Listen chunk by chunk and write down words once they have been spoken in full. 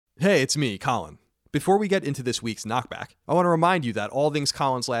Hey, it's me, Colin. Before we get into this week's Knockback, I want to remind you that all things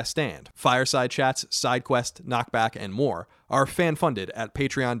Colin's Last Stand, fireside chats, side quest, knockback, and more are fan-funded at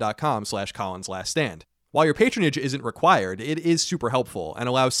patreon.com/Colin's Last Stand. While your patronage isn't required, it is super helpful and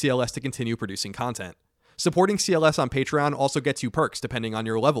allows CLS to continue producing content. Supporting CLS on Patreon also gets you perks depending on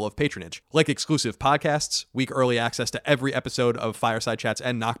your level of patronage, like exclusive podcasts, week early access to every episode of Fireside Chats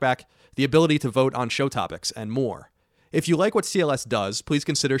and Knockback, the ability to vote on show topics, and more. If you like what CLS does, please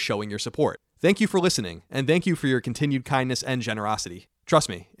consider showing your support. Thank you for listening, and thank you for your continued kindness and generosity. Trust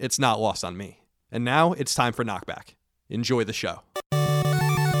me, it's not lost on me. And now it's time for Knockback. Enjoy the show.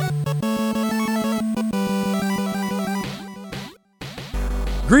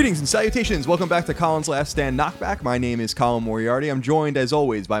 Greetings and salutations. Welcome back to Colin's Last Stand Knockback. My name is Colin Moriarty. I'm joined, as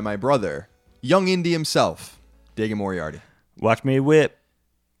always, by my brother, young Indy himself, Dagan Moriarty. Watch me whip.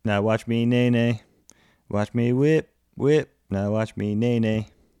 Now watch me nay-nay. Watch me whip, whip. Now watch me nay-nay.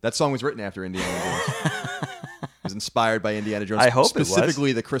 That song was written after Indiana Jones. It was inspired by Indiana Jones. I hope it was.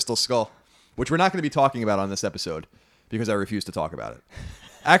 Specifically the Crystal Skull, which we're not going to be talking about on this episode because I refuse to talk about it.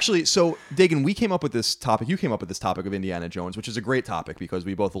 Actually, so Dagan, we came up with this topic. You came up with this topic of Indiana Jones, which is a great topic because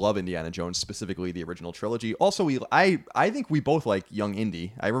we both love Indiana Jones, specifically the original trilogy. Also, I think we both like Young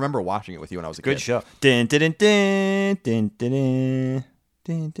Indy. I remember watching it with you when I was a kid. Good show. Din, din, din, din, din,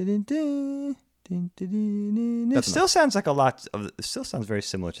 din, din, din, din. It still sounds like a lot of. It still sounds very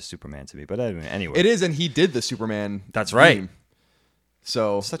similar to Superman to me, but anyway, it is, and he did the Superman. That's right. Theme.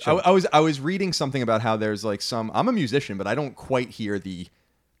 So I was reading something about how there's like some. I'm a musician, but I don't quite hear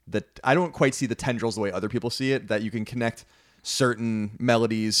I don't quite see the tendrils the way other people see it. That you can connect certain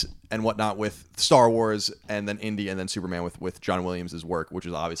melodies and whatnot with Star Wars, and then Indy, and then Superman with John Williams' work, which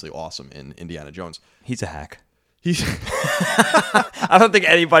is obviously awesome in Indiana Jones. He's a hack. I don't think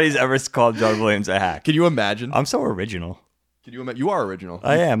anybody's ever called John Williams a hack. Can you imagine? I'm so original. Can you imagine? You are original.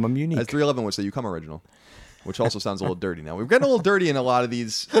 I am. I'm unique. As 311 would say, you come original, which also sounds a little dirty now. We're getting a little dirty in a lot of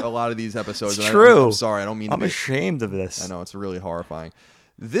these episodes. It's true. I'm sorry. I don't mean to I'm ashamed of this. I know. It's really horrifying.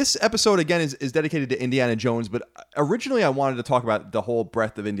 This episode, again, is dedicated to Indiana Jones, but originally I wanted to talk about the whole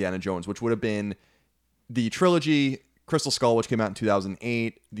breadth of Indiana Jones, which would have been the trilogy, Crystal Skull, which came out in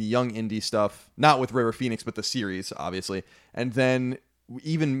 2008, the Young Indy stuff, not with River Phoenix, but the series, obviously, and then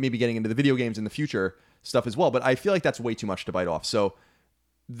even maybe getting into the video games in the future stuff as well. But I feel like that's way too much to bite off. So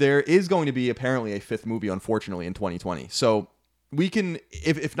there is going to be apparently a fifth movie, unfortunately, in 2020. So we can,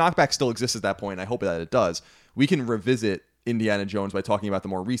 if Knockback still exists at that point, I hope that it does, we can revisit Indiana Jones by talking about the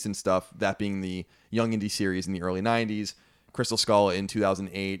more recent stuff, that being the Young Indy series in the early 90s, Crystal Skull in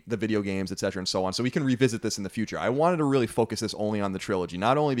 2008, the video games, etc., and so on. So we can revisit this in the future. I wanted to really focus this only on the trilogy,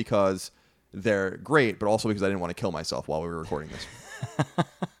 not only because they're great, but also because I didn't want to kill myself while we were recording this.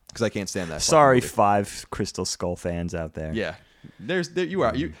 Because I can't stand that. Sorry, 5 Crystal Skull fans out there. Yeah.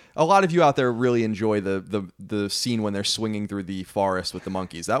 A lot of you out there really enjoy the scene when they're swinging through the forest with the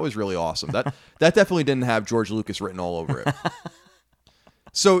monkeys. That was really awesome. That definitely didn't have George Lucas written all over it.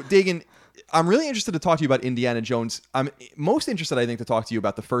 So, Dagan, I'm really interested to talk to you about Indiana Jones. I'm most interested, I think, to talk to you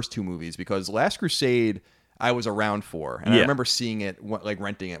about the first two movies, because Last Crusade I was around for, and I remember seeing it, like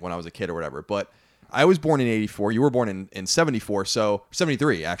renting it when I was a kid or whatever. But I was born in 84. You were born in 74, so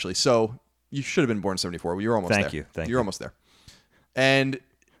 73 actually. So you should have been born in 74. Well, you're almost there. Thank you. You're almost there. And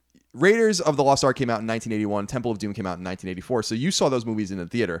Raiders of the Lost Ark came out in 1981. Temple of Doom came out in 1984. So you saw those movies in the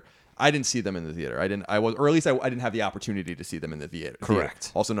theater. I didn't see them in the theater. I didn't have the opportunity to see them in the theater.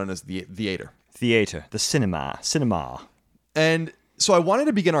 Correct. Also known as the theater. Theater. The cinema. And so I wanted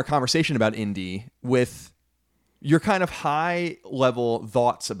to begin our conversation about Indy with your kind of high-level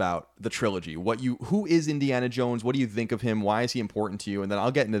thoughts about the trilogy. Who is Indiana Jones? What do you think of him? Why is he important to you? And then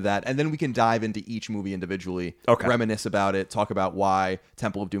I'll get into that. And then we can dive into each movie individually, reminisce about it, talk about why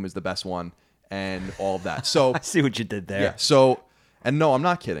Temple of Doom is the best one, and all of that. So I see what you did there. Yeah. So, and no, I'm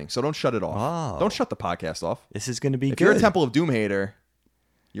not kidding. So don't shut it off. Oh. Don't shut the podcast off. This is going to be good. If you're a Temple of Doom hater,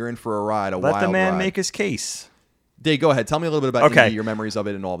 you're in for a ride, wild ride. Let the man make his case. Dave, go ahead. Tell me a little bit about Indy, your memories of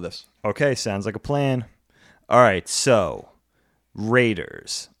it, and all of this. Okay, sounds like a plan. All right, so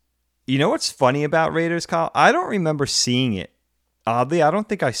Raiders. You know what's funny about Raiders, Kyle? I don't remember seeing it. Oddly, I don't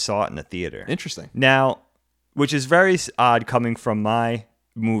think I saw it in the theater. Interesting. Now, which is very odd coming from my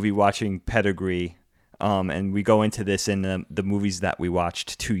movie watching pedigree, and we go into this in the movies that we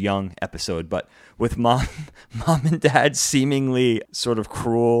watched too young episode, but with mom and dad's seemingly sort of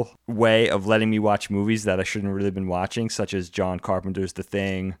cruel way of letting me watch movies that I shouldn't really been watching, such as John Carpenter's The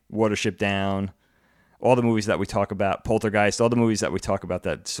Thing, Watership Down, all the movies that we talk about, Poltergeist, all the movies that we talk about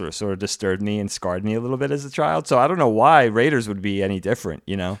that sort of disturbed me and scarred me a little bit as a child. So I don't know why Raiders would be any different,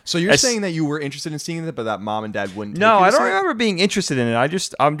 you know? So you're saying that you were interested in seeing it, but that mom and dad wouldn't take No, you to I don't see it? remember being interested in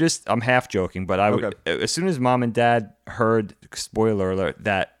it. I'm half joking, but as soon as mom and dad heard, spoiler alert,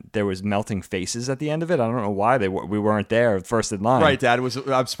 that there was melting faces at the end of it, I don't know why we weren't there first in line. Right,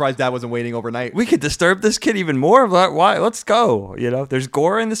 I'm surprised Dad wasn't waiting overnight. We could disturb this kid even more. Why? Let's go. You know, there's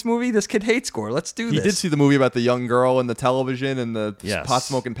gore in this movie. This kid hates gore. Let's do this. He did see the movie about the young girl and the television and the pot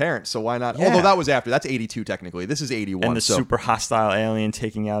smoking parents. So why not? Yeah. Although that was after. That's 82 technically. This is 81. And the super hostile alien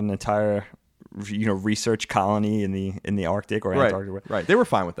taking out an entire, research colony in the Arctic or Antarctic. Right. They were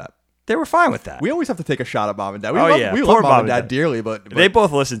fine with that. They were fine with that. We always have to take a shot at mom and dad. We Poor love mom and dad dearly, but they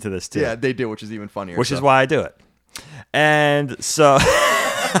both listen to this too. Yeah, they do, which is even funnier. Which is why I do it. And so,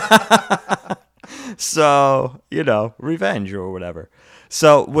 revenge or whatever.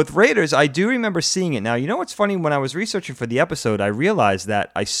 So with Raiders, I do remember seeing it. Now, you know what's funny? When I was researching for the episode, I realized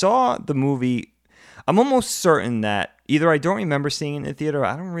that I saw the movie. I'm almost certain that either I don't remember seeing it in the theater, or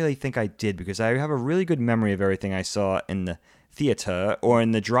I don't really think I did, because I have a really good memory of everything I saw in the theater or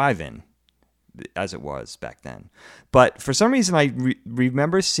in the drive-in, as it was back then. But for some reason, I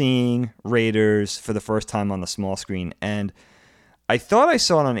remember seeing Raiders for the first time on the small screen, and I thought I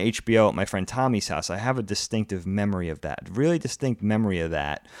saw it on HBO at my friend Tommy's house. I have a distinctive memory of that, really distinct memory of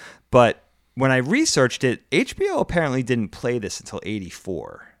that. But when I researched it, HBO apparently didn't play this until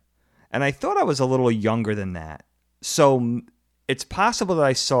 84. And I thought I was a little younger than that. So it's possible that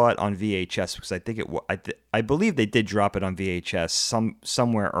I saw it on VHS, because I think I believe they did drop it on VHS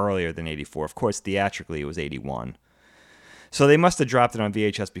somewhere earlier than 84. Of course, theatrically, it was 81. So they must have dropped it on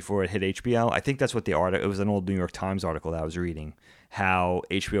VHS before it hit HBO. I think that's what it was an old New York Times article that I was reading, how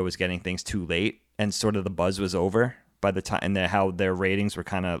HBO was getting things too late and sort of the buzz was over by the time, and how their ratings were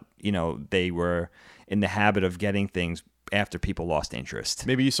kind of, they were in the habit of getting things after people lost interest.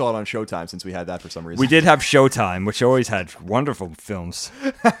 Maybe you saw it on Showtime, since we had that for some reason. We did have Showtime, which always had wonderful films.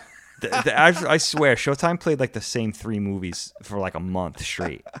 I swear, Showtime played like the same 3 movies for like a month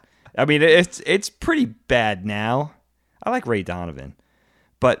straight. I mean, it's pretty bad now. I like Ray Donovan,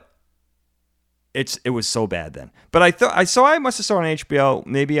 but it was so bad then. But I must have saw it on HBO.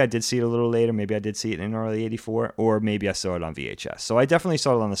 Maybe I did see it a little later. Maybe I did see it in early 84, or maybe I saw it on VHS. So I definitely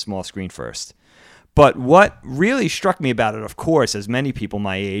saw it on the small screen first. But what really struck me about it, of course, as many people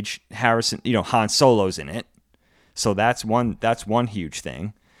my age, Han Solo's in it. So that's one huge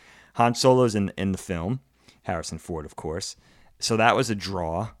thing. Han Solo's in the film. Harrison Ford, of course. So that was a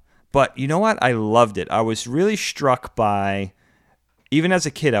draw. But you know what? I loved it. I was really struck by, even as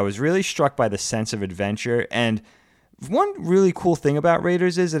a kid, I was really struck by the sense of adventure. And one really cool thing about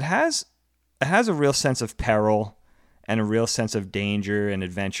Raiders is it has a real sense of peril and a real sense of danger and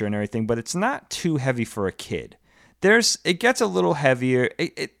adventure and everything, but it's not too heavy for a kid. It gets a little heavier.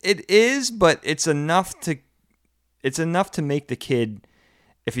 It is, but it's enough to make the kid,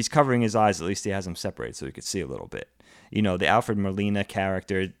 if he's covering his eyes, at least he has them separated so he could see a little bit. The Alfred Molina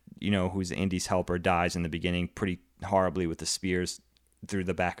character, who's Indy's helper, dies in the beginning pretty horribly with the spears through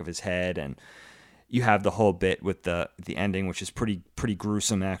the back of his head, and you have the whole bit with the ending, which is pretty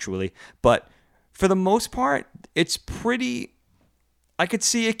gruesome actually. But for the most part, it's pretty. I could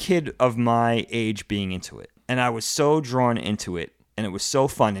see a kid of my age being into it, and I was so drawn into it, and it was so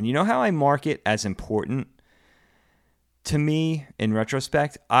fun. And you know how I mark it as important to me in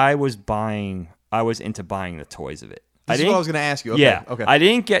retrospect? I was into buying the toys of it. This is what I was going to ask you. Okay. Yeah. Okay. I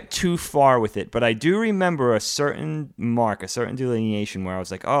didn't get too far with it, but I do remember a certain delineation where I was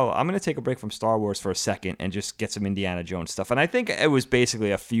like, oh, I'm going to take a break from Star Wars for a second and just get some Indiana Jones stuff. And I think it was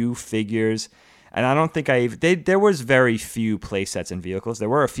basically a few figures. And I don't think there was very few play sets and vehicles. There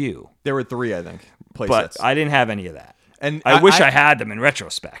were a few. There were 3, I think, play but sets. I didn't have any of that. And I wish I had them in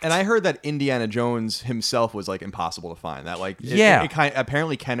retrospect. And I heard that Indiana Jones himself was like impossible to find. That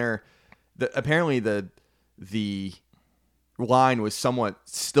apparently Kenner, the line was somewhat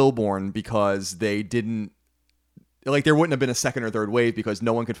stillborn because they didn't. Like, there wouldn't have been a second or third wave because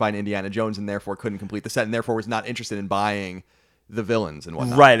no one could find Indiana Jones and therefore couldn't complete the set and therefore was not interested in buying the villains and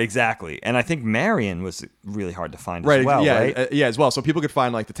whatnot. Right, exactly. And I think Marion was really hard to find as well, right? Yeah, as well. So people could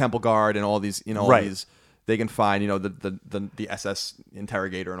find like the Temple Guard and all these, all these. They can find, the SS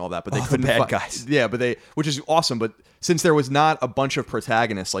interrogator and all that, but they couldn't find guys. Yeah, but which is awesome. But since there was not a bunch of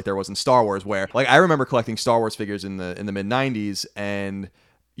protagonists like there was in Star Wars, where like I remember collecting Star Wars figures in the mid '90s, and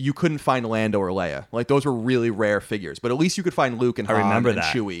you couldn't find Lando or Leia. Like those were really rare figures, but at least you could find Luke and Han and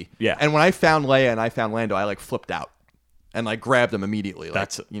Chewie. Yeah. And when I found Leia and I found Lando, I like flipped out and like grabbed them immediately.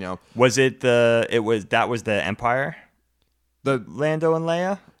 Like, was it that was the Empire? The Lando and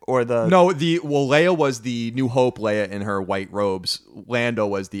Leia? or the Leia was the New Hope Leia in her white robes. Lando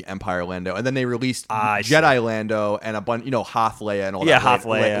was the Empire Lando, and then they released Jedi Lando and a bunch, Hoth Leia and all that. Hoth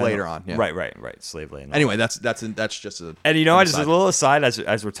Leia later on. Yeah. Right. Slave Leia. Anyway, that's just a. And just a little aside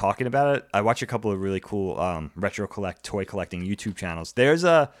as we're talking about it, I watch a couple of really cool toy collecting YouTube channels. There's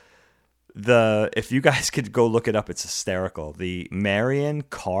if you guys could go look it up, it's hysterical. The Marion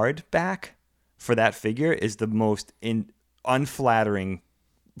card back for that figure is the most unflattering,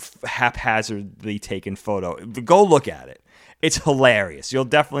 haphazardly taken photo. Go look at it. It's hilarious. You'll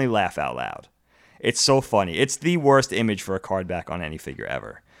definitely laugh out loud. It's so funny. It's the worst image for a card back on any figure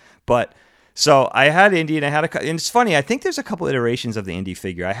ever. But so I had Indy, and and it's funny. I think there's a couple iterations of the Indy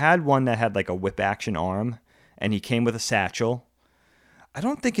figure. I had one that had like a whip action arm, and he came with a satchel. I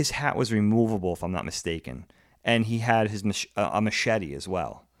don't think his hat was removable, if I'm not mistaken, and he had a machete as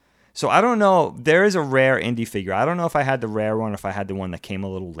well. So I don't know. There is a rare Indy figure. I don't know if I had the rare one or if I had the one that came a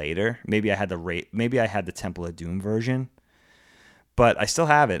little later. Maybe I had the Temple of Doom version. But I still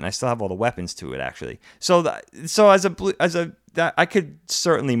have it, and I still have all the weapons to it, actually. So I could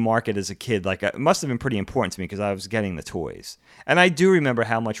certainly mark it as a kid. Like, it must have been pretty important to me because I was getting the toys. And I do remember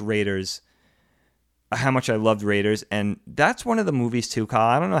how much I loved Raiders, and that's one of the movies too,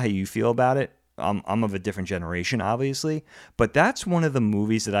 Kyle. I don't know how you feel about it. I'm of a different generation, obviously, but that's one of the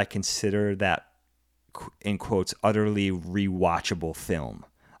movies that I consider that, in quotes, utterly rewatchable film.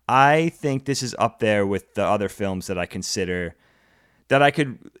 I think this is up there with the other films that I consider that I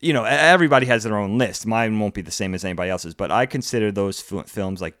could, everybody has their own list. Mine won't be the same as anybody else's, but I consider those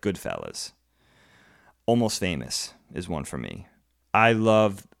films like Goodfellas. Almost Famous is one for me. I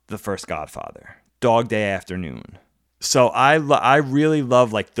love The First Godfather. Dog Day Afternoon. So I really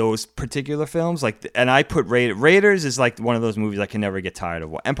love like those particular films, and I put Raiders is like one of those movies I can never get tired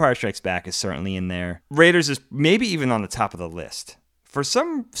of. Empire Strikes Back is certainly in there. Raiders is maybe even on the top of the list for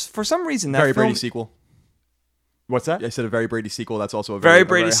some reason. That Very film, Brady sequel. What's that? I said a Very Brady sequel. That's also a Very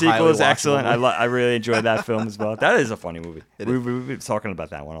Brady sequel is excellent. Movie. I really enjoyed that film as well. That is a funny movie. We've been talking about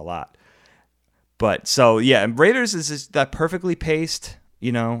that one a lot. But so yeah, and Raiders is just that perfectly paced.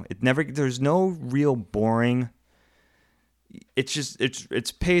 There's no real boring. It's just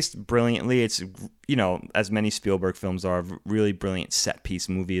it's paced brilliantly. It's as many Spielberg films are, really brilliant set piece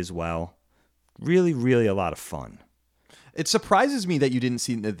movie as well. Really, really a lot of fun. It surprises me that you didn't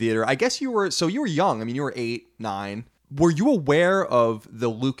see it in the theater. I guess you were young. I mean, you were 8, 9. Were you aware of the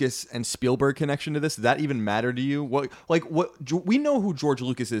Lucas and Spielberg connection to this? Did that even matter to you? What we know who George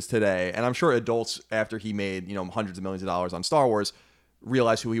Lucas is today, and I'm sure adults after he made hundreds of millions of dollars on Star Wars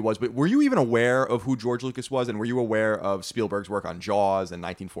realize who he was. But were you even aware of who George Lucas was, and were you aware of Spielberg's work on Jaws and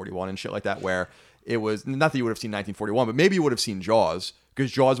 1941 and shit like that? Where it was not that you would have seen 1941, but maybe you would have seen Jaws,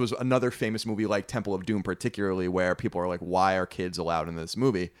 because Jaws was another famous movie like Temple of Doom, particularly, where people are like, "Why are kids allowed in this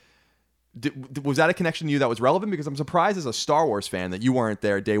movie?" Was that a connection to you that was relevant? Because I'm surprised as a Star Wars fan that you weren't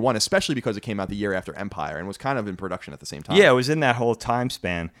there day one, especially because it came out the year after Empire and was kind of in production at the same time. Yeah, it was in that whole time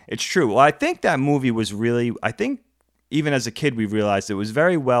span. It's true. Well, I think that movie was really, even as a kid, we realized it was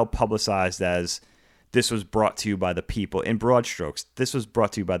very well publicized as this was brought to you by the people. In broad strokes, this was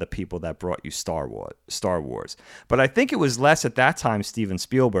brought to you by the people that brought you Star Wars. But I think it was less at that time Steven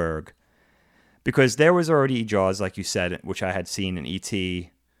Spielberg, because there was already Jaws, like you said, which I had seen in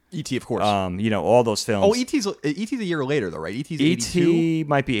E.T., E.T., of course. All those films. Oh, E.T.'s a year later, though, right? E.T.'s 82? E.T.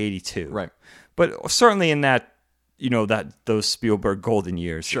 might be 82. Right. But certainly in that, those Spielberg golden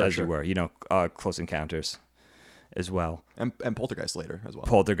years, sure. you were, Close Encounters as well. And Poltergeist later as well.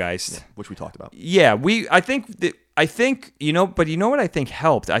 Poltergeist. Which we talked about. Yeah, but you know what I think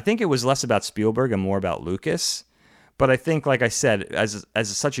helped? I think it was less about Spielberg and more about Lucas. But I think, like I said, as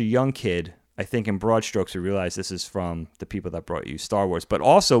such a young kid, I think in broad strokes we realized this is from the people that brought you Star Wars. But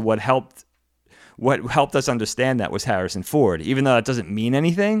also what helped us understand that was Harrison Ford. Even though that doesn't mean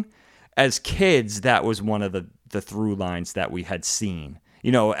anything, as kids, that was one of the through lines that we had seen.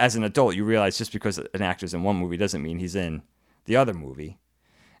 As an adult, you realize just because an actor's in one movie doesn't mean he's in the other movie.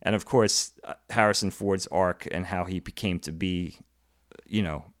 And of course, Harrison Ford's arc and how he became to be,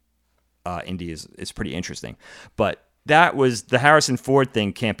 Indy is pretty interesting. But that was the Harrison Ford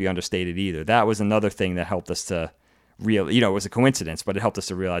thing can't be understated either. That was another thing that helped us to it was a coincidence, but it helped us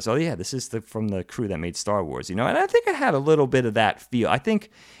to realize, oh yeah, this is from the crew that made Star Wars, And I think it had a little bit of that feel. I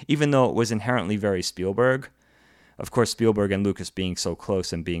think even though it was inherently very Spielberg, of course, Spielberg and Lucas being so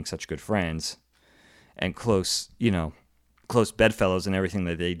close and being such good friends and close bedfellows and everything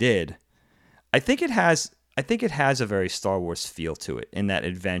that they did, I think it has a very Star Wars feel to it in that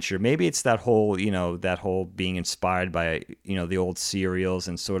adventure. Maybe it's that whole being inspired by, the old serials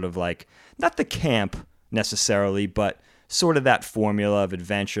and sort of like, not the camp necessarily, but sort of that formula of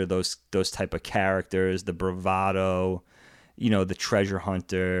adventure, those type of characters, the bravado, the treasure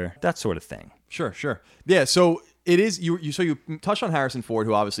hunter, that sort of thing. Sure. Yeah, so it is you touched on Harrison Ford,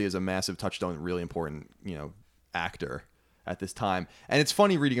 who obviously is a massive touchstone, really important, actor at this time. And it's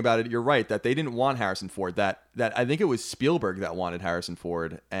funny reading about it. You're right that they didn't want Harrison Ford. That I think it was Spielberg that wanted Harrison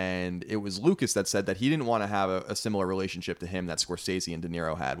Ford, and it was Lucas that said that he didn't want to have a similar relationship to him that Scorsese and De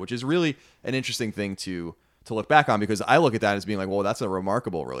Niro had, which is really an interesting thing to look back on, because I look at that as being like, well, that's a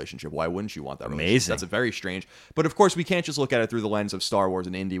remarkable relationship. Why wouldn't you want that relationship? Amazing. That's a very strange. But of course, we can't just look at it through the lens of Star Wars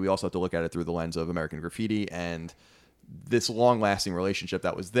and indie. We also have to look at it through the lens of American Graffiti and this long-lasting relationship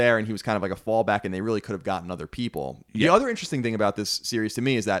that was there, and he was kind of like a fallback, and they really could have gotten other people. The other interesting thing about this series to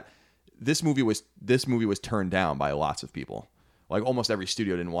me is that this movie was turned down by lots of people. Like almost every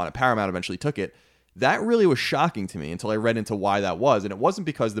studio didn't want it. Paramount eventually took it. That really was shocking to me until I read into why that was, and it wasn't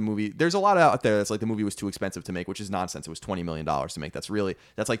because the movie. There's a lot out there that's like the movie was too expensive to make, which is nonsense. It was $20 million to make. That's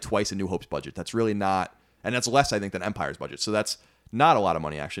like twice a New Hope's budget. That's really not, and that's less I think than Empire's budget. So that's not a lot of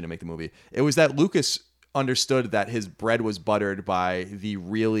money actually to make the movie. It was that Lucas understood that his bread was buttered by the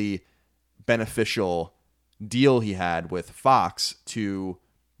really beneficial deal he had with Fox to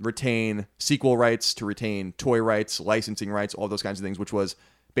retain sequel rights, to retain toy rights, licensing rights, all those kinds of things, which was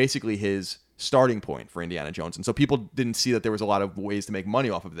basically his starting point for Indiana Jones. And so people didn't see that there was a lot of ways to make money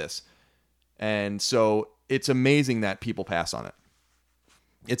off of this. And so it's amazing that people pass on it.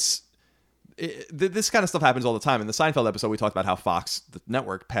 This kind of stuff happens all the time. In the Seinfeld episode, we talked about how Fox, the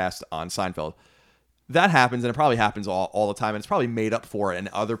network, passed on Seinfeld. That happens, and it probably happens all the time, and it's probably made up for it in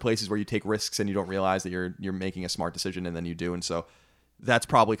other places where you take risks and you don't realize that you're making a smart decision, and then you do. And so that's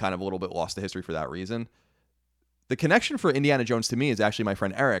probably kind of a little bit lost to history for that reason. The connection for Indiana Jones to me is actually my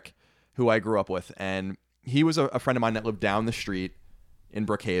friend Eric, who I grew up with, and he was a friend of mine that lived down the street in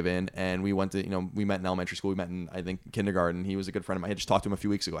Brookhaven, and we met in elementary school. We met in, I think, kindergarten. He was a good friend of mine. I just talked to him a few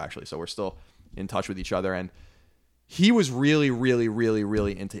weeks ago, actually, so we're still in touch with each other. And he was really, really, really,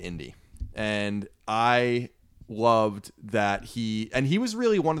 really into indie, and I loved that he was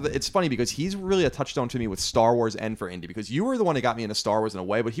really one of the. It's funny because he's really a touchstone to me with Star Wars and for indie, because you were the one that got me into Star Wars in a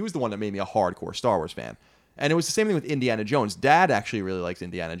way, but he was the one that made me a hardcore Star Wars fan. And it was the same thing with Indiana Jones. Dad actually really likes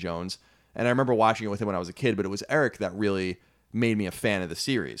Indiana Jones, and I remember watching it with him when I was a kid, but it was Eric that really made me a fan of the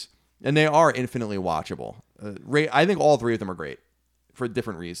series. And they are infinitely watchable. I think all three of them are great for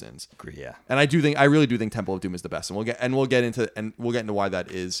different reasons. Yeah. And I really do think Temple of Doom is the best, and we'll get into why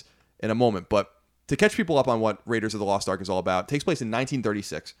that is in a moment. But to catch people up on what Raiders of the Lost Ark is all about, it takes place in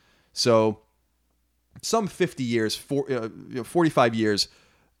 1936. So some 50 years, 45 years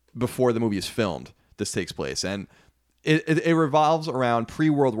before the movie is filmed, this takes place. And it revolves around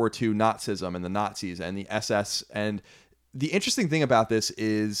pre-World War II Nazism and the Nazis and the SS. And the interesting thing about this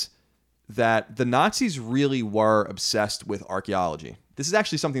is that the Nazis really were obsessed with archaeology. This is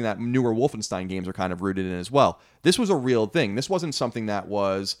actually something that newer Wolfenstein games are kind of rooted in as well. This was a real thing. This wasn't something that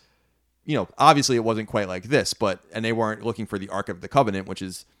was, obviously it wasn't quite like this, and they weren't looking for the Ark of the Covenant, which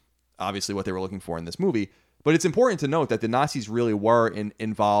is obviously what they were looking for in this movie. But it's important to note that the Nazis really were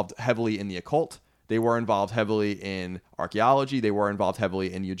involved heavily in the occult. They were involved heavily in archaeology. They were involved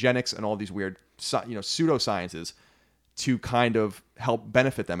heavily in eugenics and all these weird, pseudosciences to kind of help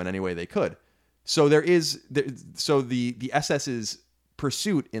benefit them in any way they could. So the SS's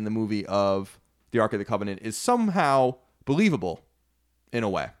pursuit in the movie of the Ark of the Covenant is somehow believable in a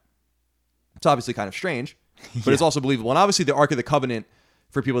way. It's obviously kind of strange, but It's also believable. And obviously the Ark of the Covenant,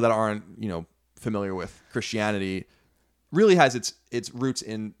 for people that aren't, familiar with Christianity, really has its roots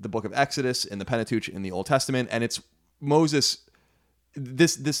in the book of Exodus, in the Pentateuch, in the Old Testament, and it's Moses.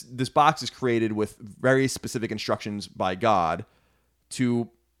 This box is created with very specific instructions by God to,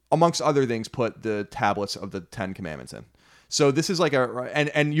 amongst other things, put the tablets of the Ten Commandments in. So this is like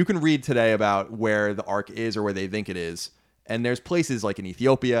and you can read today about where the Ark is or where they think it is, and there's places like in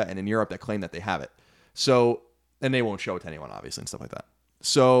Ethiopia and in Europe that claim that they have it. So, and they won't show it to anyone, obviously, and stuff like that.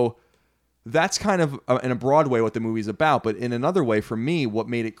 So that's kind of in a broad way what the movie's about. But in another way, for me, what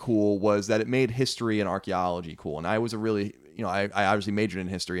made it cool was that it made history and archaeology cool. And I was I obviously majored in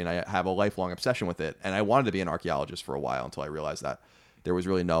history, and I have a lifelong obsession with it. And I wanted to be an archaeologist for a while until I realized that there was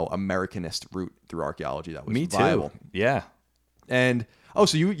really no Americanist route through archaeology that was viable. Me too. Yeah. And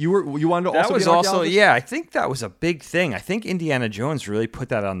so you wanted to also be an archaeologist? Yeah, I think that was a big thing. I think Indiana Jones really put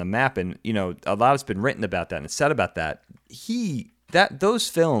that on the map, and a lot has been written about that and said about that. Those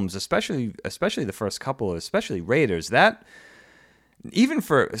films, especially the first couple, especially Raiders, that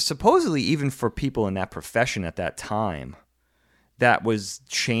supposedly even for people in that profession at that time, that was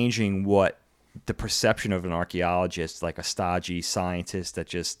changing what the perception of an archaeologist, like a stodgy scientist that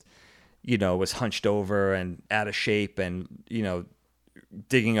just was hunched over and out of shape and,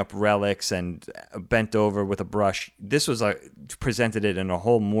 digging up relics and bent over with a brush. This was presented it in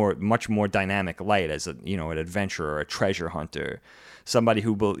a much more dynamic light as an adventurer, a treasure hunter, somebody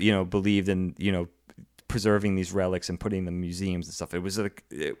who believed in preserving these relics and putting them in museums and stuff.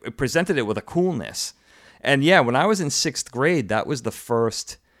 It presented it with a coolness. And yeah, when I was in 6th grade, that was the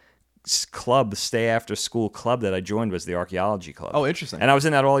first club, the stay after school club that I joined, was the archaeology club. Oh, interesting. And I was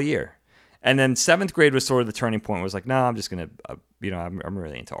in that all year. And then 7th grade was sort of the turning point. I was like, no, I'm just going to, I'm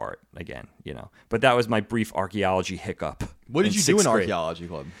really into art again, But that was my brief archaeology hiccup. What did you do in archaeology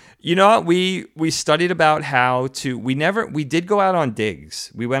club? We studied about how to, we did go out on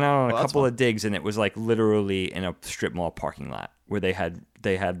digs. We went out on a couple of digs, and it was like literally in a strip mall parking lot where they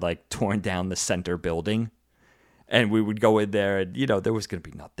had like torn down the center building. And we would go in there, and there was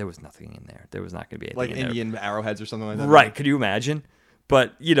nothing in there. There was not going to be anything like in Indian arrowheads or something like that. Right? Could you imagine?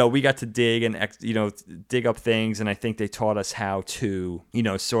 But we got to dig and dig up things, and I think they taught us how to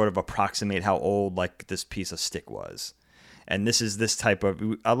sort of approximate how old like this piece of stick was. And this type of,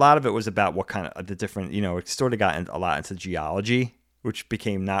 a lot of it was about what kind of the different, it sort of got a lot into geology, which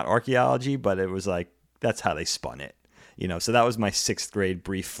became not archaeology, but it was like that's how they spun it. So that was my 6th grade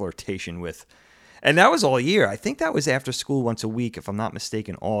brief flirtation with. And that was all year. I think that was after school once a week, if I'm not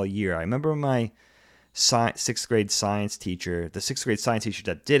mistaken, all year. I remember my 6th grade science teacher, the 6th grade science teacher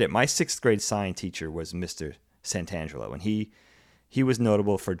that did it. My 6th grade science teacher was Mr. Santangelo, and he was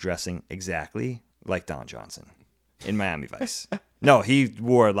notable for dressing exactly like Don Johnson in Miami Vice. No, he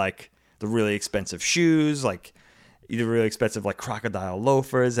wore like the really expensive shoes, like the really expensive like crocodile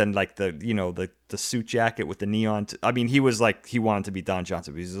loafers, and like the suit jacket with the neon. I mean, he was like, he wanted to be Don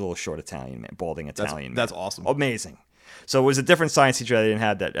Johnson, but he's a little short Italian man, balding Italian. That's awesome. Amazing. So it was a different science teacher that didn't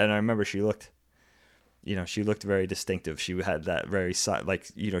have that, and I remember she looked very distinctive. She had that very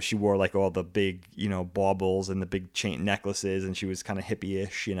she wore like all the big baubles and the big chain necklaces, and she was kind of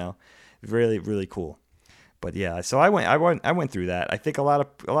hippie-ish. Really really cool. But yeah, so I went through that. I think a lot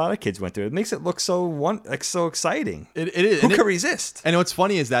of kids went through it. It makes it look so exciting. It is. Who could resist? And what's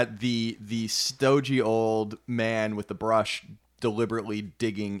funny is that the stodgy old man with the brush deliberately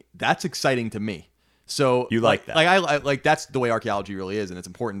digging, that's exciting to me. So you like that? Like I like, that's the way archaeology really is, and it's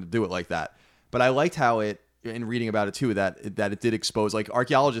important to do it like that. But I liked how in reading about it too, that it did expose, like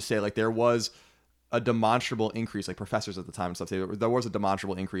archaeologists say, like there was a demonstrable increase, like professors at the time and stuff say there was a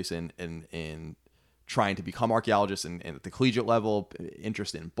demonstrable increase in trying to become archaeologists and at the collegiate level,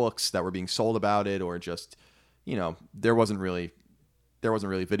 interest in books that were being sold about it, or just, there wasn't really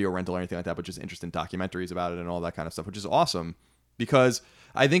video rental or anything like that, but just interest in documentaries about it and all that kind of stuff, which is awesome because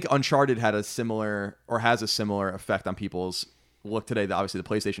I think Uncharted has a similar effect on people's look today. Obviously the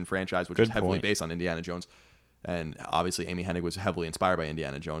PlayStation franchise, which is heavily based on Indiana Jones. And obviously Amy Hennig was heavily inspired by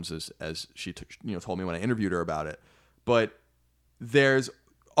Indiana Jones as she told me when I interviewed her about it. But there's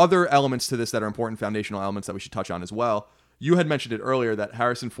other elements to this that are important foundational elements that we should touch on as well. You had mentioned it earlier that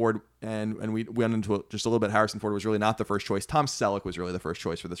Harrison Ford, and we went into it just a little bit, Harrison Ford was really not the first choice. Tom Selleck was really the first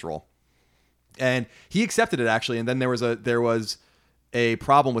choice for this role. And he accepted it actually, and then there was a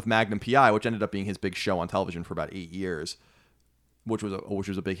problem with Magnum PI, which ended up being his big show on television for about 8 years, which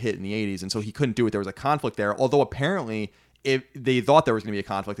was a big hit in the 80s, and so he couldn't do it. There was a conflict there, although apparently if they thought there was going to be a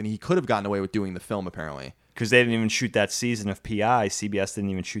conflict, and he could have gotten away with doing the film apparently. Because they didn't even shoot that season of PI. CBS didn't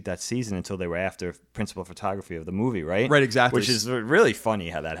even shoot that season until they were after principal photography of the movie, right? Right, exactly. Which is really funny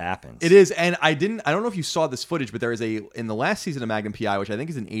how that happens. It is, and I don't know if you saw this footage, but there is in the last season of Magnum PI, which I think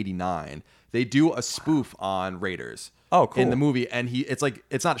is in '89, they do a spoof on Raiders. Oh, cool. In the movie, and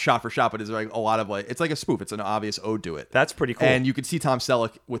it's not shot for shot, but it's like a lot of it's like a spoof. It's an obvious ode to it. That's pretty cool. And you can see Tom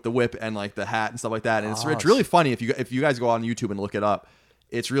Selleck with the whip and like the hat and stuff like that, and it's really funny if you guys go on YouTube and look it up.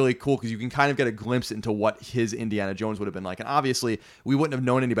 It's really cool because you can kind of get a glimpse into what his Indiana Jones would have been like. And obviously, we wouldn't have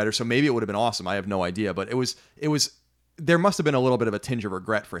known any better, so maybe it would have been awesome. I have no idea, but it was there must have been a little bit of a tinge of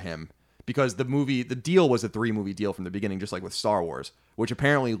regret for him because the deal was a 3-movie deal from the beginning, just like with Star Wars, which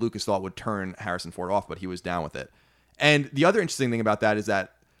apparently Lucas thought would turn Harrison Ford off, but he was down with it. And the other interesting thing about that is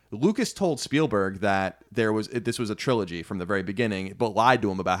that Lucas told Spielberg that this was a trilogy from the very beginning, but lied to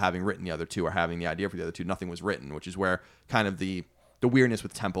him about having written the other two or having the idea for the other two. Nothing was written, which is where kind of the weirdness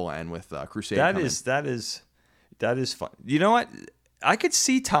with Temple and with Crusade. That is fun. You know what? I could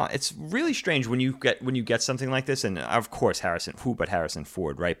see Tom. It's really strange when you get something like this, and of course Harrison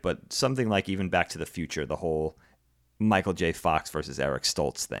Ford, right? But something like even Back to the Future, the whole Michael J. Fox versus Eric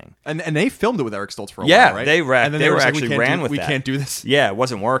Stoltz thing. And they filmed it with Eric Stoltz for a while, right? They ran with we that. Can't do this. Yeah, it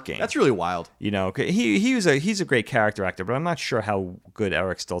wasn't working. That's really wild. He's a great character actor, but I'm not sure how good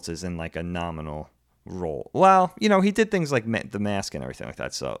Eric Stoltz is in like a nominal role. Well, he did things like The Mask and everything like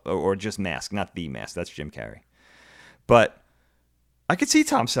that. So, or just Mask, not The Mask. That's Jim Carrey. But I could see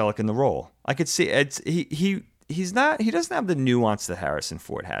Tom Selleck in the role. I could see he doesn't have the nuance that Harrison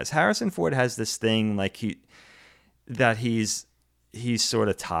Ford has. Harrison Ford has this thing like he's sort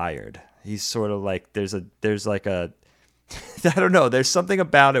of tired. He's sort of like there's like a I don't know. There's something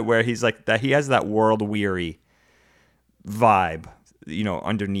about it where he's like that. He has that world weary vibe,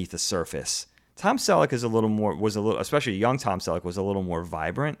 underneath the surface. Tom Selleck especially young Tom Selleck was a little more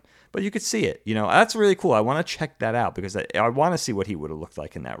vibrant, but you could see it. That's really cool. I want to check that out because I want to see what he would have looked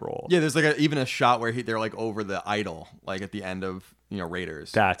like in that role. Yeah, there's like even a shot where they're like over the idol, like at the end of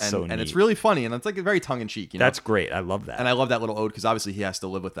Raiders. That's so neat. And it's really funny, and it's like very tongue in cheek. That's great. I love that. And I love that little ode because obviously he has to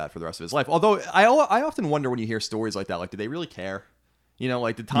live with that for the rest of his life. Although I often wonder when you hear stories like that, like, did they really care?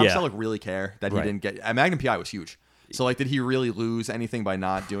 Like, did Tom Selleck really care that he didn't get? Magnum PI was huge. So, like, did he really lose anything by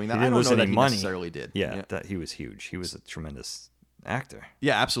not doing that? He didn't I don't lose know any that he money. necessarily did. Yeah, that he was huge. He was a tremendous actor.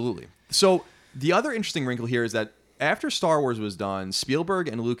 Yeah, absolutely. So the other interesting wrinkle here is that after Star Wars was done, Spielberg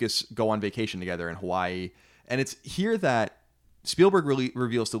and Lucas go on vacation together in Hawaii, and it's here that Spielberg really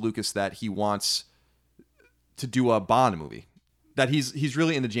reveals to Lucas that he wants to do a Bond movie, that he's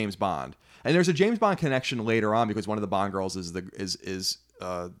really into James Bond, and there's a James Bond connection later on because one of the Bond girls is the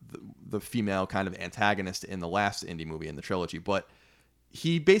female kind of antagonist in the last Indy movie in the trilogy, but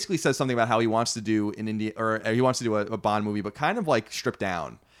he basically says something about how he wants to do a Bond movie, but kind of like stripped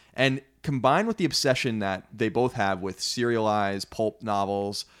down. And combined with the obsession that they both have with serialized pulp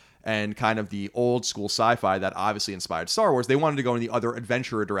novels and kind of the old school sci-fi that obviously inspired Star Wars, they wanted to go in the other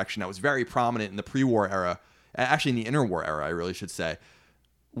adventurer direction that was very prominent in the pre-war era, actually in the interwar era, I really should say,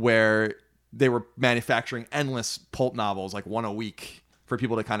 where they were manufacturing endless pulp novels, like one a week, for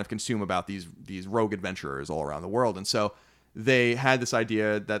people to kind of consume about these rogue adventurers all around the world. And so they had this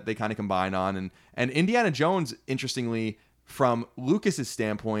idea that they kind of combined on. And Indiana Jones, interestingly, from Lucas's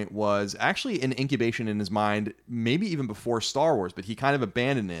standpoint, was actually an incubation in his mind, maybe even before Star Wars, but he kind of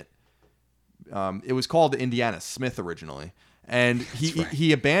abandoned it. It was called Indiana Smith originally. And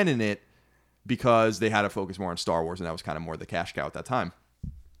he abandoned it because they had to focus more on Star Wars, and that was kind of more the cash cow at that time.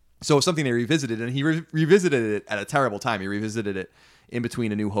 So it was something they revisited, and he revisited it at a terrible time. He revisited it in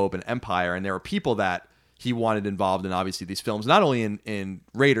between A New Hope and Empire, and there were people that he wanted involved in, obviously, these films, not only in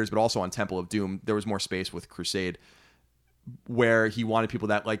Raiders, but also on Temple of Doom. There was more space with Crusade, where he wanted people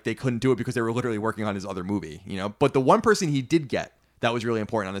that, like, they couldn't do it because they were literally working on his other movie, But the one person he did get that was really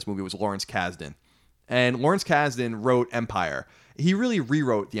important on this movie was Lawrence Kasdan. And Lawrence Kasdan wrote Empire. He really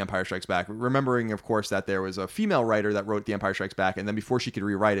rewrote The Empire Strikes Back, remembering, of course, that there was a female writer that wrote The Empire Strikes Back, and then before she could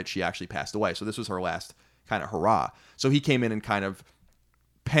rewrite it, she actually passed away. So this was her last kind of hurrah. So he came in and kind of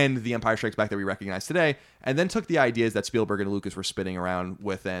penned The Empire Strikes Back that we recognize today, and then took the ideas that Spielberg and Lucas were spinning around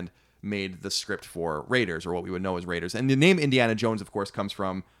with and made the script for Raiders, or what we would know as Raiders. And the name Indiana Jones, of course, comes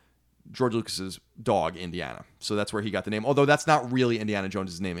from George Lucas's dog, Indiana. So that's where he got the name, although that's not really Indiana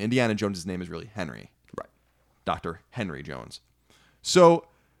Jones's name. Indiana Jones's name is really Henry. Right. Dr. Henry Jones. So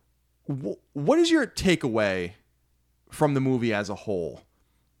what is your takeaway from the movie as a whole?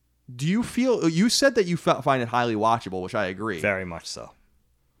 Do you feel, you said that you find it highly watchable, which I agree. Very much so.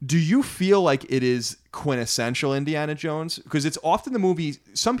 Do you feel like it is quintessential Indiana Jones? Because it's often the movie,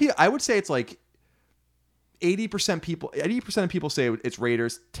 some people, I would say it's like 80% of people say it's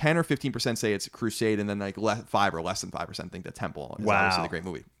Raiders, 10 or 15% say it's Crusade, and then like 5 or less than 5% think that Temple is obviously the great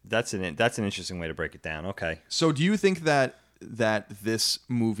movie. That's an interesting way to break it down. Okay. So do you think that this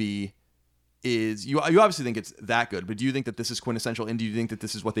movie is, you obviously think it's that good, but do you think that this is quintessential, and do you think that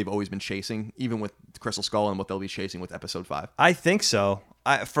this is what they've always been chasing, even with Crystal Skull, and what they'll be chasing with Episode 5? I think so.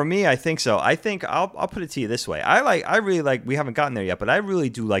 For me, I think so. I think I'll put it to you this way. I really like, we haven't gotten there yet, but I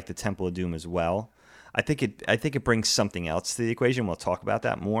really do like the Temple of Doom as well. I think it brings something else to the equation. We'll talk about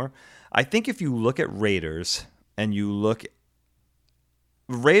that more. I think if you look at Raiders and you look,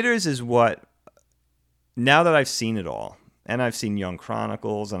 Raiders is what, now that I've seen it all, and I've seen Young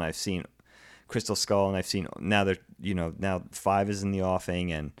Chronicles, and I've seen Crystal Skull, and I've seen now 5 is in the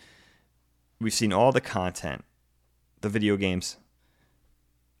offing, and we've seen all the content, the video games.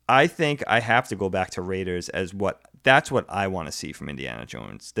 I think I have to go back to Raiders as that's what I want to see from Indiana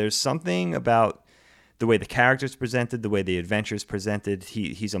Jones. There's something about the way the character's presented, the way the adventure's presented.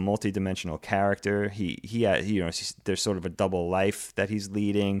 He's a multi-dimensional character. There's sort of a double life that he's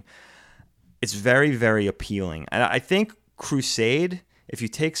leading. It's very, very appealing. And I think Crusade, if you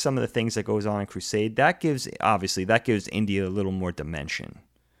take some of the things that goes on in Crusade, that gives India a little more dimension.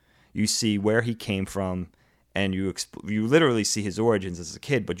 You see where he came from, and you literally see his origins as a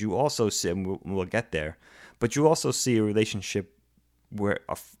kid, but you also see, and we'll get there, but you also see a relationship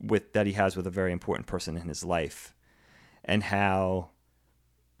that he has with a very important person in his life, and how,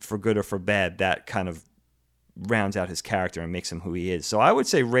 for good or for bad, that kind of rounds out his character and makes him who he is. So I would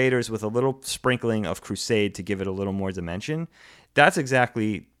say Raiders with a little sprinkling of Crusade to give it a little more dimension. That's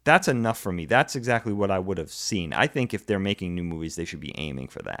enough for me. That's exactly what I would have seen. I think if they're making new movies, they should be aiming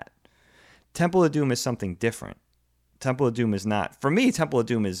for that. Temple of Doom is something different. Temple of Doom is not, for me, Temple of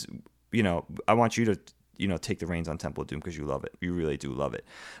Doom is, I want you to, take the reins on Temple of Doom because you love it. You really do love it.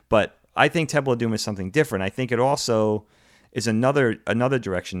 But I think Temple of Doom is something different. I think it also is another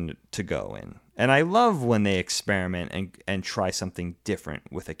direction to go in. And I love when they experiment and try something different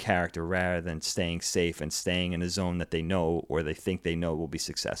with a character rather than staying safe and staying in a zone that they know or they think they know will be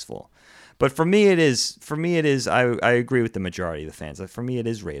successful. But for me, it is. I agree with the majority of the fans. For me, it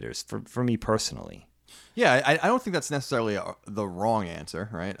is Raiders. For me personally. Yeah, I don't think that's necessarily the wrong answer,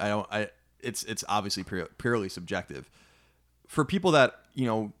 right? It's obviously purely subjective. For people that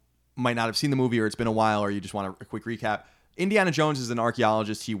might not have seen the movie, or it's been a while, or you just want a quick recap. Indiana Jones is an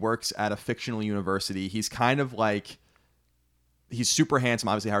archaeologist. He works at a fictional university. He's kind of like, he's super handsome.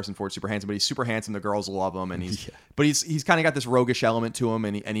 Obviously, Harrison Ford's super handsome, but he's super handsome. The girls love him, and he's kind of got this roguish element to him,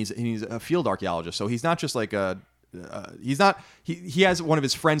 and he's a field archaeologist. So he's not just like he has one of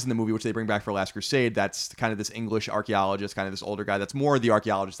his friends in the movie, which they bring back for Last Crusade. That's kind of this English archaeologist, kind of this older guy. That's more the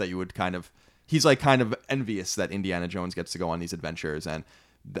archaeologist that you would he's like kind of envious that Indiana Jones gets to go on these adventures, and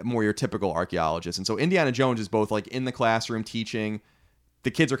more your typical archaeologist. And so Indiana Jones is both like in the classroom teaching. The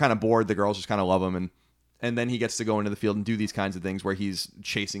kids are kind of bored. The girls just kind of love him. And then he gets to go into the field and do these kinds of things where he's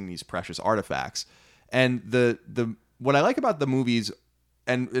chasing these precious artifacts. And what I like about the movies,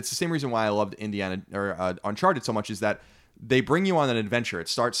 and it's the same reason why I loved Uncharted so much, is that they bring you on an adventure. It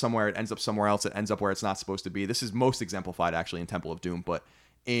starts somewhere, it ends up somewhere else, it ends up where it's not supposed to be. This is most exemplified actually in Temple of Doom, but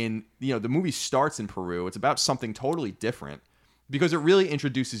the movie starts in Peru. It's about something totally different, because it really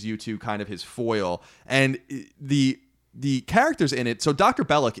introduces you to kind of his foil and the characters in it. So Dr.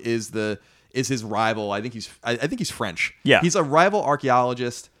 Belloc is his rival. I think he's French. Yeah. He's a rival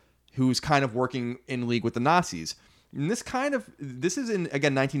archaeologist who's kind of working in league with the Nazis. And this is in,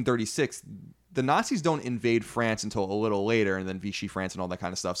 again, 1936. The Nazis don't invade France until a little later, and then Vichy France and all that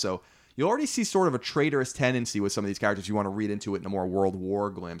kind of stuff. So you already see sort of a traitorous tendency with some of these characters. You want to read into it in a more World War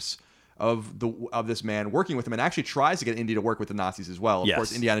glimpse of this man working with him, and actually tries to get Indy to work with the Nazis as well. Of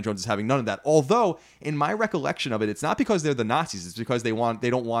course, Indiana Jones is having none of that. Although, in my recollection of it, it's not because they're the Nazis. It's because they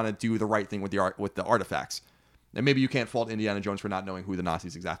don't want to do the right thing with the artifacts. And maybe you can't fault Indiana Jones for not knowing who the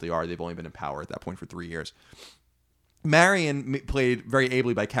Nazis exactly are. They've only been in power at that point for 3 years. Marion, played very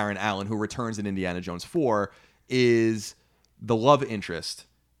ably by Karen Allen, who returns in Indiana Jones 4, is the love interest.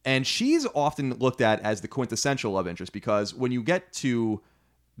 And she's often looked at as the quintessential love interest, because when you get to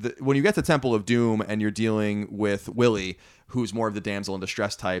Temple of Doom and you're dealing with Willie, who's more of the damsel in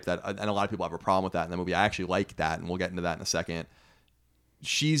distress type, and a lot of people have a problem with that in the movie. I actually like that, and we'll get into that in a second.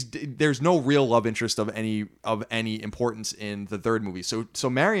 There's no real love interest of any importance in the third movie. So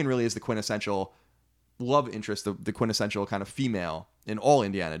Marion really is the quintessential love interest, the quintessential kind of female in all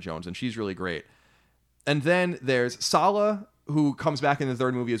Indiana Jones, and she's really great. And then there's Sala, who comes back in the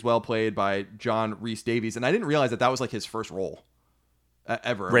third movie as well, played by John Rhys Davies, and I didn't realize that was like his first role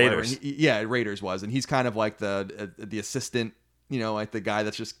ever. Raiders. Raiders was, and he's kind of like the assistant, like the guy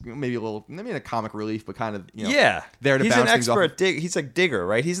that's just maybe a comic relief, but kind of there to he's bounce an things off. expert. He's a digger,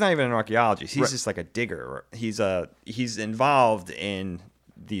 right? He's not even an archaeologist. He's just like a digger. He's involved in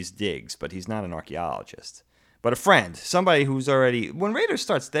these digs, but he's not an archaeologist. But a friend, somebody who's already, when Raiders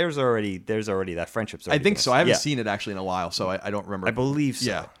starts, there's already that friendship's already. I think so. I haven't seen it actually in a while, so I don't remember. I believe so.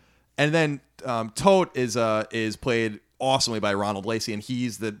 Yeah, and then Tote is played awesomely by Ronald Lacey, and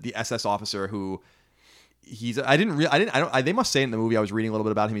he's the SS officer who they must say in the movie, I was reading a little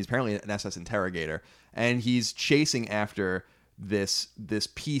bit about him, he's apparently an SS interrogator, and he's chasing after this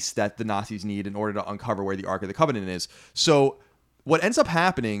piece that the Nazis need in order to uncover where the Ark of the Covenant is. So what ends up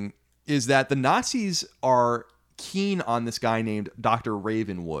happening is that the Nazis are keen on this guy named Dr.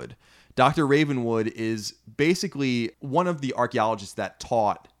 Ravenwood. Dr. Ravenwood is basically one of the archaeologists that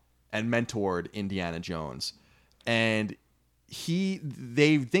taught and mentored Indiana Jones. And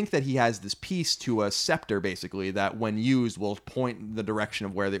they think that he has this piece to a scepter, basically, that when used will point in the direction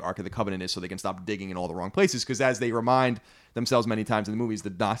of where the Ark of the Covenant is, so they can stop digging in all the wrong places. Because as they remind themselves many times in the movies, the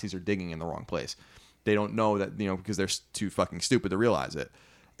Nazis are digging in the wrong place. They don't know that, because they're too fucking stupid to realize it.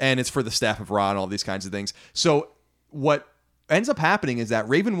 And it's for the staff of Ra and all these kinds of things. So what ends up happening is that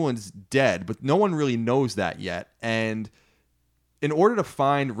Ravenwood's dead, but no one really knows that yet. And in order to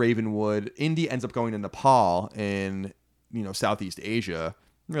find Ravenwood, Indy ends up going to Nepal in Southeast Asia.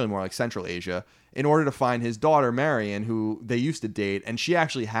 really more like Central Asia, in order to find his daughter Marion, who they used to date, and she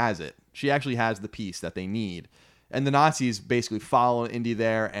actually has it. She actually has the piece that they need. And the Nazis basically follow Indy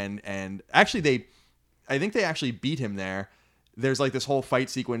there, and actually I think they actually beat him there. There's like this whole fight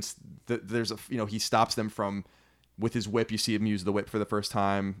sequence that he stops them from, with his whip. You see him use the whip for the first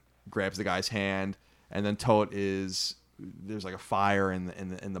time, grabs the guy's hand, and then there's like a fire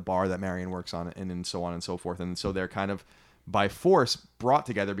in the bar that Marion works on, and so on and so forth. And so they're kind of by force brought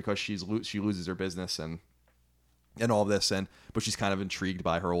together because she loses her business and all of this, but she's kind of intrigued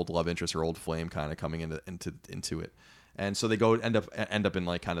by her old love interest, her old flame, kind of coming into it. And so they end up in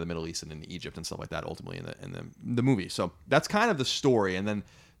like kind of the Middle East and in Egypt and stuff like that ultimately in the movie. So that's kind of the story, and then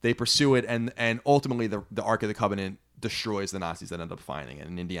they pursue it, and ultimately the Ark of the Covenant destroys the Nazis that end up finding it.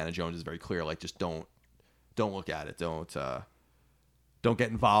 And Indiana Jones is very clear, like, just don't look at it, don't get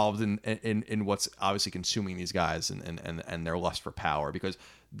involved in what's obviously consuming these guys and their lust for power, because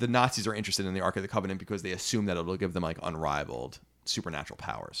the Nazis are interested in the Ark of the Covenant because they assume that it'll give them like unrivaled supernatural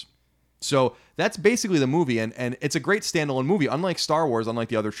powers. So that's basically the movie, and it's a great standalone movie. Unlike Star Wars, unlike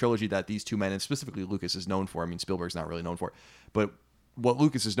the other trilogy that these two men, and specifically Lucas, is known for. I mean, Spielberg's not really known for it, but what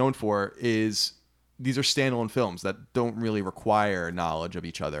Lucas is known for is these are standalone films that don't really require knowledge of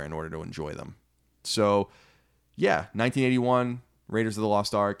each other in order to enjoy them. So, yeah, 1981, Raiders of the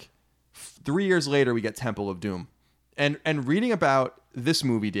Lost Ark. 3 years later, we get Temple of Doom. And reading about this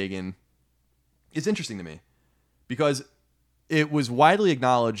movie, Dagan, is interesting to me because it was widely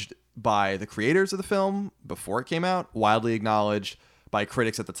acknowledged by the creators of the film before it came out, widely acknowledged by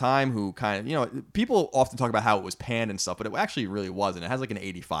critics at the time who kind of, people often talk about how it was panned and stuff, but it actually really wasn't. It has like an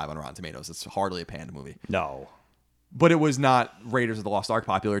 85 on Rotten Tomatoes. It's hardly a panned movie. No. But it was not Raiders of the Lost Ark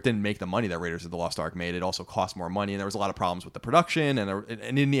popular. It didn't make the money that Raiders of the Lost Ark made. It also cost more money, and there was a lot of problems with the production.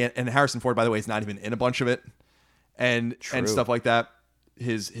 And Harrison Ford, by the way, is not even in a bunch of it, and stuff like that.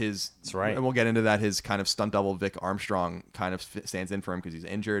 That's right. And we'll get into that. His kind of stunt double Vic Armstrong kind of stands in for him because he's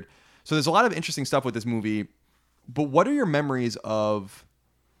injured. So there's a lot of interesting stuff with this movie. But what are your memories of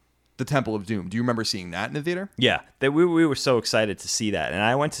the Temple of Doom? Do you remember seeing that in the theater? Yeah, we were so excited to see that. And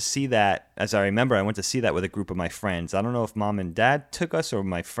I went to see that, as I remember, I went to see that with a group of my friends. I don't know if mom and dad took us or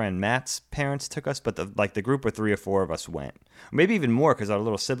my friend Matt's parents took us, but the group of 3 or 4 of us went. Or maybe even more, because our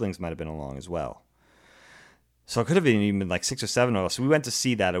little siblings might have been along as well. So it could have been even like 6 or 7 of us. We went to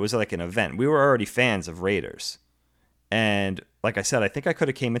see that. It was like an event. We were already fans of Raiders. And like I said, I think I could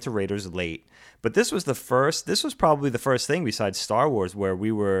have came into Raiders late. But this was probably the first thing besides Star Wars where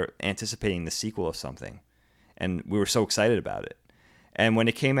we were anticipating the sequel of something. And we were so excited about it. And when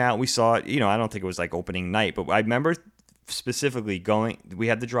it came out, we saw it, I don't think it was like opening night, but I remember specifically we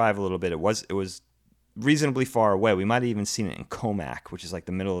had to drive a little bit. It was reasonably far away. We might have even seen it in Comac, which is like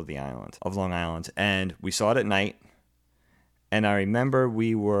the middle of the island, of Long Island. And we saw it at night. And I remember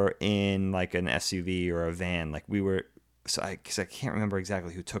we were in like an SUV or a van. Like we were... because I can't remember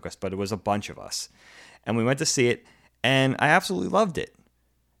exactly who took us, but it was a bunch of us. And we went to see it, and I absolutely loved it.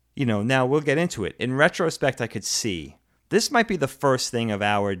 Now we'll get into it. In retrospect, I could see this might be the first thing of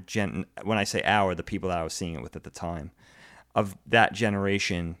when I say our, the people that I was seeing it with at the time, of that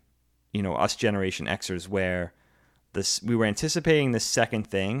generation, us Generation Xers, where we were anticipating the second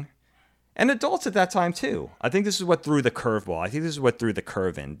thing, and adults at that time too. I think this is what threw the curveball. I think this is what threw the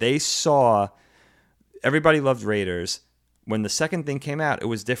curve in. They saw everybody loved Raiders. When the second thing came out, it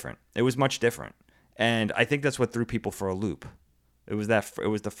was different. It was much different. And I think that's what threw people for a loop. It was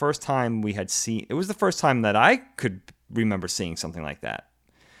the first time it was the first time that I could remember seeing something like that.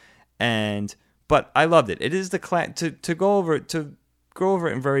 But I loved it. It is to go over it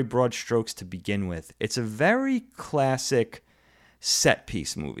in very broad strokes to begin with. It's a very classic set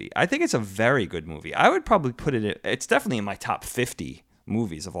piece movie. I think it's a very good movie. I would probably put it's definitely in my top 50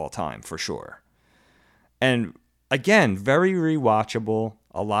 movies of all time for sure. And again, very rewatchable,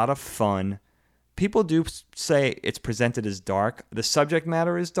 a lot of fun. People do say it's presented as dark. The subject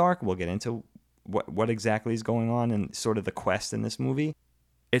matter is dark. We'll get into what exactly is going on and sort of the quest in this movie.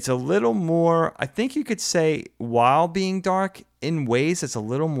 It's a little more, I think you could say, while being dark, in ways it's a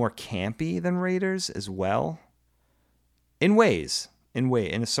little more campy than Raiders as well. In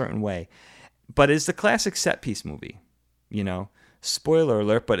a certain way. But it's the classic set piece movie, Spoiler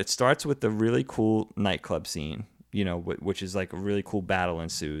alert, but it starts with the really cool nightclub scene, which is like a really cool battle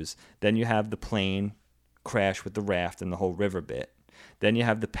ensues. Then you have the plane crash with the raft and the whole river bit. Then you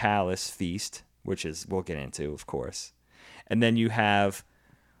have the palace feast, which we'll get into, of course. And then you have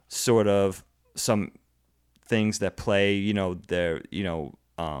sort of some things that play,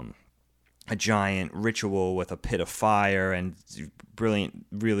 a giant ritual with a pit of fire and brilliant,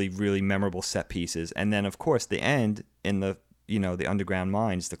 really, really memorable set pieces. And then, of course, the end in the the underground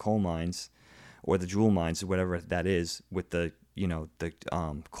mines, the coal mines, or the jewel mines, or whatever that is, with the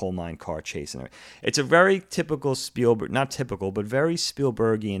coal mine car chase and everything. It's a very typical Spielberg, not typical, but very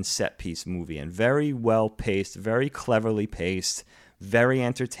Spielbergian set piece movie, and very well paced, very cleverly paced, very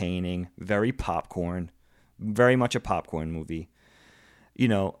entertaining, very popcorn, very much a popcorn movie,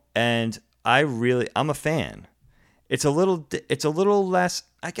 and I'm a fan. It's a little less,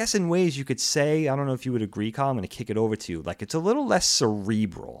 I guess in ways you could say, I don't know if you would agree, Kyle, I'm going to kick it over to you. Like, it's a little less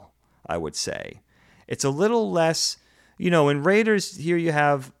cerebral, I would say. It's a little less, in Raiders, here you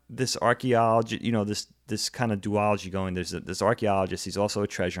have this archaeology, this kind of duology going. There's this archaeologist, he's also a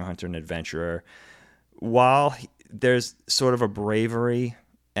treasure hunter and adventurer. While there's sort of a bravery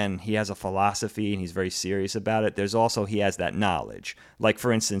and he has a philosophy and he's very serious about it, there's also, he has that knowledge. Like,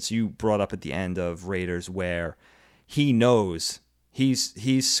 for instance, you brought up at the end of Raiders where he knows, he's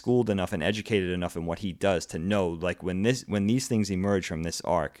schooled enough and educated enough in what he does to know, like, when these things emerge from this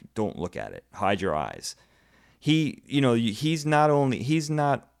arc, don't look at it, hide your eyes. He's not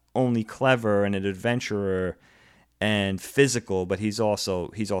only clever and an adventurer and physical, but he's also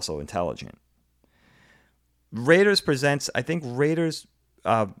intelligent. Raiders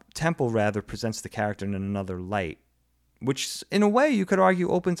Temple rather presents the character in another light, which in a way you could argue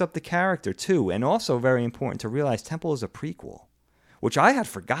opens up the character too, and also very important to realize Temple is a prequel, which I had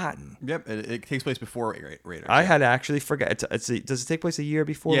forgotten. Yep, it takes place before Raiders. I had actually forgot. Does it take place a year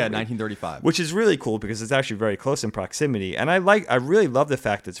before? Yeah, 1935. Which is really cool because it's actually very close in proximity, and I really love the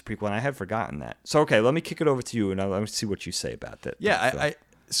fact that it's a prequel, and I had forgotten that. So okay, let me kick it over to you, and I'll see what you say about that. Yeah,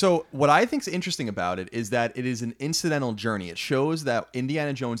 So what I think is interesting about it is that it is an incidental journey. It shows that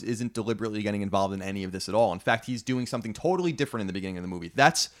Indiana Jones isn't deliberately getting involved in any of this at all. In fact, he's doing something totally different in the beginning of the movie.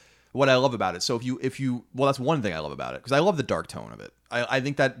 That's what I love about it. So well, that's one thing I love about it, because I love the dark tone of it. I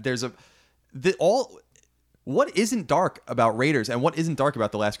think that there's what isn't dark about Raiders and what isn't dark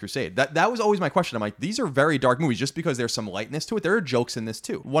about The Last Crusade? That was always my question. I'm like, these are very dark movies just because there's some lightness to it. There are jokes in this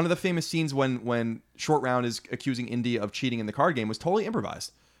too. One of the famous scenes when Short Round is accusing Indy of cheating in the card game was totally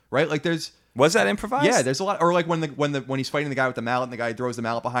improvised, right? Like was that improvised? Yeah, there's a lot. Or like when he's fighting the guy with the mallet and the guy throws the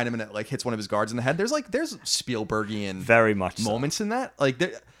mallet behind him and it like hits one of his guards in the head. There's Spielbergian very much moments in that. Like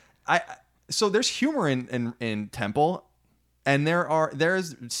so there's humor in Temple, and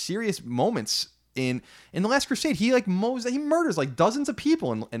there's serious moments in The Last Crusade. He murders like dozens of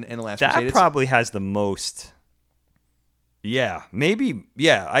people in The Last Crusade. That probably has the most. Yeah, maybe.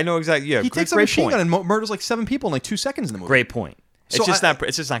 Yeah, I know exactly. Yeah, he takes a machine gun and murders like 7 people in like 2 seconds in the movie. Great point. It's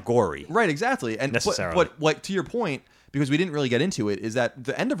just not gory. Right, exactly. And necessarily. But like to your point, because we didn't really get into it, is that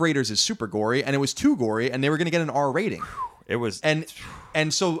the end of Raiders is super gory, and it was too gory, and they were going to get an R rating. It was, and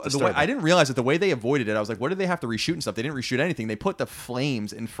so the way, I didn't realize that the way they avoided it, I was like, what did they have to reshoot and stuff? They didn't reshoot anything. They put the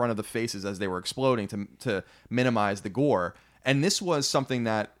flames in front of the faces as they were exploding to minimize the gore. And this was something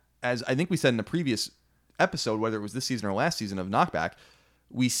that, as I think we said in the previous episode, whether it was this season or last season of Knockback,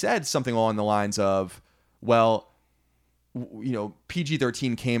 we said something along the lines of, well,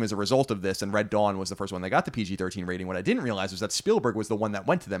 PG-13 came as a result of this, and Red Dawn was the first one that got the PG-13 rating. What I didn't realize was that Spielberg was the one that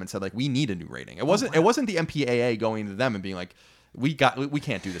went to them and said, like, we need a new rating. It wasn't the MPAA going to them and being like, we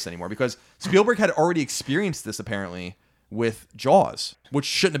can't do this anymore, because Spielberg had already experienced this apparently with Jaws, which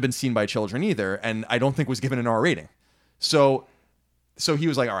shouldn't have been seen by children either, and I don't think was given an R rating. So he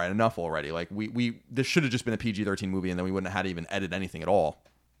was like, all right, enough already. Like this should have just been a PG-13 movie, and then we wouldn't have had to even edit anything at all.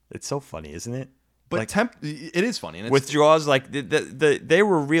 It's so funny, isn't it? But it is funny. And with Jaws, like they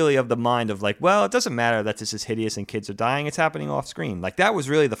were really of the mind of like, well, it doesn't matter that this is hideous and kids are dying; it's happening off screen. Like that was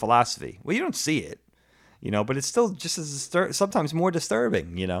really the philosophy. Well, you don't see it, but it's still just as sometimes more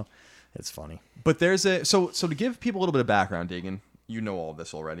disturbing. It's funny. But there's so to give people a little bit of background, Dagan, you know all of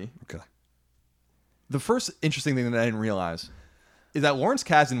this already. Okay. The first interesting thing that I didn't realize is that Lawrence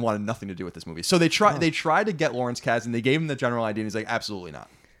Kasdan wanted nothing to do with this movie. So they tried to get Lawrence Kasdan. They gave him the general idea, and he's like, absolutely not.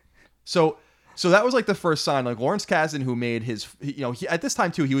 So that was like the first sign. Like Lawrence Kasdan, who made his, at this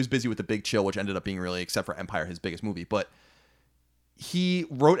time too, he was busy with The Big Chill, which ended up being really, except for Empire, his biggest movie. But he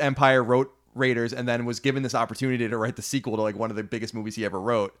wrote Empire, wrote Raiders, and then was given this opportunity to write the sequel to like one of the biggest movies he ever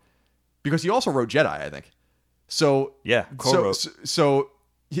wrote, because he also wrote Jedi, I think. So yeah, co-wrote.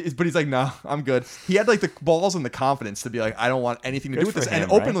 But he's like, no, I'm good. He had like the balls and the confidence to be like, I don't want anything to do with this,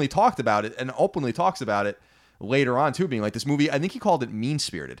 and openly talked about it, and openly talks about it later on too, being like, this movie, I think he called it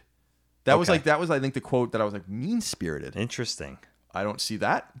mean-spirited. That was I think the quote that I was like, mean-spirited. Interesting. I don't see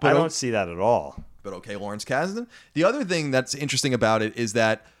that. But I don't see that at all. But okay, Lawrence Kasdan. The other thing that's interesting about it is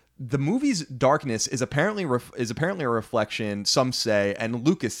that the movie's darkness is apparently a reflection, some say, and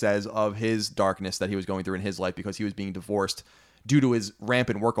Lucas says, of his darkness that he was going through in his life because he was being divorced due to his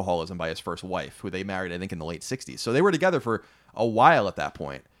rampant workaholism by his first wife, who they married, I think, in the late 60s. So they were together for a while at that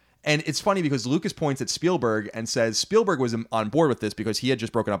point. And it's funny because Lucas points at Spielberg and says Spielberg was on board with this because he had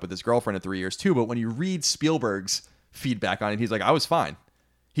just broken up with his girlfriend in 3 years too. But when you read Spielberg's feedback on it, he's like, I was fine.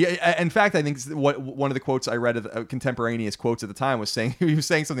 In fact, I think one of the quotes I read, of contemporaneous quotes at the time, was saying he was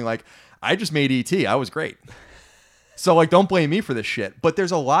saying something like, "I just made E.T. I was great." So like, don't blame me for this shit. But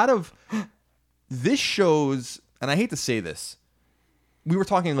there's a lot of this shows, and I hate to say this, we were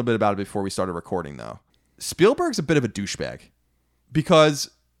talking a little bit about it before we started recording, though. Spielberg's a bit of a douchebag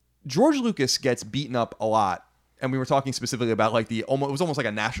because George Lucas gets beaten up a lot. And we were talking specifically about like it was almost like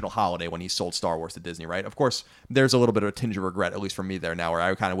a national holiday when he sold Star Wars to Disney, right? Of course, there's a little bit of a tinge of regret, at least from me there now, where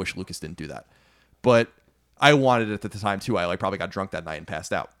I kind of wish Lucas didn't do that. But I wanted it at the time too. I like probably got drunk that night and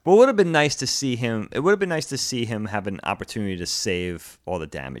passed out. Well, it would have been nice to see him. It would have been nice to see him have an opportunity to save all the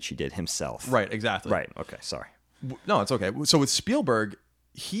damage he did himself. Right, exactly. Right. Okay. Sorry. No, it's okay. So with Spielberg,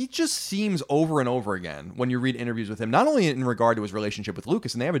 he just seems over and over again when you read interviews with him, not only in regard to his relationship with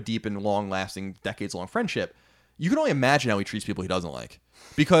Lucas, and they have a deep and long-lasting, decades-long friendship. You can only imagine how he treats people he doesn't like,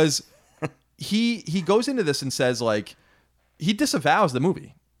 because he goes into this and says like he disavows the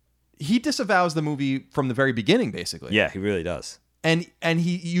movie. He disavows the movie from the very beginning, basically. Yeah, he really does. And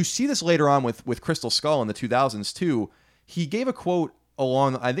you see this later on with Crystal Skull in the 2000s too. He gave a quote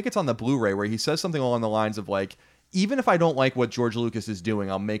along, I think it's on the Blu-ray, where he says something along the lines of like, even if I don't like what George Lucas is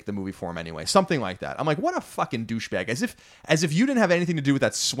doing, I'll make the movie for him anyway. Something like that. I'm like, what a fucking douchebag. As if you didn't have anything to do with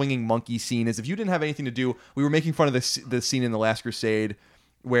that swinging monkey scene. As if you didn't have anything to do. We were making fun of the scene in The Last Crusade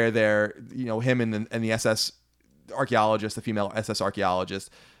where they're, him and the SS archaeologist, the female SS archaeologist,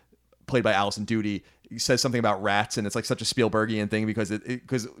 played by Alison Doody, says something about rats, and it's like such a Spielbergian thing because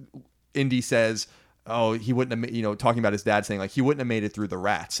Indy says, oh, he wouldn't have, talking about his dad saying like he wouldn't have made it through the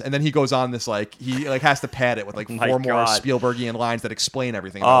rats, and then he goes on this like he like has to pad it with like four more Spielbergian lines that explain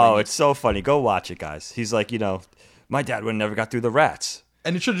everything. Oh, it's so funny. Go watch it, guys. He's like, my dad would have never got through the rats,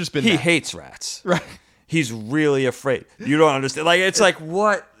 and it should have just been he hates rats. Right? He's really afraid. You don't understand. Like it's like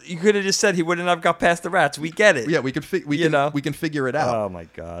what you could have just said. He wouldn't have got past the rats. We get it. Yeah, we can figure it out. Oh my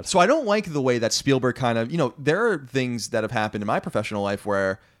god. So I don't like the way that Spielberg kind of there are things that have happened in my professional life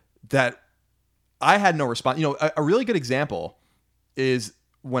where that I had no response. A really good example is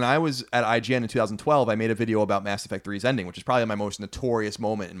when I was at IGN in 2012, I made a video about Mass Effect 3's ending, which is probably my most notorious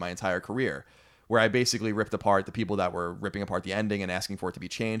moment in my entire career, where I basically ripped apart the people that were ripping apart the ending and asking for it to be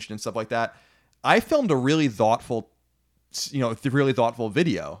changed and stuff like that. I filmed a really thoughtful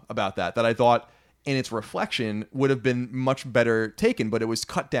video about that I thought in its reflection would have been much better taken, but it was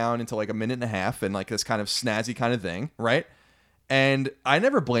cut down into like a minute and a half and like this kind of snazzy kind of thing, right? And I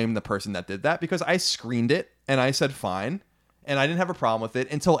never blamed the person that did that because I screened it and I said fine, and I didn't have a problem with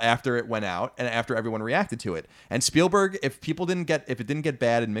it until after it went out and after everyone reacted to it. And Spielberg, if it didn't get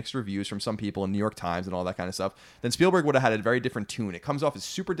bad and mixed reviews from some people in New York Times and all that kind of stuff, then Spielberg would have had a very different tune. It comes off as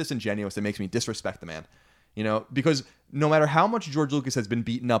super disingenuous. It makes me disrespect the man. Because no matter how much George Lucas has been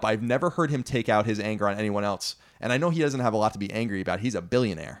beaten up, I've never heard him take out his anger on anyone else. And I know he doesn't have a lot to be angry about. He's a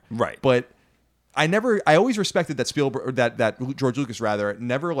billionaire. Right. But I always respected that Spielberg, that George Lucas rather,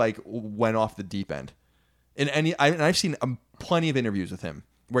 never like went off the deep end. And I've seen plenty of interviews with him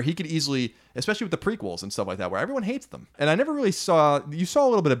where he could easily, especially with the prequels and stuff like that, where everyone hates them. And I never really you saw a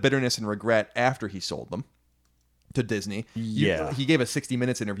little bit of bitterness and regret after he sold them to Disney. Yeah. He gave a 60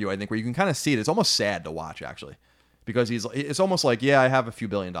 Minutes interview, I think, where you can kind of see it. It's almost sad to watch, actually, because it's almost like, yeah, I have a few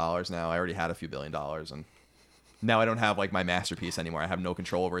 $1 billion now. I already had a few $1 billion, and now I don't have like my masterpiece anymore. I have no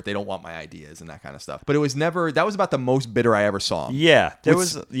control over it. They don't want my ideas and that kind of stuff. But it was never, that was about the most bitter I ever saw him. Yeah.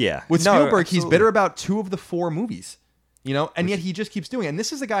 With Spielberg, he's bitter about 2 of the 4 movies, and yet he just keeps doing it. And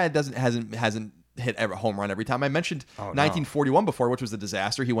this is a guy that hasn't hit a home run every time. I mentioned 1941 before, which was a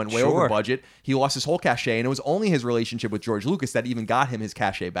disaster. He went way over budget. He lost his whole cachet, and it was only his relationship with George Lucas that even got him his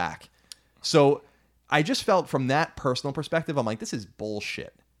cachet back. So I just felt from that personal perspective, I'm like, this is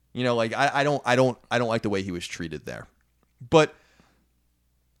bullshit. I don't like the way he was treated there. But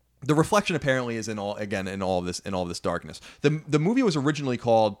the reflection apparently is in all of this darkness. The movie was originally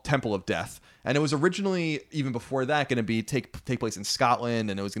called Temple of Death, and it was originally, even before that, going to be take place in Scotland,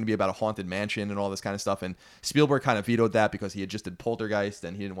 and it was going to be about a haunted mansion and all this kind of stuff. And Spielberg kind of vetoed that because he had just did Poltergeist,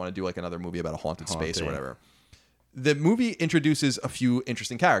 and he didn't want to do like another movie about a haunted space or whatever. The movie introduces a few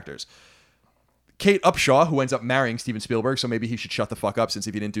interesting characters. Kate Upshaw, who ends up marrying Steven Spielberg, so maybe he should shut the fuck up, since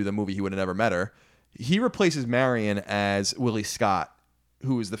if he didn't do the movie, he would have never met her. He replaces Marion as Willie Scott,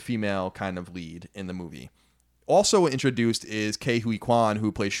 who is the female kind of lead in the movie. Also introduced is Ke Huy Quan,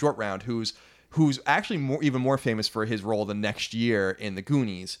 who plays Short Round, who's actually even more famous for his role the next year in The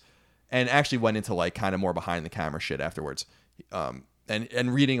Goonies, and actually went into like kind of more behind the camera shit afterwards.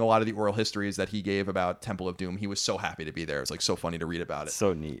 And reading a lot of the oral histories that he gave about Temple of Doom, he was so happy to be there. It was like so funny to read about it.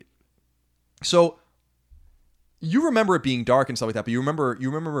 So neat. So you remember it being dark and stuff like that, but you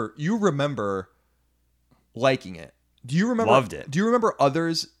remember liking it. Do you remember? Loved it. Do you remember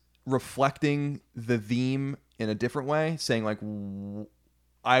others reflecting the theme in a different way, saying like,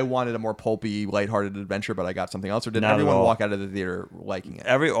 I wanted a more pulpy, lighthearted adventure, but I got something else? Or did Not at everyone all. walk out of the theater liking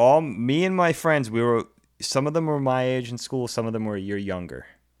it? Me and my friends, some of them were my age in school, some of them were a year younger.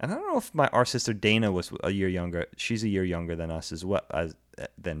 And I don't know if our sister Dana was a year younger. She's a year younger than us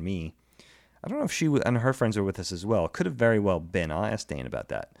than me. I don't know if she and her friends were with us as well. Could have very well been. I'll ask Dana about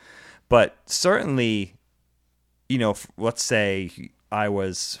that. But certainly, let's say I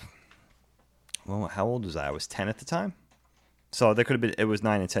was, well, how old was I? I was 10 at the time. So there could have been, it was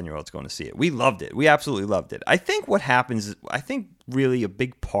 9 and 10-year-olds going to see it. We loved it. We absolutely loved it. I think what happens is, really a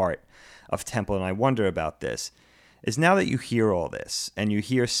big part of Temple, and I wonder about this, is now that you hear all this and you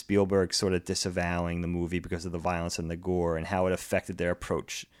hear Spielberg sort of disavowing the movie because of the violence and the gore and how it affected their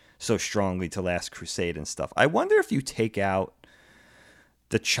approach so strongly to Last Crusade and stuff. I wonder if you take out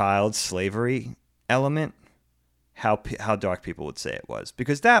the child slavery element, how dark people would say it was.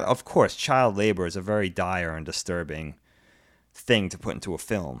 Because that, of course, child labor is a very dire and disturbing thing to put into a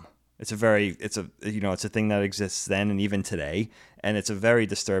film. It's a thing that exists then and even today, and it's a very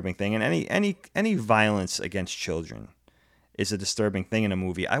disturbing thing. And any violence against children is a disturbing thing in a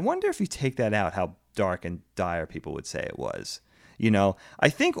movie. I wonder if you take that out, how dark and dire people would say it was. I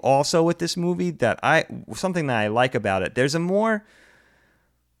think also with this movie something that I like about it, there's a more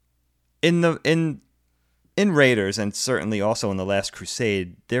in Raiders, and certainly also in The Last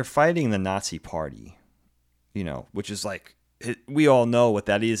Crusade, they're fighting the Nazi Party, which is like, we all know what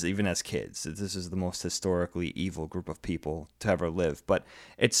that is, even as kids. This is the most historically evil group of people to ever live. But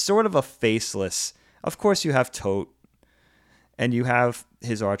it's sort of a faceless. Of course, you have Tote, and you have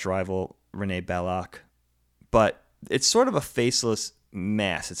his arch rival Rene Belloc, but it's sort of a faceless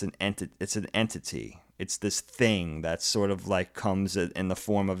mass. It's an entity. It's this thing that sort of like comes in the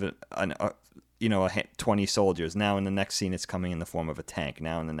form of 20 soldiers. Now in the next scene, it's coming in the form of a tank.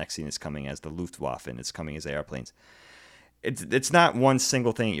 Now in the next scene, it's coming as the Luftwaffe, and it's coming as airplanes. It's not one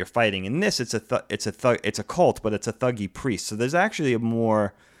single thing that you're fighting. In this, it's a cult, but it's a thuggy priest. So there's actually a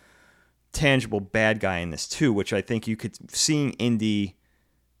more tangible bad guy in this too, which I think seeing Indy,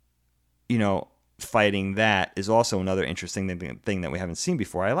 fighting that is also another interesting thing that we haven't seen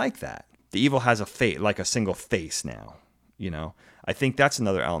before. I like that. The evil has a single face now. I think that's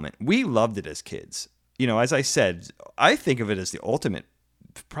another element. We loved it as kids. As I said, I think of it as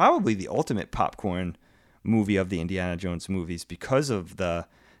probably the ultimate popcorn movie of the Indiana Jones movies because of the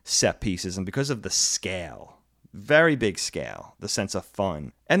set pieces and because of the scale, very big scale, the sense of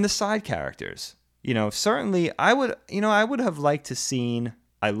fun, and the side characters. Certainly I would have liked to seen.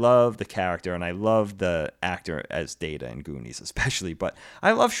 I love the character and I love the actor as Data in Goonies especially, but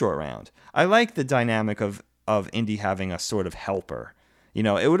I love Short Round. I like the dynamic of Indy having a sort of helper. It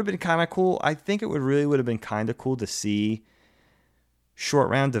would have been kind of cool. I think it would have been kind of cool to see Short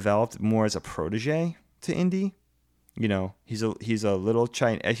Round developed more as a protege to Indy. He's a little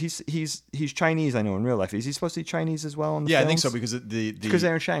Chinese. He's Chinese. I know in real life. Is he supposed to be Chinese as well? In the films? I think so because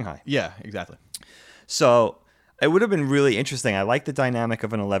they're in Shanghai. Yeah, exactly. So it would have been really interesting. I like the dynamic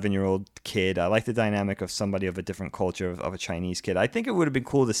of an 11-year-old kid. I like the dynamic of somebody of a different culture, of a Chinese kid. I think it would have been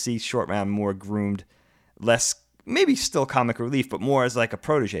cool to see Short Round more groomed, less, maybe still comic relief, but more as like a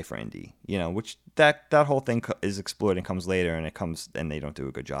protege for Indy, which that whole thing is explored and comes later, and they don't do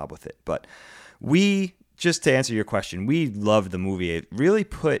a good job with it. But just to answer your question, we loved the movie. It really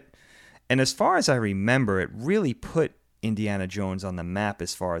and as far as I remember, it really put Indiana Jones on the map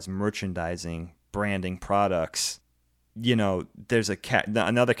as far as merchandising, branding products. There's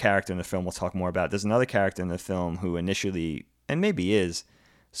another character in the film we'll talk more about. There's another character in the film who initially, and maybe is,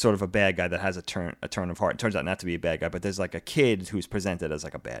 sort of a bad guy that has a turn of heart. It turns out not to be a bad guy, but there's like a kid who's presented as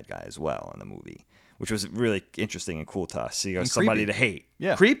like a bad guy as well in the movie, which was really interesting and cool to us. Somebody to hate.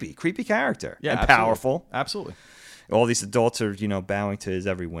 Yeah. Creepy character. Yeah, and absolutely. Powerful. Absolutely. All these adults are, bowing to his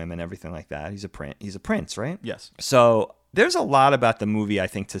every whim and everything like that. He's a prince, right? Yes. So there's a lot about the movie, I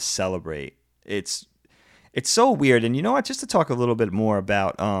think, to celebrate. It's so weird. And you know what? Just to talk a little bit more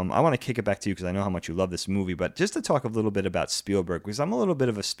about, I want to kick it back to you because I know how much you love this movie, but just to talk a little bit about Spielberg, because I'm a little bit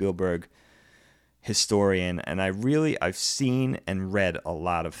of a Spielberg historian, and I've seen and read a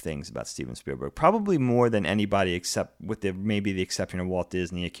lot of things about Steven Spielberg, probably more than anybody except with maybe the exception of Walt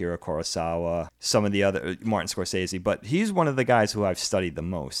Disney, Akira Kurosawa, some of the other, Martin Scorsese, but he's one of the guys who I've studied the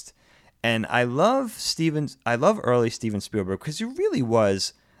most. And I love early Steven Spielberg because he really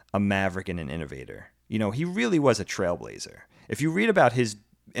was a maverick and an innovator. He really was a trailblazer. if you read about his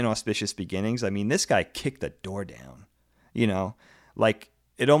inauspicious beginnings, I mean, this guy kicked the door down, you know, like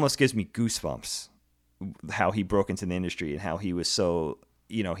it almost gives me goosebumps how he broke into the industry and how he was so,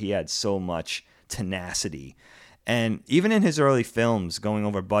 you know, he had so much tenacity. And even in his early films, going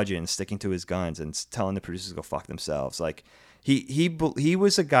over budget and sticking to his guns and telling the producers to go fuck themselves, like he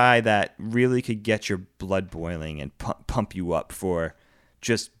was a guy that really could get your blood boiling and pump you up for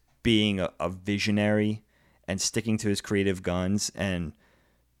just being a visionary and sticking to his creative guns and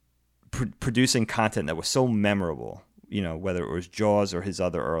producing content that was so memorable. You know, whether it was Jaws or his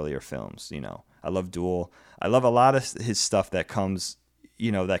other earlier films. You know, I love Duel. I love a lot of his stuff that comes,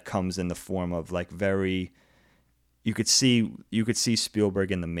 you know, that comes in the form of like very. You could see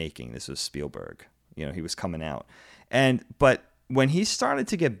Spielberg in the making. This was Spielberg. You know, he was coming out. But when he started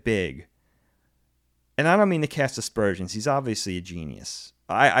to get big, and I don't mean to cast aspersions, he's obviously a genius.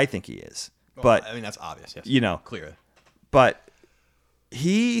 I think he is. Well, but I mean, that's obvious, yes. You know, clear. But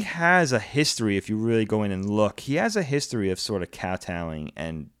he has a history, if you really go in and look, he has a history of sort of kowtowing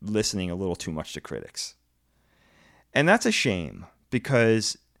and listening a little too much to critics. And that's a shame,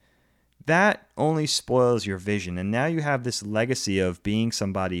 because that only spoils your vision. And now you have this legacy of being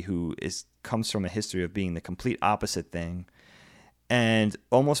somebody who comes from a history of being the complete opposite thing and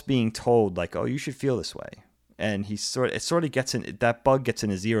almost being told like, oh, you should feel this way. And that bug gets in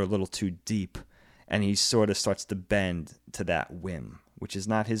his ear a little too deep, and he sort of starts to bend to that whim, which is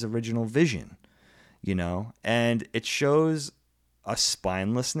not his original vision, you know? And it shows a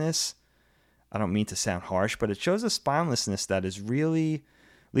spinelessness. I don't mean to sound harsh, but it shows a spinelessness that is really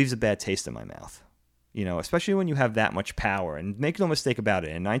leaves a bad taste in my mouth, you know, especially when you have that much power. And make no mistake about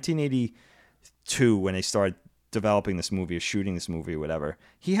it, in 1982, when they started developing this movie or shooting this movie or whatever,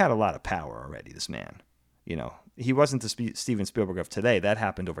 he had a lot of power already, this man. You know, he wasn't the Steven Spielberg of today. That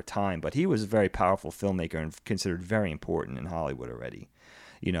happened over time, but he was a very powerful filmmaker and considered very important in Hollywood already.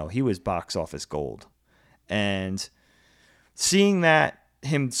 You know, he was box office gold. And seeing that,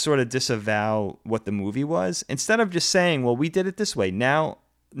 him sort of disavow what the movie was, instead of just saying, well, we did it this way. Now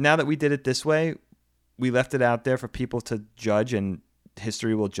that we did it this way, we left it out there for people to judge, and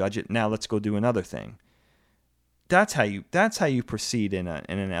history will judge it. Now let's go do another thing. That's how you proceed in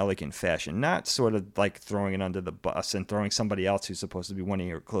an elegant fashion, not sort of like throwing it under the bus and throwing somebody else who's supposed to be one of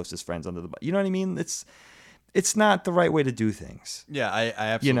your closest friends under the bus. You know what I mean? It's not the right way to do things. Yeah, I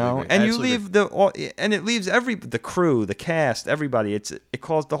absolutely you know, agree. and you leave and it leaves the crew, the cast, everybody. It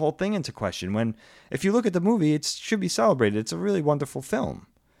calls the whole thing into question. When if you look at the movie, it should be celebrated. It's a really wonderful film.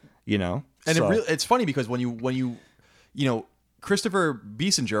 You know, and it's funny because when you know, Christopher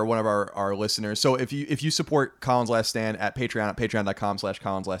Biesinger, one of our listeners. So if you support Colin's Last Stand at Patreon at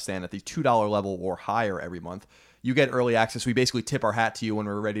patreon.com/Colin's Last Stand at the $2 level or higher every month, you get early access. We basically tip our hat to you when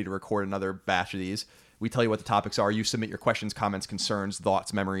we're ready to record another batch of these. We tell you what the topics are. You submit your questions, comments, concerns,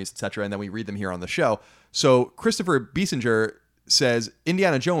 thoughts, memories, etc., and then we read them here on the show. So Christopher Biesinger says,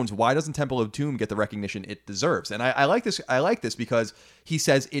 Indiana Jones, why doesn't Temple of Doom get the recognition it deserves? And I like this. I like this because he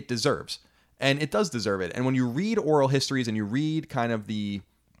says it deserves. And it does deserve it. And when you read oral histories and you read kind of the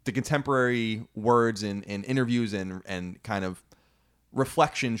contemporary words in interviews and kind of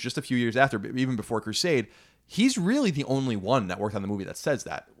reflections just a few years after, even before Crusade, he's really the only one that worked on the movie that says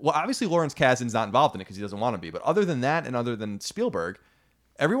that. Well, obviously Lawrence Kasdan's not involved in it because he doesn't want to be. But other than that and other than Spielberg,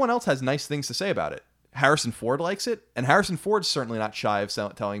 everyone else has nice things to say about it. Harrison Ford likes it. And Harrison Ford's certainly not shy of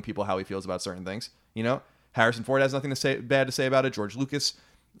telling people how he feels about certain things. You know, Harrison Ford has nothing bad to say about it. George Lucas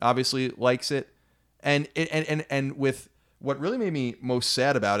obviously likes it. And with what really made me most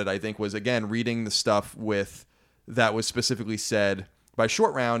sad about it, I think, was, again, reading the stuff that was specifically said by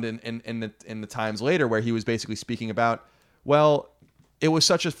Short Round in the times later, where he was basically speaking about, well, it was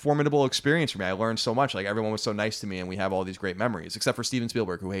such a formidable experience for me. I learned so much. Like, everyone was so nice to me, and we have all these great memories, except for Steven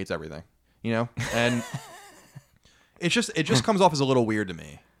Spielberg, who hates everything, you know? And it just comes off as a little weird to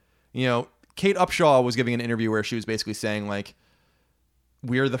me. You know, Kate Upshaw was giving an interview where she was basically saying, like,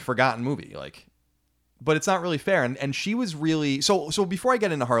 we're the forgotten movie, like, but it's not really fair. And she was really so before I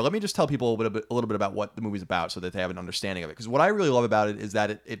get into her, let me just tell people a little bit about what the movie's about so that they have an understanding of it. Because what I really love about it is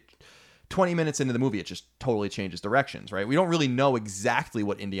that it 20 minutes into the movie, it just totally changes directions, right? We don't really know exactly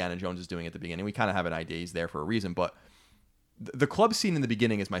what Indiana Jones is doing at the beginning. We kind of have an idea he's there for a reason, but the club scene in the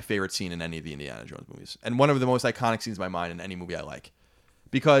beginning is my favorite scene in any of the Indiana Jones movies, and one of the most iconic scenes in my mind in any movie I like,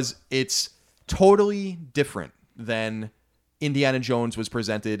 because it's totally different than Indiana Jones was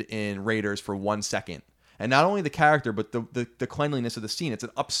presented in Raiders for 1 second. And not only the character, but the cleanliness of the scene. It's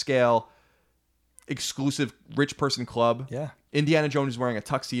an upscale, exclusive, rich person club. Yeah. Indiana Jones is wearing a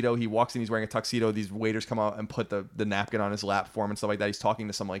tuxedo. He walks in, he's wearing a tuxedo. These waiters come out and put the napkin on his lap for him and stuff like that. He's talking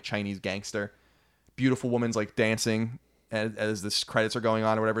to some like Chinese gangster. Beautiful woman's like dancing as this credits are going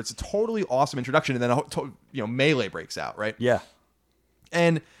on or whatever. It's a totally awesome introduction, and then melee breaks out, right? Yeah.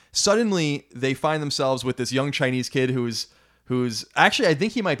 And suddenly they find themselves with this young Chinese kid who's actually, I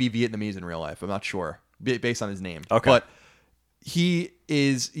think he might be Vietnamese in real life. I'm not sure based on his name. Okay. But he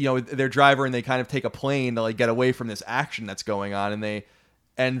is, their driver, and they kind of take a plane to like get away from this action that's going on,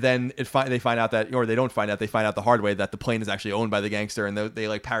 and then they find out that, or they don't find out, they find out the hard way that the plane is actually owned by the gangster, and they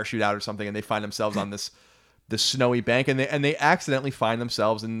like parachute out or something, and they find themselves on this snowy bank, and they accidentally find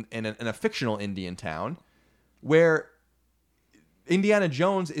themselves in a fictional Indian town where Indiana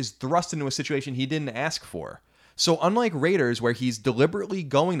Jones is thrust into a situation he didn't ask for. So unlike Raiders, where he's deliberately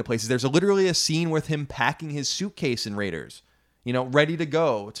going to places, there's literally a scene with him packing his suitcase in Raiders, ready to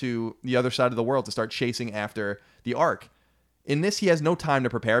go to the other side of the world to start chasing after the Ark. In this, he has no time to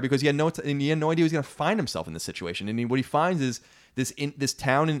prepare because he had no idea he was going to find himself in this situation. And what he finds is this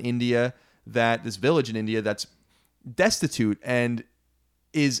town in India, this village in India that's destitute and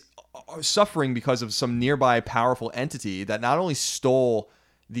is suffering because of some nearby powerful entity that not only stole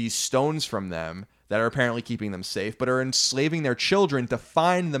these stones from them that are apparently keeping them safe, but are enslaving their children to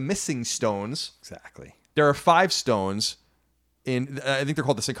find the missing stones. Exactly. There are 5 stones I think they're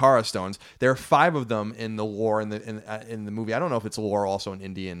called the Sankara stones. There are 5 of them in the lore in the movie. I don't know if it's lore also an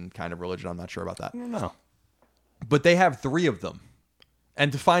Indian kind of religion. I'm not sure about that. I don't know. But they have 3 of them.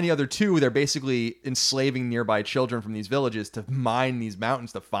 And to find the other 2, they're basically enslaving nearby children from these villages to mine these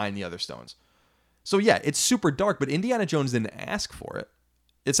mountains to find the other stones. So yeah, it's super dark, but Indiana Jones didn't ask for it.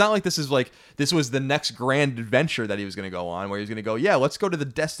 It's not like this was the next grand adventure that he was going to go on, where he was going to go, yeah, let's go to the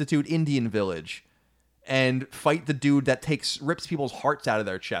destitute Indian village and fight the dude that rips people's hearts out of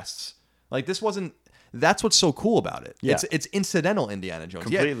their chests. Like, this wasn't. That's what's so cool about it. Yeah. It's incidental Indiana Jones.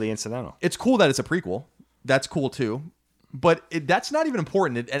 Completely incidental. It's cool that it's a prequel. That's cool too. But that's not even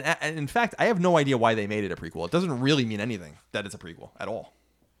important. And in fact, I have no idea why they made it a prequel. It doesn't really mean anything that it's a prequel at all.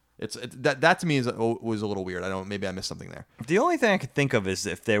 That to me was a little weird. Maybe I missed something there. The only thing I could think of is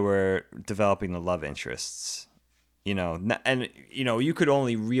if they were developing the love interests, and you could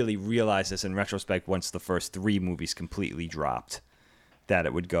only really realize this in retrospect once the first 3 movies completely dropped, that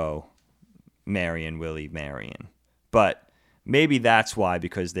it would go Marion, Willie, Marion. But maybe that's why,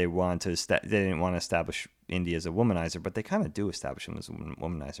 because they didn't want to establish India as a womanizer, but they kind of do establish him as a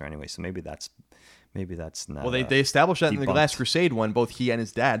womanizer anyway. So maybe that's not. Well, they established that debunked. in the Last Crusade when both he and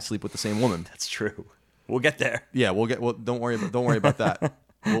his dad sleep with the same woman. That's true. We'll get there. Yeah, don't worry about that.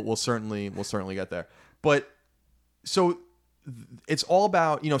 We'll certainly get there. But so it's all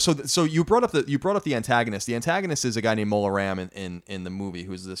about, so you brought up the antagonist. The antagonist is a guy named Mola Ram in the movie,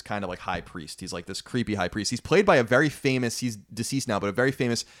 who's this kind of like high priest. He's like this creepy high priest. He's played by he's deceased now, but a very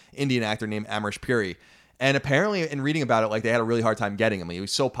famous Indian actor named Amrish Puri. And apparently, in reading about it, like, they had a really hard time getting him. He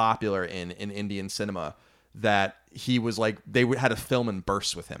was so popular in Indian cinema that he was like, they had to film in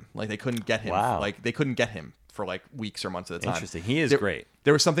bursts with him. Like, they couldn't get him. Wow. Like, they couldn't get him for like weeks or months at a time. Interesting. He is great.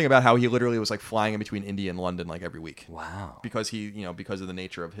 There was something about how he literally was like flying in between India and London like every week. Wow. Because because of the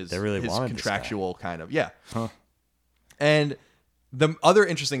nature of his wanted contractual kind of, yeah. Huh. And the other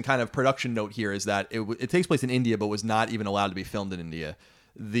interesting kind of production note here is that it takes place in India, but was not even allowed to be filmed in India.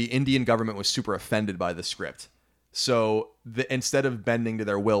 The Indian government was super offended by the script. So instead of bending to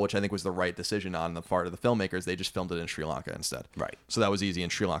their will, which I think was the right decision on the part of the filmmakers, they just filmed it in Sri Lanka instead. Right. So that was easy,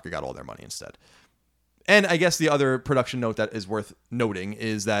 and Sri Lanka got all their money instead. And I guess the other production note that is worth noting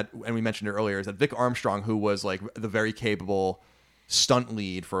is that, and we mentioned it earlier, is that Vic Armstrong, who was like the very capable stunt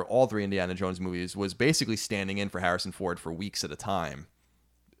lead for all 3 Indiana Jones movies, was basically standing in for Harrison Ford for weeks at a time.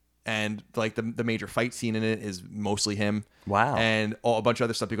 And like the major fight scene in it is mostly him. Wow. And a bunch of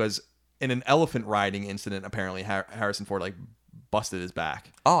other stuff, because in an elephant riding incident, apparently Harrison Ford like busted his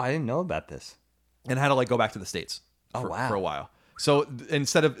back. Oh, I didn't know about this. And had to like go back to the States for a while. So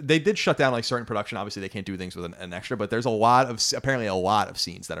they did shut down like certain production. Obviously, they can't do things with an extra, but there's apparently a lot of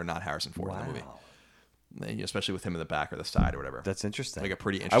scenes that are not Harrison Ford in the movie, especially with him in the back or the side or whatever. That's interesting. Like a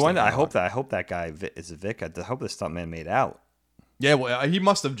pretty interesting. I hope that guy is a Vic. I hope the stuntman made out. Yeah, well, he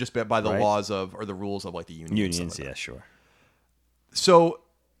must have just been by the laws or the rules of like the unions. Unions, yeah, sure. So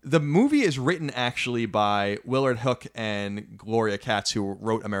the movie is written actually by Willard Hook and Gloria Katz, who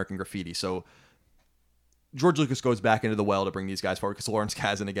wrote American Graffiti. So George Lucas goes back into the well to bring these guys forward because Lawrence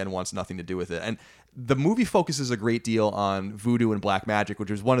Kasdan, again, wants nothing to do with it. And the movie focuses a great deal on voodoo and black magic,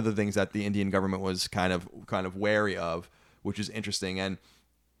 which was one of the things that the Indian government was kind of wary of, which is interesting. And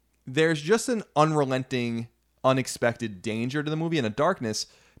there's just an unrelenting, unexpected danger to the movie and a darkness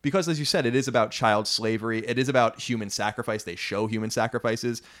because, as you said, it is about child slavery. It is about human sacrifice. They show human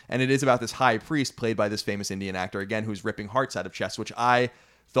sacrifices. And it is about this high priest played by this famous Indian actor, again, who's ripping hearts out of chests, which I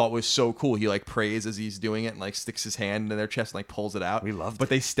thought was so cool. He like prays as he's doing it and like sticks his hand in their chest and like pulls it out. We loved but it.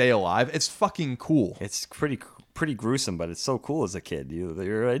 they stay alive. It's fucking cool. It's pretty gruesome, but it's so cool as a kid.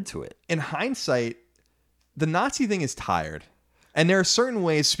 You're into it. In hindsight, the Nazi thing is tired. And there are certain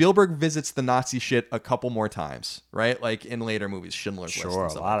ways Spielberg visits the Nazi shit a couple more times, right? Like in later movies, Schindler's List. Sure, And a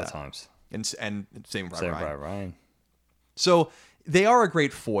stuff lot like of that. times. And Saving Private Saving Ryan. Private Ryan. So they are a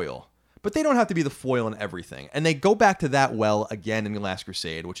great foil, but they don't have to be the foil in everything. And they go back to that well again in The Last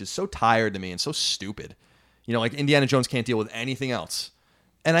Crusade, which is so tired to me and so stupid. You know, like Indiana Jones can't deal with anything else.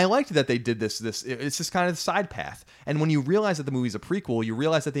 And I liked that they did this. It's just kind of the side path. And when you realize that the movie's a prequel, you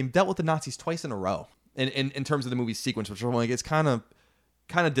realize that they dealt with the Nazis twice in a row in terms of the movie sequence, which I'm like, it's kind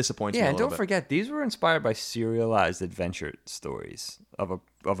of disappoints me Yeah, a and little don't bit. forget, these were inspired by serialized adventure stories of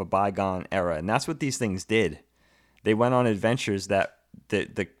a bygone era, and that's what these things did. They went on adventures that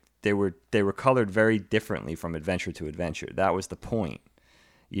they were colored very differently from adventure to adventure. That was the point.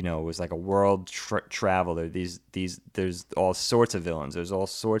 You know, it was like a world travel. There's all sorts of villains. There's all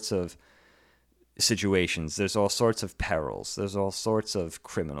sorts of situations. There's all sorts of perils. There's all sorts of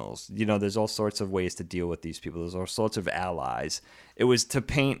criminals. You know, there's all sorts of ways to deal with these people. There's all sorts of allies. It was to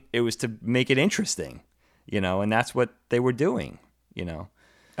make it interesting, you know, and that's what they were doing, you know.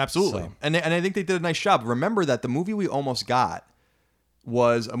 Absolutely. So. And I think they did a nice job. Remember that the movie we almost got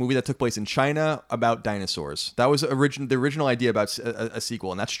was a movie that took place in China about dinosaurs. That was the original idea about a sequel,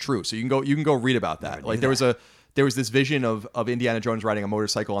 and that's true. So you can go read about that. Like there was this vision of Indiana Jones riding a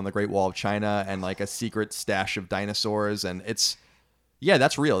motorcycle on the Great Wall of China and like a secret stash of dinosaurs, and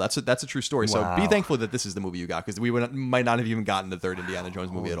that's real. That's a true story. Wow. So be thankful that this is the movie you got, because we might not have even gotten the third Indiana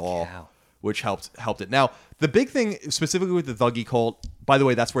Jones movie at all. Cow. Which helped it. Now, the big thing specifically with the Thuggee cult, by the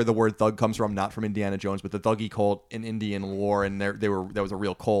way, that's where the word thug comes from, not from Indiana Jones, but the Thuggee cult in Indian lore, and that was a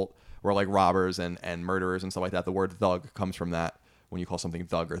real cult where like robbers and murderers and stuff like that. The word thug comes from that when you call something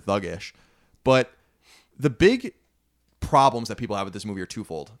thug or thuggish. But the big problems that people have with this movie are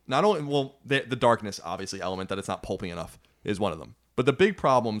twofold. Not only, the darkness, obviously, element that it's not pulpy enough is one of them. But the big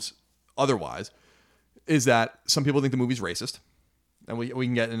problems otherwise is that some people think the movie's racist. And we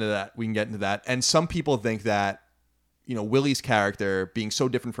can get into that. And some people think that, you know, Willie's character being so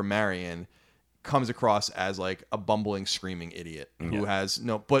different from Marion comes across as like a bumbling, screaming idiot who has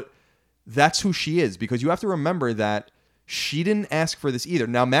but that's who she is, because you have to remember that she didn't ask for this either.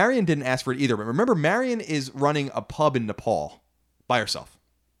 Now, Marion didn't ask for it either, but remember, Marion is running a pub in Nepal by herself.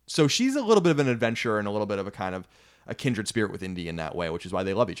 So she's a little bit of an adventurer and a little bit of a kind of a kindred spirit with Indy in that way, which is why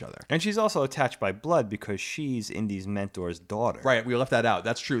they love each other. And she's also attached by blood because she's Indy's mentor's daughter. Right, we left that out.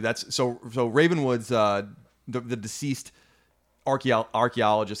 That's true. That's so Ravenwood's the deceased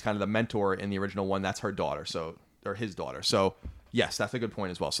archaeologist, kind of the mentor in the original one. That's her daughter, or his daughter. So yes, that's a good point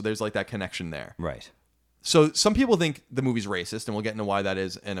as well. So there's like that connection there. Right. So some people think the movie's racist, and we'll get into why that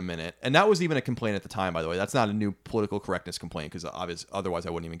is in a minute. And that was even a complaint at the time, by the way. That's not a new political correctness complaint, because otherwise I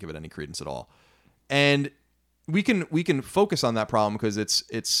wouldn't even give it any credence at all. And we can focus on that problem because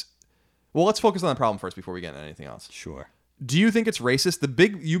it's well, let's focus on that problem first before we get into anything else. Sure. Do you think it's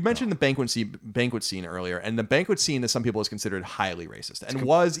racist? You mentioned the banquet scene earlier, and the banquet scene to some people is considered highly racist, and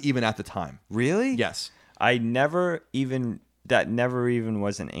was even at the time. Really? Yes. That never even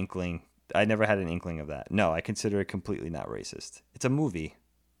was an inkling. I never had an inkling of that. No, I consider it completely not racist. It's a movie.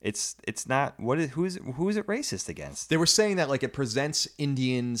 It's not. Who is it racist against? They were saying that like it presents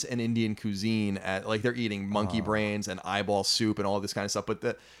Indians and Indian cuisine at like they're eating monkey brains and eyeball soup and all this kind of stuff, but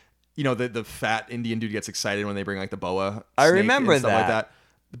the fat Indian dude gets excited when they bring like the boa. I snake remember and stuff like that.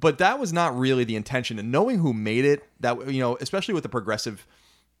 that. But that was not really the intention. And knowing who made it, that especially with the progressive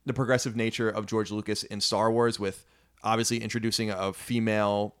nature of George Lucas in Star Wars, with obviously introducing a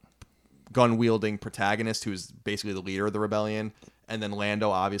female gun-wielding protagonist who's basically the leader of the rebellion, and then Lando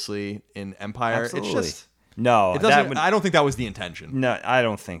obviously in Empire. Absolutely. It's just No, it doesn't. I don't think that was the intention. No, I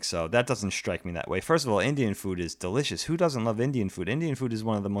don't think so. That doesn't strike me that way. First of all, Indian food is delicious. Who doesn't love Indian food? Indian food is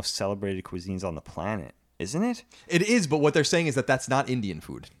one of the most celebrated cuisines on the planet, isn't it? It is, but what they're saying is that that's not Indian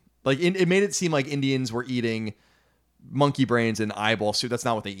food. Like it made it seem like Indians were eating monkey brains and eyeball soup. That's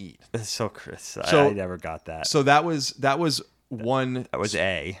not what they eat. It's so Chris. So- I never got that. So that was one. That was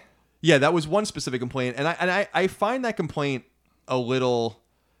A. Yeah, that was one specific complaint, and I find that complaint a little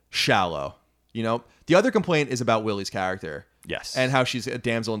shallow. You know, the other complaint is about Willie's character. Yes. And how she's a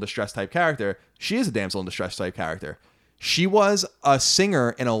damsel in distress type character. She is a damsel in distress type character. She was a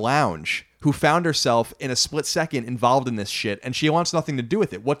singer in a lounge who found herself in a split second involved in this shit, and she wants nothing to do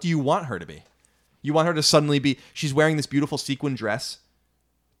with it. What do you want her to be? You want her to suddenly be, she's wearing this beautiful sequin dress,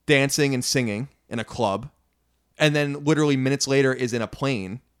 dancing and singing in a club, and then literally minutes later is in a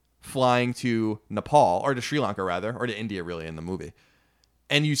plane flying to Nepal, or to Sri Lanka rather, or to India really in the movie.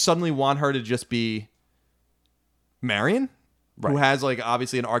 and you suddenly want her to just be Marion, who has like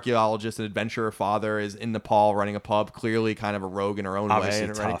obviously an archaeologist, an adventurer father, is in Nepal running a pub, clearly kind of a rogue in her own Obviously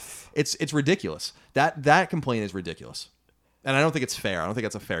way. tough. It's ridiculous. That complaint is ridiculous, and I don't think it's fair. I don't think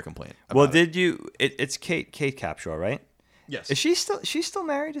that's a fair complaint. Well, did you? It's Kate Capshaw, right? Yes. Is she's still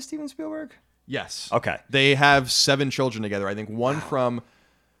married to Steven Spielberg? Yes. Okay. They have 7 children together. I think one from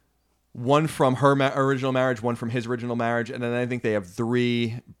her original marriage, one from his original marriage, and then I think they have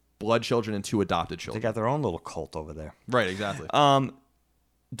 3 blood children and 2 adopted They children. got their own little cult over there. Right, exactly.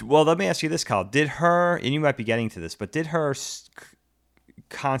 Well, let me ask you this, Kyle. Did her, and you might be getting to this, but did her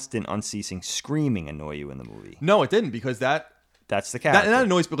constant, unceasing screaming annoy you in the movie? No, it didn't, because that's the character. that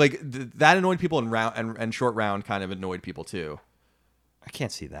annoys, but like that annoyed people, and Short Round kind of annoyed people too. I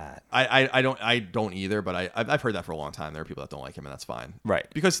can't see that. I don't either, but I've heard that for a long time. There are people that don't like him, and that's fine. Right.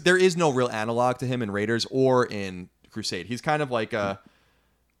 Because there is no real analog to him in Raiders or in Crusade. He's kind of like I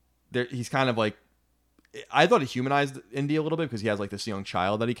thought it humanized Indy a little bit because he has like this young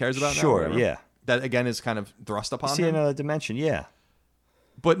child that he cares about. Sure, now, yeah. That again is kind of thrust upon See him. another dimension, yeah.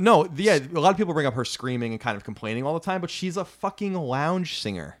 But no, yeah, a lot of people bring up her screaming and kind of complaining all the time, but she's a fucking lounge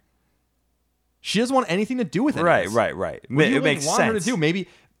singer. She doesn't want anything to do with it. Right. What do you It makes want sense. her to do?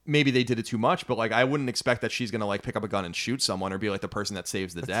 Maybe they did it too much, but like I wouldn't expect that she's gonna like pick up a gun and shoot someone or be like the person that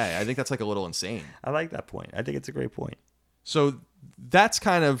saves the day. I think that's like a little insane. I like that point. I think it's a great point. So that's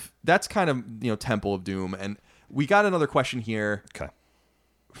kind of Temple of Doom, and we got another question here. Okay.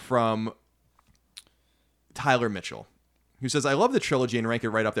 From Tyler Mitchell, who says, I love the trilogy and rank it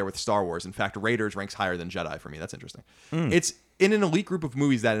right up there with Star Wars. In fact, Raiders ranks higher than Jedi for me. That's interesting. It's in an elite group of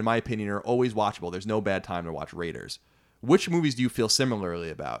movies that, in my opinion, are always watchable. There's no bad time to watch Raiders. Which movies do you feel similarly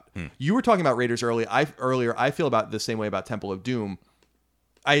about? You were talking about Raiders earlier. I feel about the same way about Temple of Doom.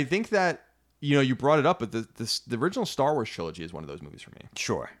 I think that, you brought it up, but the original Star Wars trilogy is one of those movies for me.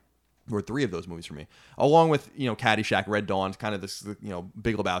 Sure. Or 3 of those movies for me, along with Caddyshack, Red Dawn, kind of this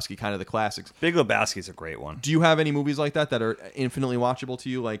Big Lebowski, kind of the classics. Big Lebowski is a great one. Do you have any movies like that are infinitely watchable to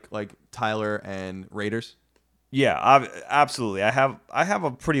you, like Tyler and Raiders? Yeah, absolutely. I have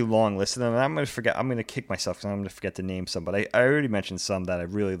a pretty long list of them, and I'm gonna kick myself because I'm gonna forget to name some. But I already mentioned some that I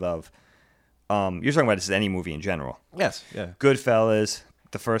really love. You're talking about just any movie in general. Yes. Yeah. Goodfellas,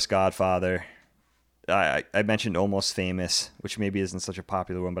 The First Godfather. I mentioned Almost Famous, which maybe isn't such a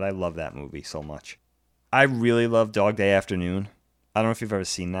popular one, but I love that movie so much. I really love Dog Day Afternoon. I don't know if you've ever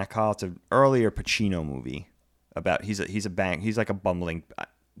seen that, Kyle. It's an earlier Pacino movie about he's like a bumbling.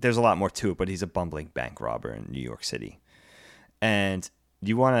 There's a lot more to it, but he's a bumbling bank robber in New York City. And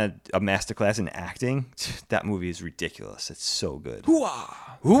you want a masterclass in acting? That movie is ridiculous. It's so good.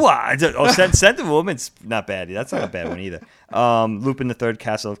 Hoo-ah! Hoo-ah! Oh, Scent of a Woman's not bad. That's not a bad one either. Lupin the Third,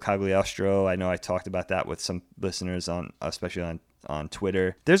 Castle of Cagliostro. I know I talked about that with some listeners especially on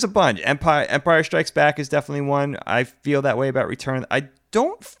Twitter. There's a bunch. Empire Strikes Back is definitely one. I feel that way about Return. I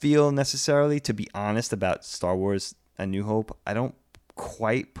don't feel necessarily, to be honest, about Star Wars: A New Hope. I don't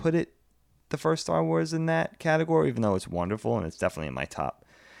quite put the first Star Wars in that category, even though it's wonderful and it's definitely in my top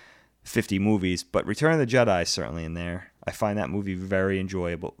 50 movies. But Return of the Jedi is certainly in there. I find that movie very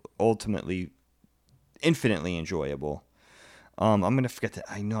enjoyable, ultimately infinitely enjoyable. I'm gonna forget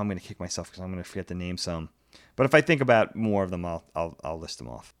to. I know I'm gonna kick myself because I'm gonna forget to name some. But if I think about more of them, I'll list them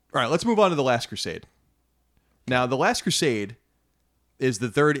off. All right, let's move on to The Last Crusade. Now, The Last Crusade is the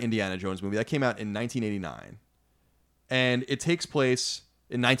 3rd Indiana Jones movie that came out in 1989, and it takes place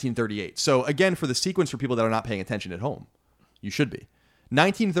in 1938. So again, for the sequence, for people that are not paying attention at home, you should be.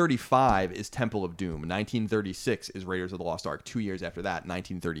 1935 is Temple of Doom. 1936 is Raiders of the Lost Ark. 2 years after that,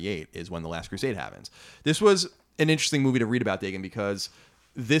 1938, is when The Last Crusade happens. This was an interesting movie to read about, Dagan, because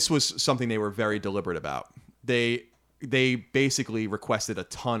this was something they were very deliberate about. They basically requested a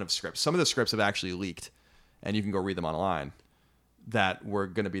ton of scripts. Some of the scripts have actually leaked, and you can go read them online, that were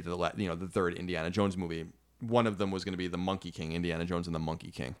going to be the 3rd Indiana Jones movie. One of them was going to be The Monkey King, Indiana Jones and the Monkey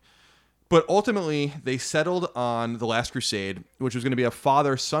King. But ultimately, they settled on The Last Crusade, which was going to be a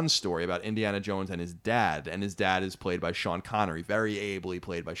father-son story about Indiana Jones and his dad. And his dad is played by Sean Connery, very ably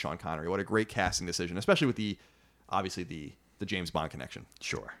played by Sean Connery. What a great casting decision, especially with the James Bond connection.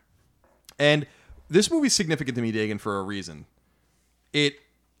 Sure. And this movie's significant to me, Dagan, for a reason. It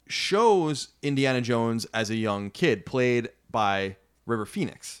shows Indiana Jones as a young kid, played by River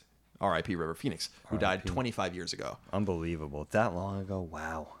Phoenix. R.I.P. River Phoenix, who died 25 years ago. Unbelievable. That long ago?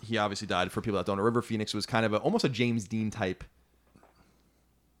 Wow. He obviously died. For people that don't know, River Phoenix was kind of almost a James Dean type,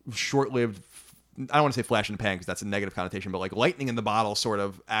 short-lived, I don't want to say flash in the pan because that's a negative connotation, but like lightning in the bottle sort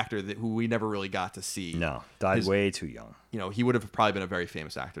of actor who we never really got to see. No, died way too young. He would have probably been a very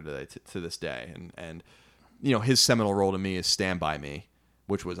famous actor to this day. And his seminal role to me is Stand By Me.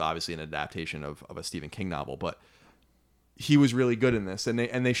 which was obviously an adaptation of a Stephen King novel. But he was really good in this, and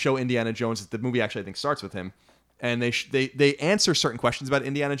they show Indiana Jones. The movie actually, I think, starts with him, and they answer certain questions about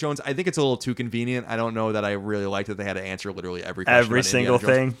Indiana Jones. I think it's a little too convenient. I don't know that I really liked that they had to answer literally every question Every about single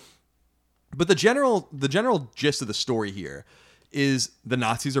Indiana Jones. thing. But the general gist of the story here is the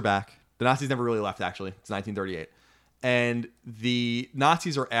Nazis are back. The Nazis never really left, actually. It's 1938. And the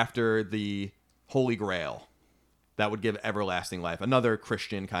Nazis are after the Holy Grail that would give everlasting life. Another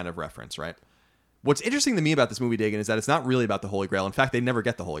Christian kind of reference, right? What's interesting to me about this movie, Dagan, is that it's not really about the Holy Grail. In fact, they never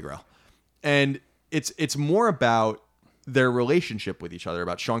get the Holy Grail. And it's more about their relationship with each other,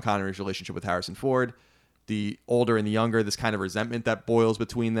 about Sean Connery's relationship with Harrison Ford, the older and the younger, this kind of resentment that boils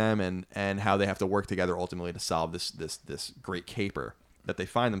between them, and how they have to work together ultimately to solve this great caper that they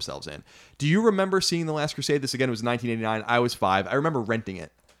find themselves in. Do you remember seeing The Last Crusade? This, again, was 1989. I was 5. I remember renting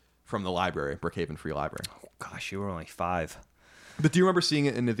it from the library, Brookhaven Free Library. Oh, gosh, you were only 5. But do you remember seeing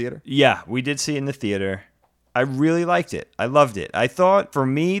it in the theater? Yeah, we did see it in the theater. I really liked it. I loved it. I thought, for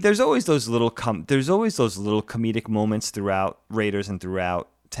me, there's always those little comedic moments throughout Raiders and throughout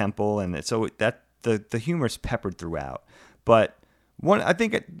Temple, and it's so that the humor's peppered throughout. But I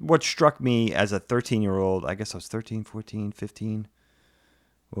think what struck me as a 13-year-old, I guess I was 13, 14, 15.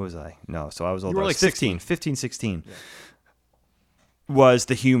 What was I? No, so I was older. You were like 15, 16. Yeah. Was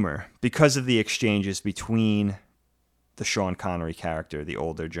the humor, because of the exchanges between the Sean Connery character, the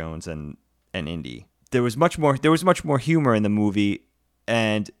older Jones, and Indy. There was much more humor in the movie,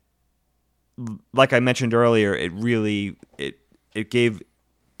 and like I mentioned earlier, it gave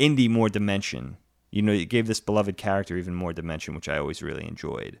Indy more dimension. You know, it gave this beloved character even more dimension, which I always really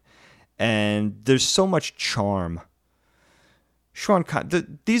enjoyed. And there's so much charm.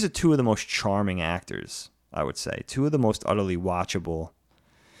 These are two of the most charming actors, I would say. Two of the most utterly watchable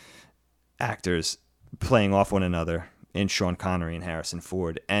actors playing off one another in Sean Connery and Harrison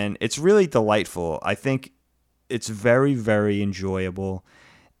Ford. And it's really delightful. I think it's very, very enjoyable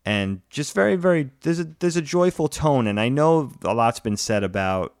and just very, very, there's a joyful tone. And I know a lot's been said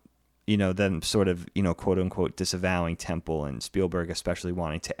about, you know, them sort of, you know, quote unquote disavowing Temple, and Spielberg especially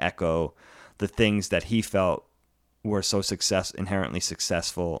wanting to echo the things that he felt were so inherently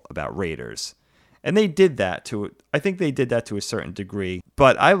successful about Raiders. And they did that I think they did that to a certain degree,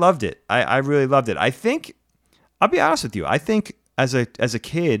 but I loved it. I really loved it. I think, I'll be honest with you, I think as a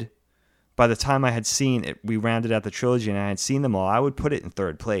kid, by the time I had seen it, we rounded out the trilogy and I had seen them all, I would put it in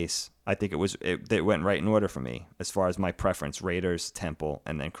third place. I think it went right in order for me as far as my preference: Raiders, Temple,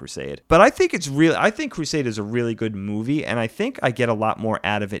 and then Crusade. But I think Crusade is a really good movie, and I think I get a lot more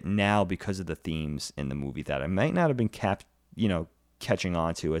out of it now because of the themes in the movie that I might not have been catching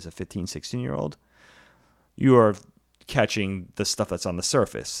on to as a 15, 16-year-old. You are catching the stuff that's on the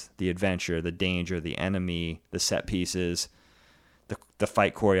surface: the adventure, the danger, the enemy, the set pieces, the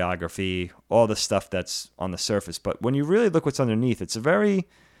fight choreography, all the stuff that's on the surface. But when you really look what's underneath, it's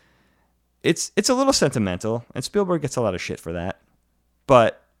a little sentimental, and Spielberg gets a lot of shit for that,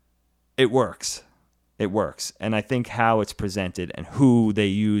 but it works. It works. And I think how it's presented and who they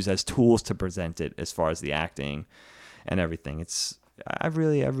use as tools to present it, as far as the acting and everything, I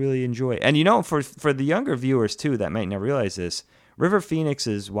really enjoy it. And you know, for the younger viewers too that might not realize this, River Phoenix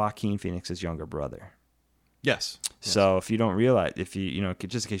is Joaquin Phoenix's younger brother. Yes. So if you don't realize, just in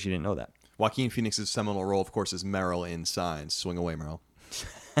case you didn't know that. Joaquin Phoenix's seminal role, of course, is Merrill in Signs. Swing away, Merrill.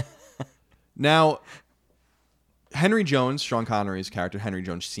 Now, Henry Jones, Sean Connery's character, Henry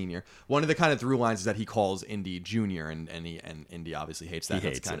Jones Sr., one of the kind of through lines is that he calls Indy Jr., and Indy obviously hates that.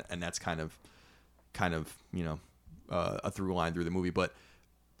 That's kind of you know, a through line through the movie. But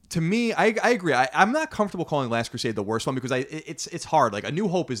to me, I agree. I'm not comfortable calling Last Crusade the worst one, because it's hard. Like, A New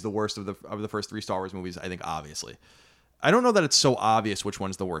Hope is the worst of the first 3 Star Wars movies, I think, obviously. I don't know that it's so obvious which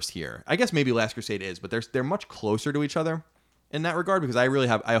one's the worst here. I guess maybe Last Crusade is, but they're much closer to each other in that regard, because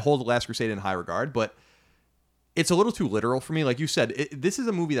I hold Last Crusade in high regard, but it's a little too literal for me. Like you said, this is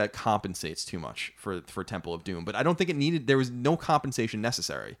a movie that compensates too much for Temple of Doom, but I don't think there was no compensation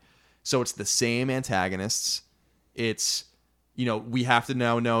necessary. So it's the same antagonists. It's, you know, we have to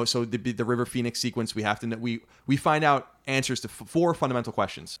now know. So the River Phoenix sequence, we have to know. We find out answers to 4 fundamental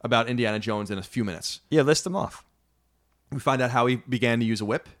questions about Indiana Jones in a few minutes. Yeah, list them off. We find out how he began to use a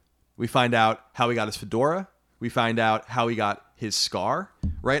whip. We find out how he got his fedora. We find out how he got his scar,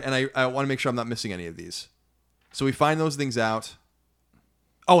 right? And I want to make sure I'm not missing any of these. So we find those things out.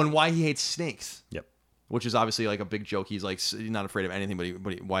 Oh, and why he hates snakes. Yep. Which is obviously like a big joke. He's not afraid of anything,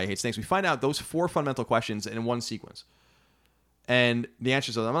 but why he hates snakes. We find out those 4 fundamental questions in one sequence. And the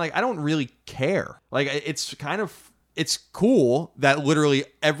answers to them, I'm like, I don't really care. Like, it's cool that literally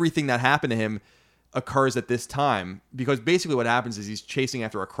everything that happened to him occurs at this time, because basically what happens is he's chasing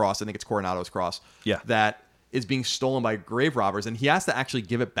after a cross. I think it's Coronado's cross. Yeah. That is being stolen by grave robbers, and he has to actually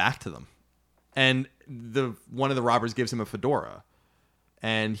give it back to them. And one of the robbers gives him a fedora.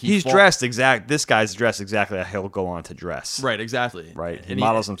 And he's dressed exact. This guy's dressed exactly how he'll go on to dress. Right, exactly. Right. He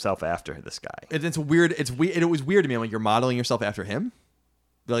models himself after this guy. It's weird. It was weird to me. I'm like, you're modeling yourself after him?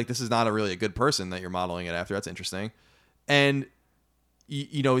 They're like, this is not really a good person that you're modeling it after. That's interesting. And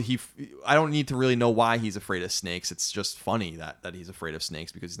you know, I don't need to really know why he's afraid of snakes. It's just funny that he's afraid of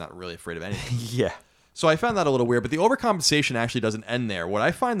snakes because he's not really afraid of anything. Yeah. So I found that a little weird, but the overcompensation actually doesn't end there. What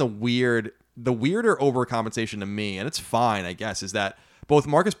I find the weirder overcompensation to me, and it's fine, I guess, is that both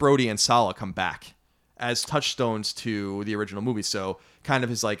Marcus Brody and Sala come back as touchstones to the original movie. So kind of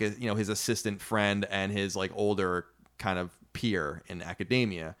his his assistant friend and his like older kind of peer in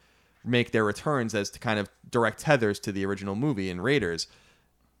academia make their returns as to kind of direct tethers to the original movie in Raiders.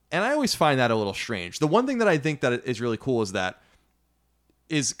 And I always find that a little strange. The one thing that I think that is really cool is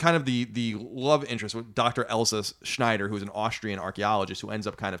kind of the love interest with Dr. Elsa Schneider, who's an Austrian archaeologist who ends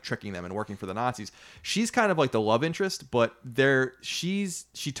up kind of tricking them and working for the Nazis. She's kind of like the love interest, but she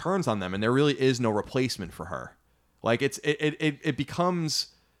turns on them, and there really is no replacement for her. Like it becomes,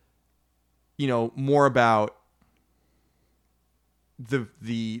 you know, more about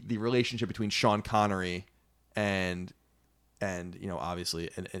the relationship between Sean Connery and you know,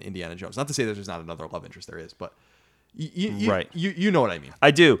 obviously and Indiana Jones. Not to say that there's not another love interest, there is, but right. You know what I mean. I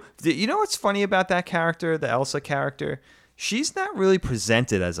do. You know what's funny about that character, the Elsa character? She's not really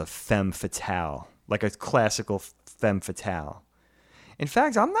presented as a femme fatale, like a classical femme fatale. In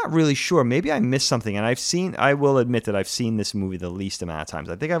fact, I'm not really sure. Maybe I missed something, and I will admit that I've seen this movie the least amount of times.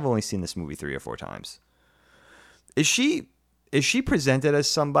 I think I've only seen this movie 3 or 4 times. Is she presented as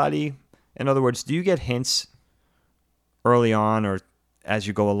somebody? In other words, do you get hints early on or as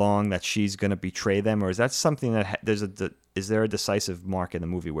you go along that she's going to betray them, or is that something that is there a decisive mark in the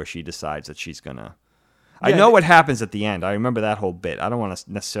movie where she decides that she's going to? Yeah, I know what happens at the end. I remember that whole bit. I don't want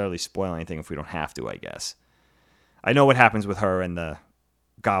to necessarily spoil anything if we don't have to, I guess. I know what happens with her and the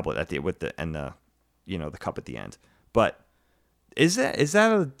goblet the cup at the end. But is that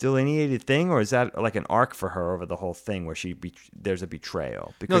a delineated thing, or is that like an arc for her over the whole thing where there's a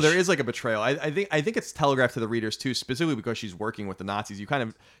betrayal? Because no, there is like a betrayal. I think it's telegraphed to the readers too, specifically because she's working with the Nazis.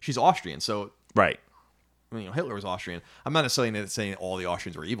 She's Austrian, so right. I mean, Hitler was Austrian. I'm not necessarily saying all the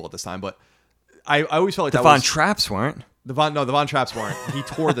Austrians were evil at this time, but I always felt like the Von Trapps weren't. The Von Trapps weren't. He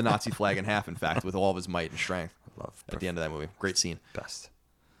tore the Nazi flag in half, in fact, with all of his might and strength. At the end of that movie, great scene. Best.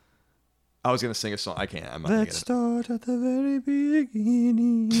 I was going to sing a song. I can't. I'm not Let's start at the very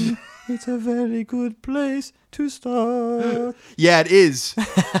beginning. It's a very good place to start. Yeah, it is.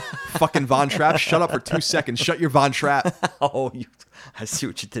 Fucking Von Trapp. Shut up for 2 seconds. Shut your Von Trapp. I see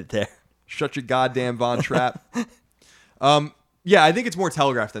what you did there. Shut your goddamn Von Trapp. Yeah, I think it's more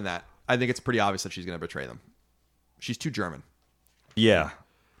telegraphed than that. I think it's pretty obvious that she's going to betray them. She's too German. Yeah.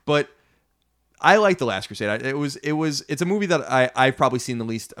 But I like The Last Crusade. It's a movie that I've probably seen the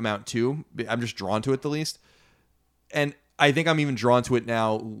least amount too. I'm just drawn to it the least. And I think I'm even drawn to it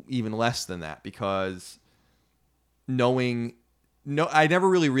now even less than that, because I never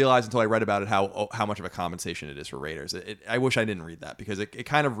really realized until I read about it how much of a compensation it is for Raiders. I wish I didn't read that, because it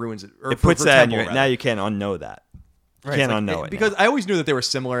kind of ruins it. It puts that in your, now you can't unknow that. You can't unknow it. Because I always knew that they were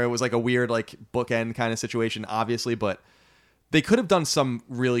similar. It was like a weird like bookend kind of situation, obviously, but they could have done some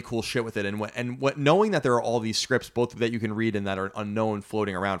really cool shit with it. And knowing that there are all these scripts, both that you can read and that are unknown,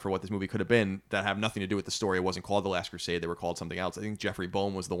 floating around for what this movie could have been, that have nothing to do with the story. It wasn't called The Last Crusade. They were called something else. I think Jeffrey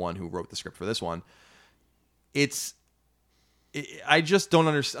Boehm was the one who wrote the script for this one. I just don't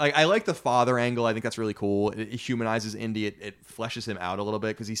understand. I like the father angle. I think that's really cool. It humanizes Indy. It fleshes him out a little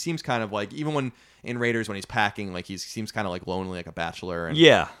bit, because he seems kind of like, even when in Raiders, when he's packing, like he seems kind of like lonely, like a bachelor. And,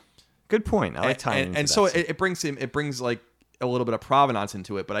 yeah, good point. I like tying into and that so scene. it brings like a little bit of provenance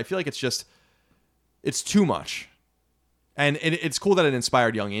into it, but I feel like it's too much. And it's cool that it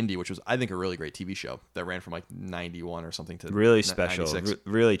inspired Young Indy, which was, I think, a really great TV show that ran from like 91 or something to really special, 96.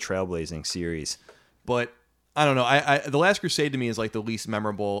 Really trailblazing series. But I don't know. The Last Crusade to me is like the least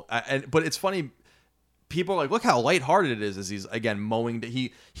memorable. But it's funny. People are like, look how lighthearted it is. As he's again mowing.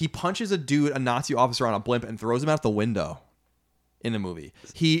 He punches a Nazi officer on a blimp, and throws him out the window. In the movie,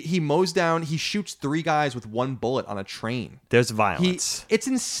 he mows down. He shoots 3 guys with 1 bullet on a train. There's violence. It's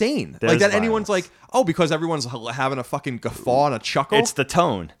insane. There's like that. Violence. Anyone's like, oh, because everyone's having a fucking guffaw and a chuckle. It's the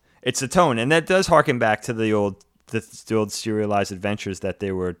tone. And that does harken back to the old serialized adventures that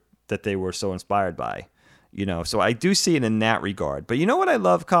they were so inspired by. You know, so I do see it in that regard. But you know what I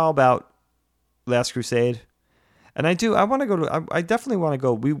love, Kyle, about Last Crusade? And I want to go to. I definitely want to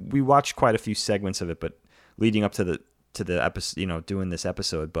go. We watched quite a few segments of it, but leading up to the episode, doing this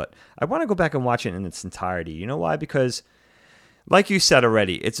episode. But I want to go back and watch it in its entirety. You know why? Because, like you said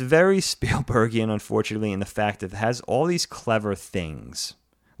already, it's very Spielbergian, unfortunately, in the fact that it has all these clever things,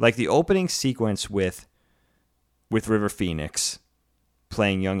 like the opening sequence with River Phoenix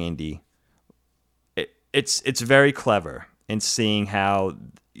playing young Indy. It's very clever in seeing how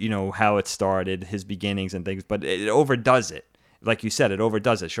it started, his beginnings and things, but it overdoes it. Like you said, it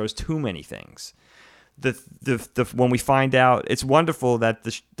overdoes it. Shows too many things. When we find out, it's wonderful that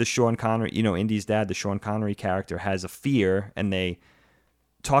the Sean Connery, Indy's dad, the Sean Connery character, has a fear, and they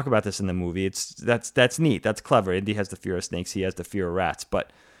talk about this in the movie. That's neat. That's clever. Indy has the fear of snakes. He has the fear of rats.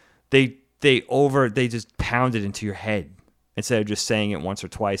 But they just pound it into your head instead of just saying it once or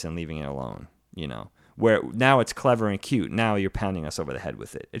twice and leaving it alone. Where now it's clever and cute. Now you're pounding us over the head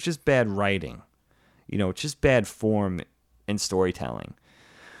with it. It's just bad writing. It's just bad form in storytelling.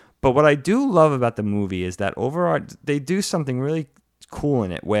 But what I do love about the movie is that overall they do something really cool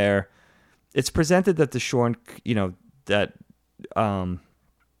in it, where it's presented that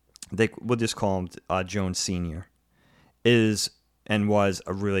we'll just call him Jones Sr. is and was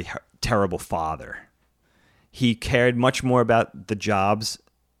a really terrible father. He cared much more about the jobs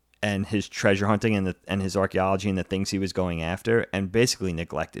and his treasure hunting and his archaeology and the things he was going after, and basically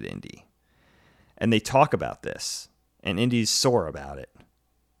neglected Indy. And they talk about this, and Indy's sore about it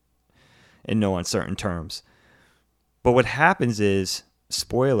in no uncertain terms. But what happens is,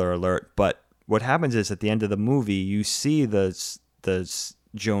 spoiler alert, but what happens is at the end of the movie, you see the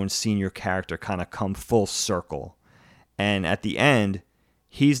Jones Sr. character kind of come full circle. And at the end,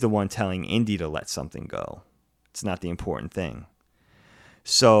 he's the one telling Indy to let something go. It's not the important thing.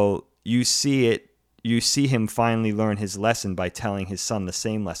 So you see him finally learn his lesson by telling his son the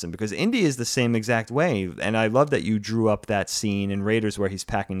same lesson, because Indy is the same exact way. And I love that you drew up that scene in Raiders where he's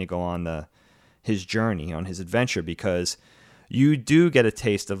packing to go on his journey, on his adventure, because you do get a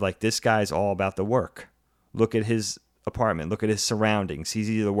taste of, like, this guy's all about the work. Look at his apartment. Look at his surroundings. He's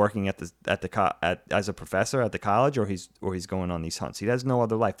either working as a professor at the college, or he's going on these hunts. He has no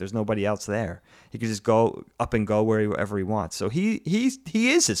other life. There's nobody else there. He can just go up and go wherever he wants. So he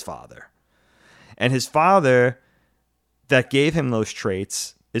is his father, and his father that gave him those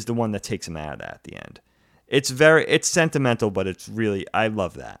traits is the one that takes him out of that at the end. It's sentimental, but it's really, I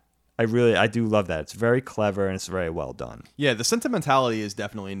love that. I do love that. It's very clever and it's very well done. Yeah, the sentimentality is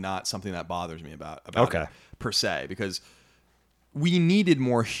definitely not something that bothers me about okay. it per se, because we needed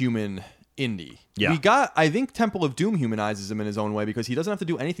more human Indy. Yeah. I think Temple of Doom humanizes him in his own way, because he doesn't have to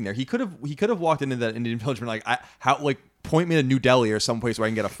do anything there. He could have walked into that Indian village and been like, point me to New Delhi or someplace where I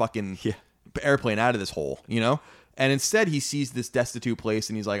can get a fucking airplane out of this hole, And instead he sees this destitute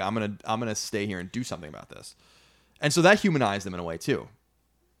place and he's like, I'm gonna stay here and do something about this. And so that humanized him in a way too.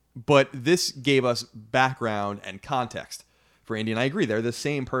 But this gave us background and context for Indy, and I agree, they're the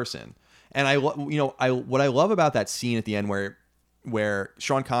same person. And what I love about that scene at the end where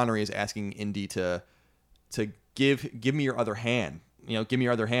Sean Connery is asking Indy to give me your other hand, give me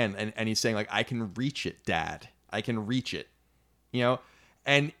your other hand, and he's saying, like, I can reach it, Dad, I can reach it,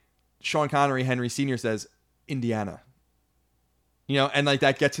 and Sean Connery, Henry Sr., says Indiana, and like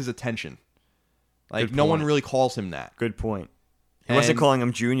that gets his attention. Like, no one really calls him that. Good point. He wasn't calling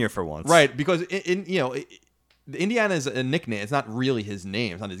him Junior for once. Right, because Indiana is a nickname. It's not really his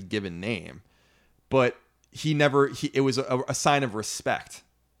name. It's not his given name. But it was a sign of respect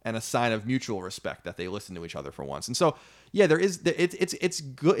and a sign of mutual respect that they listened to each other for once. And so, yeah, it's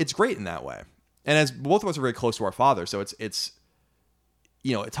good. It's great in that way. And as both of us are very close to our father, so it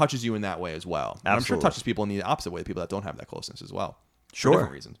touches you in that way as well. And I'm sure it touches people in the opposite way, people that don't have that closeness as well. Sure. For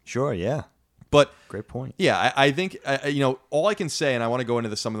different reasons. Sure, yeah. But great point. Yeah, I think all I can say, and I want to go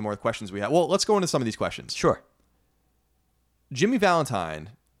into some of the more questions we have. Well, let's go into some of these questions. Sure. Jimmy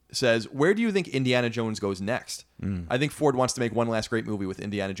Valentine says, "Where do you think Indiana Jones goes next?" I think Ford wants to make one last great movie with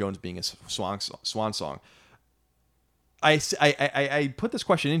Indiana Jones being his swan song. I put this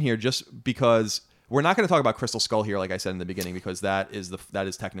question in here just because we're not going to talk about Crystal Skull here, like I said in the beginning, because that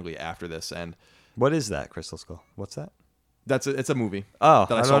is technically after this. And what is that, Crystal Skull? What's that? It's a movie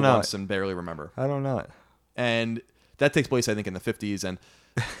that I saw once and barely remember. I don't know it. And that takes place, I think, in the 50s. And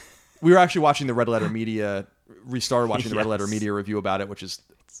we were actually watching the Red Letter Media, restarted watching the Red Letter Media review about it, which is...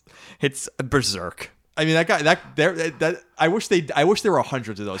 It's berserk. I mean, that guy, I wish there were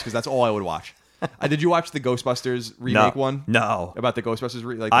hundreds of those, because that's all I would watch. Did you watch the Ghostbusters remake one? No. About the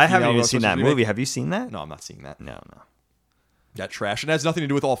Ghostbusters? I haven't even seen that movie. Have you seen that? No, I'm not seeing that. No. That trash. And it has nothing to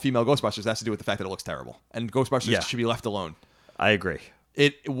do with all female Ghostbusters. It has to do with the fact that it looks terrible. And Ghostbusters should be left alone. I agree.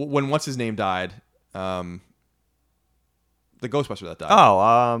 When what's his name died, The Ghostbuster that died.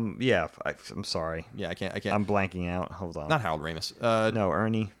 Oh, yeah. I'm sorry. Yeah, I can't. I'm blanking out. Hold on. Not Harold Ramis. No,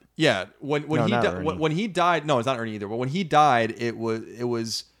 Ernie. Yeah, when he died. No, it's not Ernie either. But when he died, it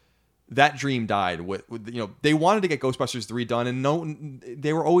was that dream died. With they wanted to get Ghostbusters 3 done, and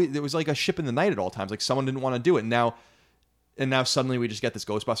they were always, it was like a ship in the night at all times. Like someone didn't want to do it, and now suddenly we just get this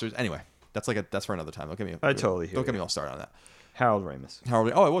Ghostbusters. Anyway, that's for another time. Don't get me all started on that. Harold Ramis.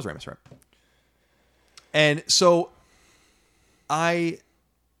 Oh, it was Ramis, right? And so I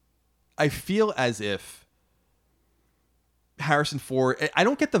feel as if Harrison Ford, I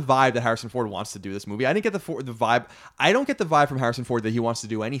don't get the vibe that Harrison Ford wants to do this movie. I didn't get the vibe. I don't get the vibe from Harrison Ford that he wants to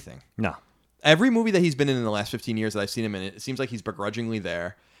do anything. No. Every movie that he's been in the last 15 years that I've seen him in, it seems like he's begrudgingly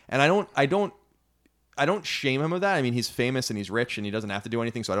there. And I don't shame him of that. I mean, he's famous and he's rich and he doesn't have to do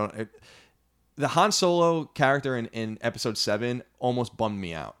anything. So the Han Solo character in episode 7 almost bummed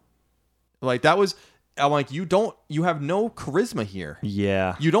me out. Like I'm like, you have no charisma here.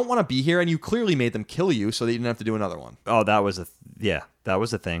 Yeah. You don't want to be here, and you clearly made them kill you so that you didn't have to do another one. Oh, that was a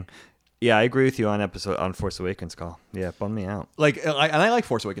thing. Yeah, I agree with you on Force Awakens, call. Yeah, it bummed me out. And I like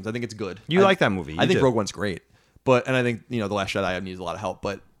Force Awakens. I think it's good. You like that movie. I think Rogue One's great. And I think, The Last Jedi needs a lot of help.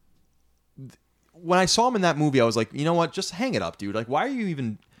 But when I saw him in that movie, I was like, you know what? Just hang it up, dude. Like, why are you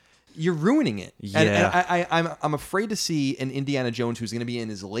even... You're ruining it. Yeah. And I'm afraid to see an Indiana Jones who's going to be in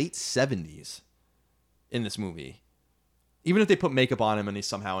his late 70s in this movie. Even if they put makeup on him and he's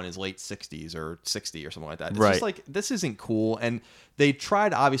somehow in his late 60s or 60 or something like that. It's just like, this isn't cool. And they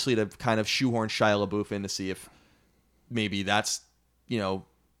tried, obviously, to kind of shoehorn Shia LaBeouf in to see if maybe that's, the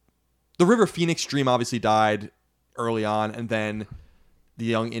River Phoenix dream obviously died early on. And then the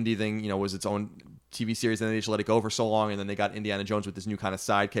Young Indy thing, was its own TV series. And then they just let it go for so long. And then they got Indiana Jones with this new kind of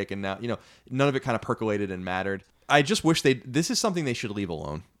sidekick. And now, none of it kind of percolated and mattered. I just wish this is something they should leave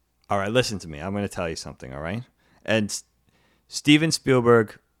alone. All right, listen to me. I'm going to tell you something, all right? And Steven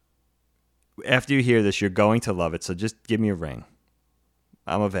Spielberg, after you hear this, you're going to love it. So just give me a ring.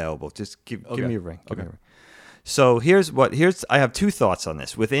 I'm available. Just give me a ring. Give me a ring. So I have two thoughts on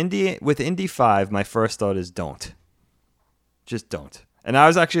this. With Indy 5, my first thought is don't. Just don't. And I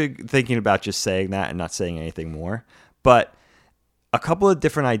was actually thinking about just saying that and not saying anything more. But a couple of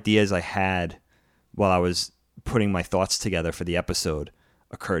different ideas I had while I was putting my thoughts together for the episode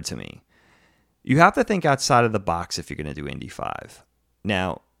occurred to me. You have to think outside of the box if you're going to do Indy 5.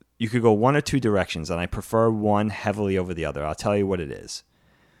 Now, you could go one or two directions, and I prefer one heavily over the other. I'll tell you what it is.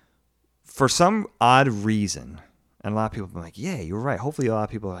 For some odd reason, and a lot of people have been like, yeah, you're right. Hopefully a lot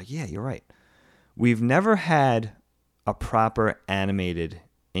of people are like, yeah, you're right. We've never had a proper animated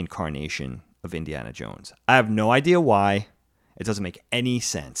incarnation of Indiana Jones. I have no idea why. It doesn't make any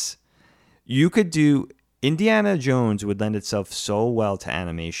sense. You could do... Indiana Jones would lend itself so well to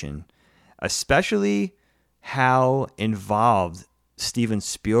animation, especially how involved Steven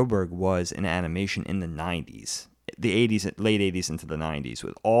Spielberg was in animation in the 90s, the 80s, late 80s into the 90s,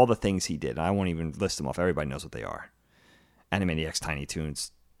 with all the things he did. I won't even list them off. Everybody knows what they are. Animaniacs, Tiny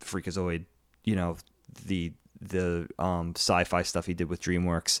Toons, Freakazoid, the sci-fi stuff he did with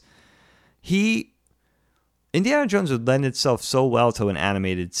DreamWorks. Indiana Jones would lend itself so well to an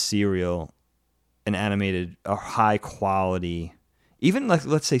animated serial, a high quality, even like,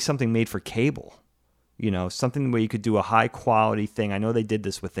 let's say something made for cable, something where you could do a high quality thing. I know they did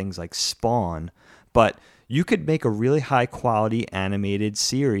this with things like Spawn, but you could make a really high quality animated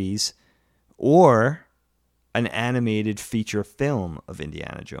series or an animated feature film of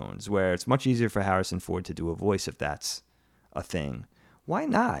Indiana Jones, where it's much easier for Harrison Ford to do a voice if that's a thing. Why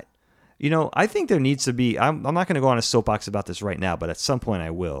not? I think there needs to be, I'm not going to go on a soapbox about this right now, but at some point I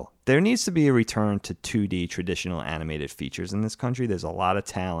will. There needs to be a return to 2D traditional animated features in this country. There's a lot of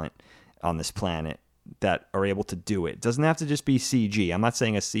talent on this planet that are able to do it. It doesn't have to just be CG. I'm not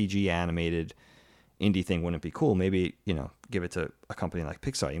saying a CG animated indie thing wouldn't be cool. Maybe, give it to a company like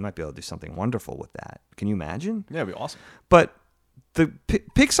Pixar. You might be able to do something wonderful with that. Can you imagine? Yeah, it'd be awesome. But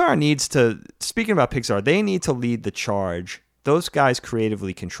Pixar needs to, speaking about Pixar, they need to lead the charge. Those guys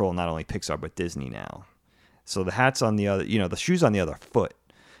creatively control not only Pixar, but Disney now. So the hat's on the other, the shoe's on the other foot.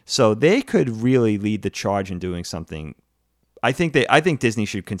 So they could really lead the charge in doing something. I think Disney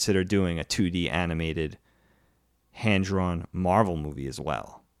should consider doing a 2D animated, hand-drawn Marvel movie as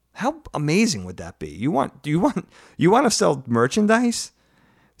well. How amazing would that be? You want to sell merchandise?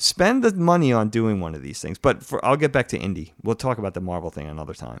 Spend the money on doing one of these things. But I'll get back to Indy. We'll talk about the Marvel thing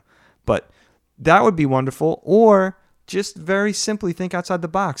another time. But that would be wonderful. Or just very simply think outside the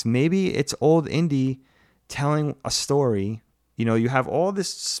box. Maybe it's old Indy telling a story. You have all this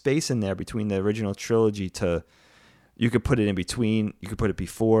space in there between the original trilogy you could put it in between. You could put it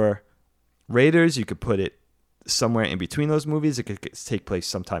before Raiders. You could put it somewhere in between those movies. It could take place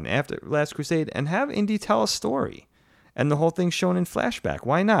sometime after Last Crusade, and have Indy tell a story, and the whole thing's shown in flashback.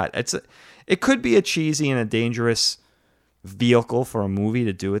 Why not? It could be a cheesy and a dangerous vehicle for a movie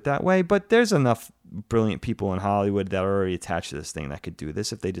to do it that way, but there's enough brilliant people in Hollywood that are already attached to this thing that could do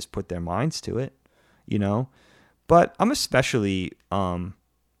this if they just put their minds to it, you know. But I'm especially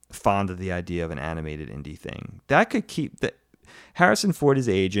fond of the idea of an animated Indy thing that could keep the Harrison Ford is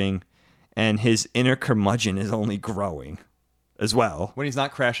aging, and his inner curmudgeon is only growing as well. When he's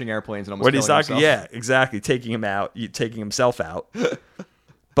not crashing airplanes and almost killing himself. Yeah, exactly, taking himself out.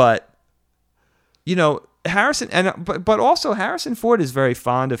 But you know, but also Harrison Ford is very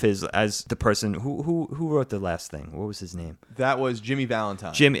fond of his as the person who wrote the last thing. What was his name? That was Jimmy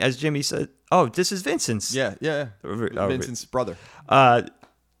Valentine. As Jimmy said. Oh, this is Vincent's. Yeah. Vincent's brother.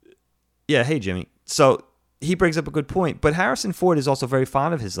 Yeah. Hey, Jimmy. So he brings up a good point, but Harrison Ford is also very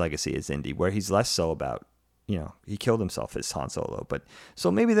fond of his legacy as Indy, where he's less so about, you know, he killed himself as Han Solo. But so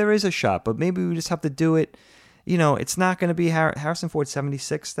maybe there is a shot, but maybe we just have to do it. You know, it's not going to be Harrison Ford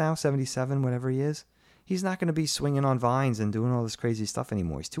 76 now, 77, whatever he is. He's not going to be swinging on vines and doing all this crazy stuff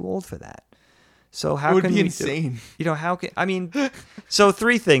anymore. He's too old for that. So how it would can be we insane? So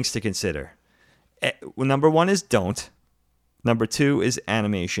 3 things to consider. Number 1 is don't. Number 2 is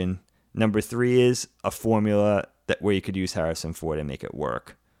animation. Number 3 is a formula where you could use Harrison Ford and make it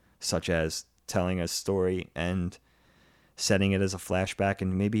work, such as telling a story and setting it as a flashback,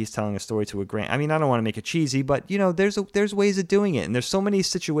 and maybe he's telling a story to a grand. I mean, I don't want to make it cheesy, but you know, there's ways of doing it, and there's so many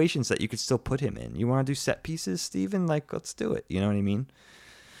situations that you could still put him in. You want to do set pieces, Steven? Like, let's do it. You know what I mean?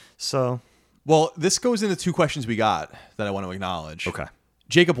 So, well, this goes into 2 questions we got that I want to acknowledge. Okay.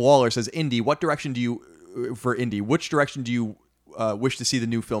 Jacob Waller says, Indy, which direction do you wish to see the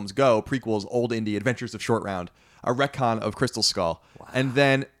new films go? Prequels, Old Indy, Adventures of Short Round, a retcon of Crystal Skull. Wow. And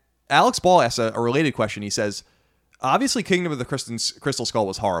then Alex Ball asks a related question. He says, obviously Kingdom of the Crystal Skull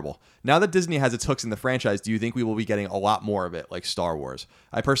was horrible. Now that Disney has its hooks in the franchise, do you think we will be getting a lot more of it, like Star Wars?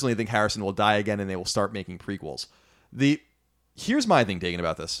 I personally think Harrison will die again and they will start making prequels. Here's my thing, Dagan,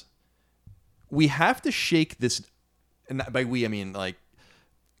 about this. We have to shake this, and by we, I mean like...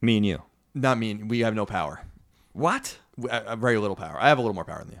 Me and you. Not me. We have no power. What? Very little power. I have a little more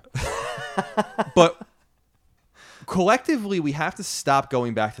power than you. But collectively, we have to stop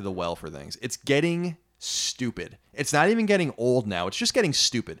going back to the well for things. It's getting stupid. It's not even getting old now. It's just getting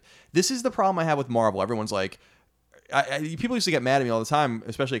stupid. This is the problem I have with Marvel. Everyone's like, people used to get mad at me all the time,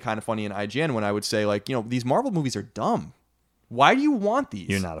 especially Kind of Funny in IGN, when I would say, like, you know, these Marvel movies are dumb. Why do you want these?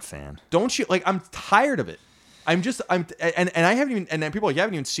 You're not a fan. Don't you? Like, I'm tired of it. And I haven't even, and people are like, you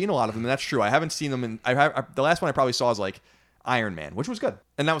haven't even seen a lot of them, and that's true. I haven't seen them, the last one I probably saw is like Iron Man, which was good,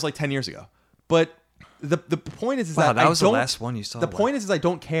 and that was like 10 years ago. But the point is wow, that was the last one you saw. The point is I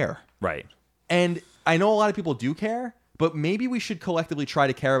don't care. Right. And I know a lot of people do care, but maybe we should collectively try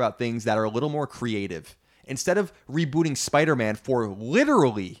to care about things that are a little more creative. Instead of rebooting Spider-Man for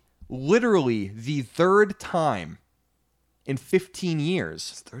literally the 3rd time in 15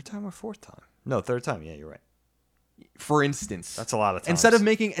 years. 3rd time or 4th time? No, 3rd time. Yeah, you're right. For instance, that's a lot of times.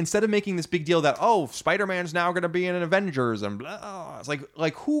 Instead of making this big deal that, oh, Spider-Man's now going to be in an Avengers and blah, it's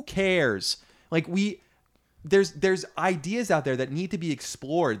like who cares? Like there's ideas out there that need to be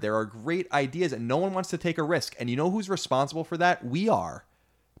explored. There are great ideas and no one wants to take a risk. And you know who's responsible for that? We are.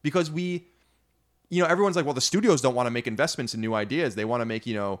 Because everyone's like, well, the studios don't want to make investments in new ideas. They want to make,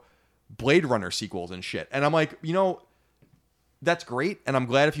 Blade Runner sequels and shit. And I'm like, that's great, and I'm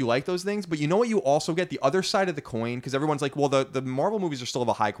glad if you like those things, but you know what you also get? The other side of the coin, because everyone's like, well, the Marvel movies are still of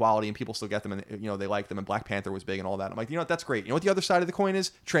a high quality, and people still get them, and they like them, and Black Panther was big and all that. I'm like, that's great. You know what the other side of the coin is?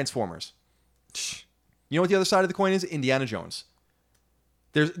 Transformers. You know what the other side of the coin is? Indiana Jones.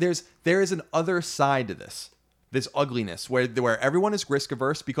 There is an other side to this ugliness, where everyone is risk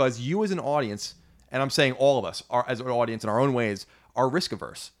averse, because you as an audience, and I'm saying all of us, as an audience in our own ways, are risk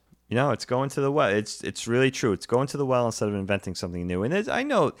averse. It's going to the well. It's really true. It's going to the well instead of inventing something new. And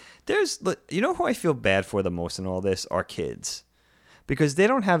who I feel bad for the most in all this are kids, because they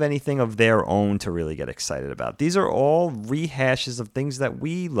don't have anything of their own to really get excited about. These are all rehashes of things that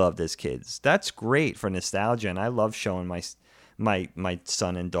we loved as kids. That's great for nostalgia, and I love showing my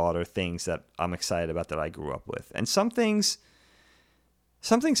son and daughter things that I'm excited about that I grew up with. And some things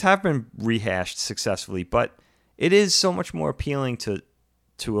have been rehashed successfully, but it is so much more appealing to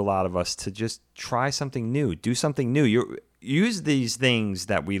a lot of us to just try something new, do something new. Use these things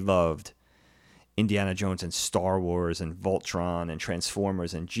that we loved, Indiana Jones and Star Wars and Voltron and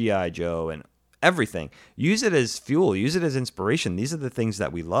Transformers and G.I. Joe and everything. Use it as fuel. Use it as inspiration. These are the things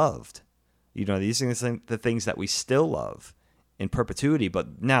that we loved. These are the things that we still love in perpetuity,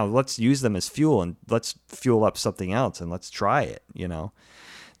 but now let's use them as fuel and let's fuel up something else and let's try it, you know.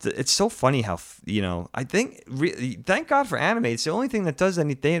 It's so funny how, you know, I think, thank God for anime. It's the only thing that does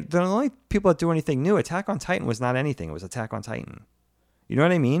anything. They're the only people that do anything new. Attack on Titan was not anything. It was Attack on Titan. You know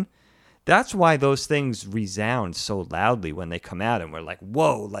what I mean? That's why those things resound so loudly when they come out and we're like,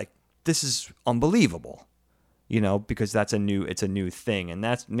 whoa, like this is unbelievable. You know, because it's a new thing, and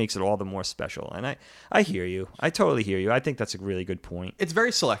that makes it all the more special. And I hear you. I totally hear you. I think that's a really good point. It's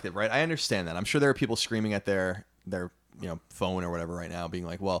very selective, right? I understand that. I'm sure there are people screaming at their phone or whatever right now, being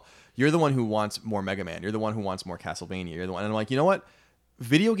like, well, you're the one who wants more Mega Man. You're the one who wants more Castlevania. You're the one. And I'm like, you know what?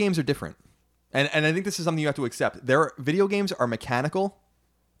 Video games are different. And I think this is something you have to accept. Video games are mechanical,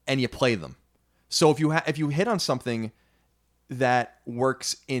 and you play them. So if you hit on something that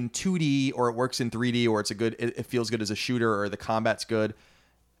works in 2D or it works in 3D or it feels good as a shooter or the combat's good,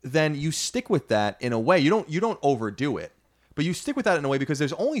 then you stick with that in a way. You don't overdo it, but you stick with that in a way because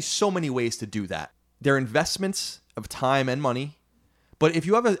there's only so many ways to do that. They're investments of time and money. But if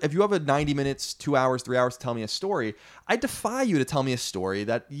you have a 90 minutes, 2 hours, 3 hours to tell me a story, I defy you to tell me a story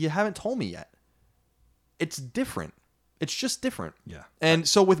that you haven't told me yet. It's different. It's just different. Yeah. And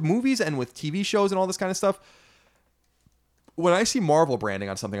so with movies and with TV shows and all this kind of stuff, when I see Marvel branding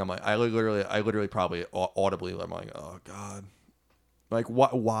on something, I'm like, I literally probably audibly, I'm like, oh God, like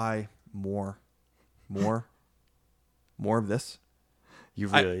what? Why more of this?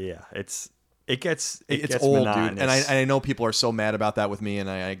 It gets old, monotonous. Dude. And I know people are so mad about that with me, and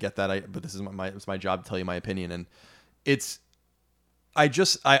I get that. But this is it's my job to tell you my opinion, and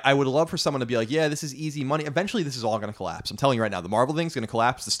I would love for someone to be like, yeah, this is easy money. Eventually, this is all going to collapse. I'm telling you right now, the Marvel thing's going to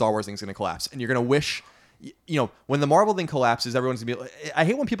collapse, the Star Wars thing's going to collapse, and you're going to wish. You know, when the Marvel thing collapses, everyone's gonna be like, I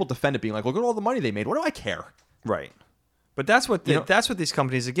hate when people defend it being like, look at all the money they made. What do I care? Right. But that's what that's what these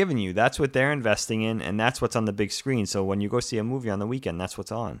companies are giving you. That's what they're investing in, and that's what's on the big screen. So when you go see a movie on the weekend, that's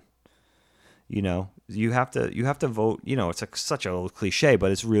what's on. You know, you have to vote. You know, it's such a old cliche,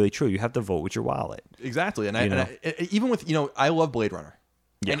 but it's really true. You have to vote with your wallet. Exactly. And even with, you know, I love Blade Runner.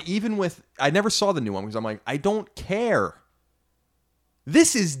 Yeah. And even with, I never saw the new one because I'm like, I don't care.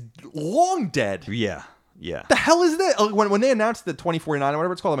 This is long dead. Yeah. Yeah. The hell is this? When they announced the 2049 or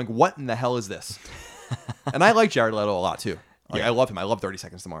whatever it's called, I'm like, what in the hell is this? And I like Jared Leto a lot too. Like, yeah. I love him. I love 30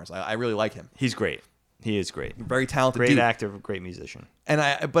 Seconds to Mars. I really like him. He's great. He is great. Very talented great dude. Actor, great musician.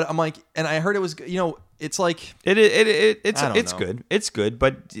 But I'm like, and I heard it was, you know, it's like it's good. It's good,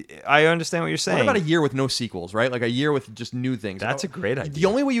 but I understand what you're saying. What about a year with no sequels, right? Like a year with just new things. That's a great idea. The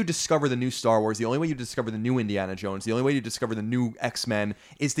only way you discover the new Star Wars, the only way you discover the new Indiana Jones, the only way you discover the new X-Men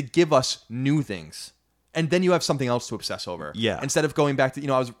is to give us new things. And then you have something else to obsess over. Yeah. Instead of going back to, you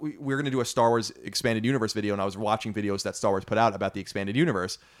know, we were going to do a Star Wars Expanded Universe video, and I was watching videos that Star Wars put out about the Expanded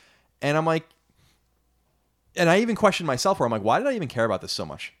Universe. And I'm like, and I even questioned myself where I'm like, why did I even care about this so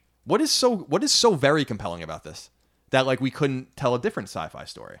much? What is so very compelling about this that like we couldn't tell a different sci-fi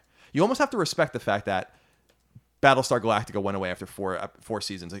story? You almost have to respect the fact that Battlestar Galactica went away after four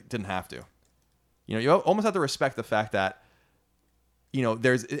seasons. It didn't have to. You know, you almost have to respect the fact that, you know,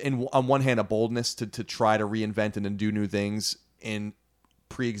 there's on one hand a boldness to try to reinvent and do new things in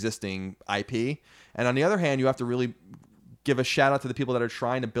pre-existing IP, and on the other hand, you have to really give a shout out to the people that are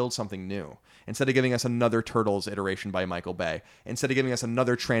trying to build something new. Instead of giving us another Turtles iteration by Michael Bay, instead of giving us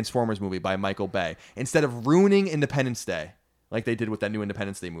another Transformers movie by Michael Bay, instead of ruining Independence Day like they did with that new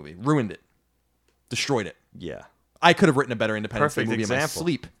Independence Day movie, ruined it, destroyed it. Yeah, I could have written a better Independence Day movie in my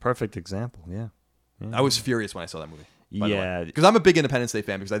sleep. Perfect example. Yeah. I was furious when I saw that movie. Yeah, because I'm a big Independence Day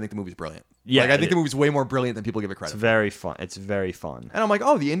fan because I think the movie's brilliant. Yeah, like I think the movie's way more brilliant than people give it credit. It's very fun. It's very fun. And I'm like,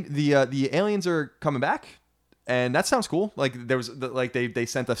 oh, the aliens are coming back, and that sounds cool. Like there was like they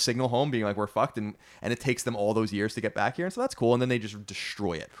sent a signal home being like we're fucked, and it takes them all those years to get back here, and so that's cool. And then they just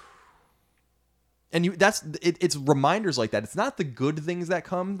destroy it. And it's reminders like that. It's not the good things that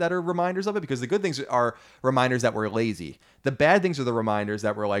come that are reminders of it, because the good things are reminders that we're lazy. The bad things are the reminders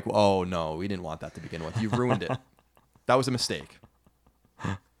that we're like, oh no, we didn't want that to begin with. You've ruined it. That was a mistake.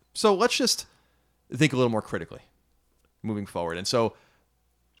 So let's just think a little more critically moving forward. And so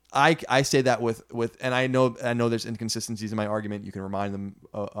I say that with and I know there's inconsistencies in my argument. You can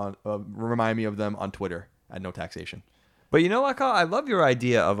remind me of them on Twitter at No Taxation. But you know what, Kyle? I love your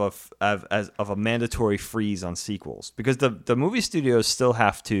idea of a mandatory freeze on sequels, because the movie studios still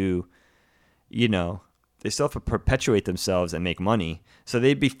have to, you know, they still have to perpetuate themselves and make money. So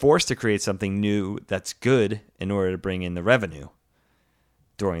they'd be forced to create something new that's good in order to bring in the revenue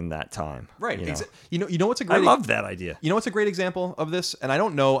during that time. Right. You know, you know what's a great I love that idea. You know what's a great example of this? And I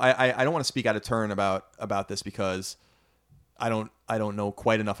don't know, I don't want to speak out of turn about this because I don't know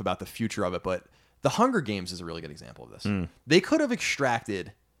quite enough about the future of it, but The Hunger Games is a really good example of this. They could have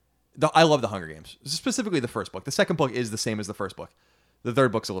extracted. I love The Hunger Games, specifically the first book. The second book is the same as the first book. The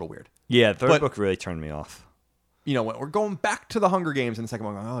third book's a little weird. Yeah, the third book really turned me off. You know, we're going back to The Hunger Games in the second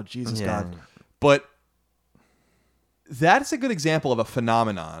book. Oh, Jesus God. But that's a good example of a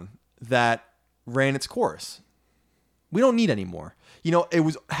phenomenon that ran its course. We don't need any more. You know,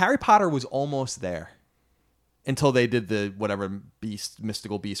 Harry Potter was almost there until they did the whatever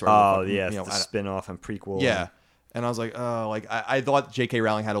mystical beast. Or the spin-off and prequel. Yeah. And I was like, oh, like I thought J.K.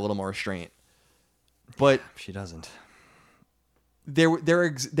 Rowling had a little more restraint, but she doesn't. There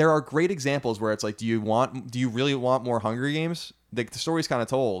are great examples where it's like, do you really want more Hunger Games? The story's kind of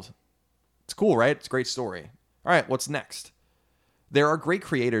told. It's cool, right? It's a great story. All right, what's next? There are great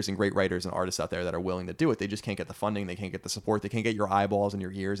creators and great writers and artists out there that are willing to do it. They just can't get the funding. They can't get the support. They can't get your eyeballs and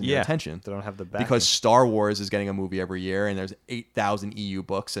your ears and your attention. They don't have the backing. Because Star Wars is getting a movie every year, and there's 8,000 EU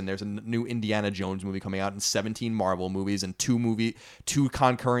books, and there's a new Indiana Jones movie coming out, and 17 Marvel movies, and two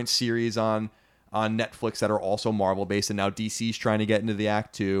concurrent series on Netflix that are also Marvel based, and now DC's trying to get into the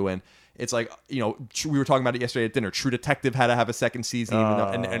act too. And it's like, you know, we were talking about it yesterday at dinner. True Detective had to have a second season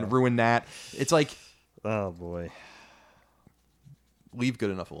and ruin that. It's like, oh boy. Leave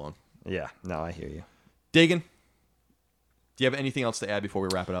good enough alone. Yeah, no, I hear you. Dagan, do you have anything else to add before we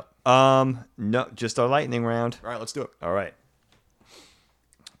wrap it up? No, just our lightning round. All right, let's do it. All right.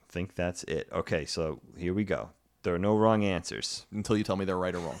 I think that's it. Okay, so here we go. There are no wrong answers. Until you tell me they're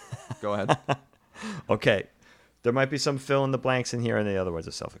right or wrong. Go ahead. Okay. There might be some fill in the blanks in here, and the other words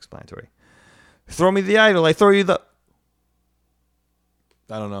are self-explanatory. Throw me the idol, I throw you the...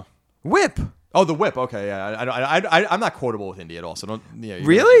 I don't know. Whip! Oh, the whip. Okay, yeah. I'm not quotable with Indy at all, so don't. Yeah,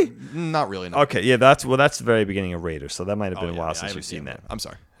 really? Not really. No. Okay, yeah. That's the very beginning of Raiders, so that might have been a while since you've seen that. I'm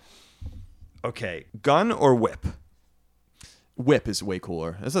sorry. Okay, gun or whip? Whip is way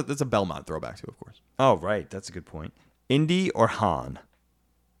cooler. That's a Belmont throwback too, of course. Oh, right. That's a good point. Indy or Han?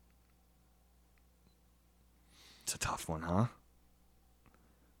 It's a tough one, huh?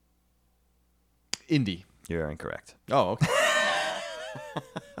 Indy. You're incorrect. Oh, okay.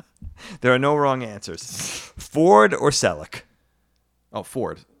 There are no wrong answers. Ford or Selleck? Oh,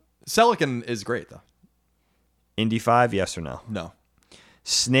 Ford. Selleck is great, though. Indy 5, yes or no? No.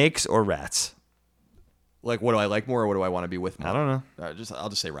 Snakes or rats? Like, what do I like more, or what do I want to be with more? I don't know. I'll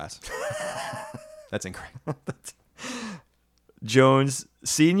just say rats. That's incorrect. Jones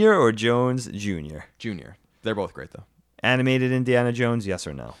Sr. or Jones Jr.? Junior. They're both great, though. Animated Indiana Jones, yes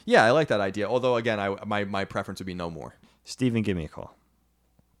or no? Yeah, I like that idea. Although, again, my preference would be no more. Steven, give me a call.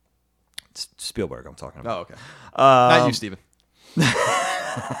 It's Spielberg I'm talking about. Oh, okay. Not you, Steven.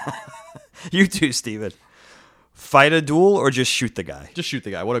 You too, Steven. Fight a duel or just shoot the guy? Just shoot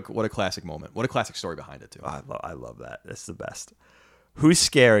the guy. What a classic moment. What a classic story behind it, too. I love that. That's the best. Who's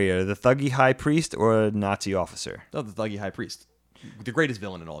scarier, the thuggy high priest or a Nazi officer? Oh, the thuggy high priest. The greatest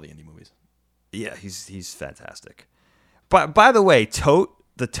villain in all the indie movies. Yeah, he's fantastic. But by the way,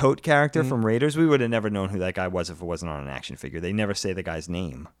 the Tote character from Raiders, we would have never known who that guy was if it wasn't on an action figure. They never say the guy's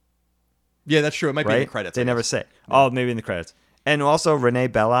name. Yeah, that's true. It might be in the credits. They never say. Yeah. Oh, maybe in the credits. And also Renee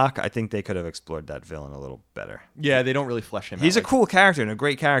Belloc, I think they could have explored that villain a little better. Yeah, they don't really flesh him out. He's a cool character and a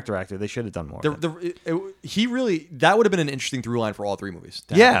great character actor. They should have done more. He really, that would have been an interesting through line for all three movies.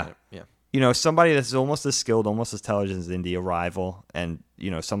 Yeah. Yeah. You know, somebody that's almost as skilled, almost as intelligent as Indy, a rival, and,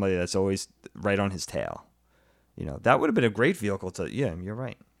 you know, somebody that's always right on his tail. You know, that would have been a great vehicle to, yeah, you're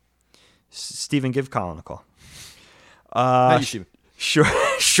right. Steven, give Colin a call. Not you, Steven.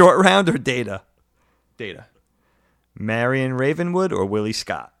 Short round or Data? Data. Marion Ravenwood or Willie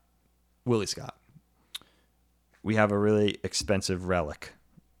Scott? Willie Scott. We have a really expensive relic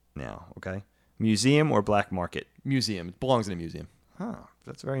now, okay? Museum or black market? Museum. It belongs in a museum. Huh.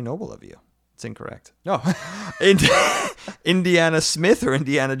 That's very noble of you. It's incorrect. No. Indiana Smith or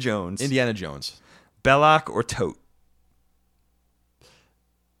Indiana Jones? Indiana Jones. Belloc or Tote?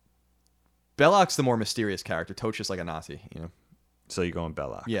 Belloc's the more mysterious character. Tote's just like a Nazi, you know? So you're going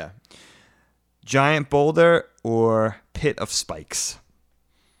Belloc. Yeah. Giant boulder or pit of spikes?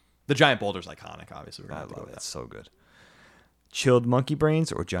 The giant boulder's iconic, obviously. I love it. It's so good. Chilled monkey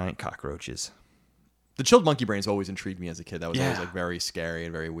brains or giant cockroaches? The chilled monkey brains always intrigued me as a kid. That was always like very scary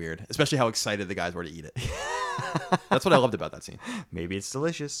and very weird, especially how excited the guys were to eat it. That's what I loved about that scene. Maybe it's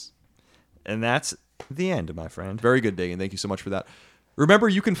delicious. And that's the end, my friend. Very good, Dagan. Thank you so much for that. Remember,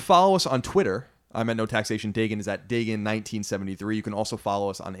 you can follow us on Twitter. I'm at No Taxation. Dagan is at Dagan1973. You can also follow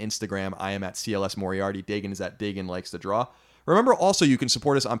us on Instagram. I am at CLS Moriarty. Dagan is at Dagan Likes to Draw. Remember also you can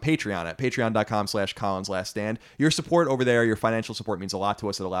support us on Patreon at patreon.com/CollinsLastStand. Your support over there, your financial support means a lot to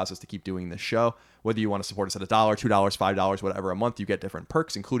us. It allows us to keep doing this show. Whether you want to support us at $1, $2, $5, whatever a month, you get different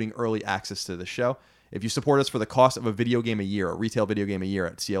perks, including early access to the show. If you support us for the cost of a video game a year, a retail video game a year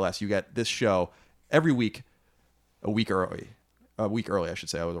at CLS, you get this show every week, a week early, I should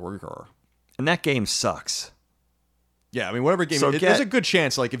say. I was a week early. And that game sucks. Yeah, I mean, whatever game. There's a good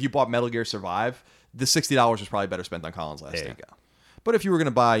chance, like, if you bought Metal Gear Survive, the $60 was probably better spent on Collins Last Stand. There you go. But if you were going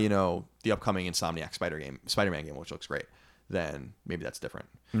to buy, the upcoming Insomniac Spider-Man game, which looks great, then maybe that's different.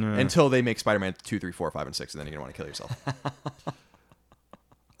 Until they make Spider-Man 2, 3, 4, 5, and 6, and then you're going to want to kill yourself.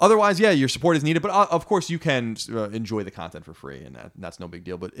 Otherwise, yeah, your support is needed. But of course, you can enjoy the content for free, and that's no big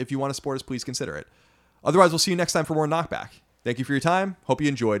deal. But if you want to support us, please consider it. Otherwise, we'll see you next time for more Knockback. Thank you for your time. Hope you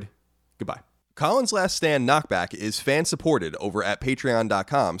enjoyed. Goodbye. Colin's Last Stand Knockback is fan-supported over at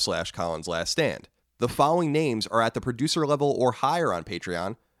patreon.com/ColinsLastStand. The following names are at the producer level or higher on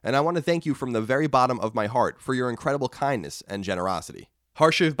Patreon, and I want to thank you from the very bottom of my heart for your incredible kindness and generosity.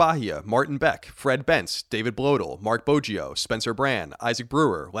 Harshiv Bahia, Martin Beck, Fred Bentz, David Blodel, Mark Boggio, Spencer Brand, Isaac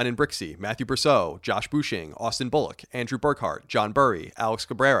Brewer, Lennon Brixey, Matthew Brousseau, Josh Bushing, Austin Bullock, Andrew Burkhart, John Burry, Alex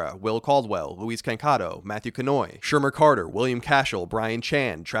Cabrera, Will Caldwell, Luis Cancato, Matthew Canoy, Shermer Carter, William Cashel, Brian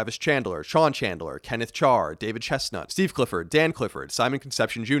Chan, Travis Chandler, Sean Chandler, Kenneth Charr, David Chestnut, Steve Clifford, Dan Clifford, Simon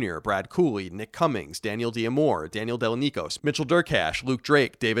Conception Jr., Brad Cooley, Nick Cummings, Daniel Diamore, Daniel Delanikos, Mitchell Durkash, Luke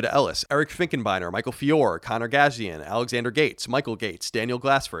Drake, David Ellis, Eric Finkenbeiner, Michael Fiore, Connor Gazian, Alexander Gates, Michael Gates, Daniel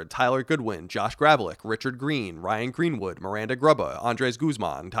Glassford, Tyler Goodwin, Josh Gravelick, Richard Green, Ryan Greenwood, Miranda Grubba, Andres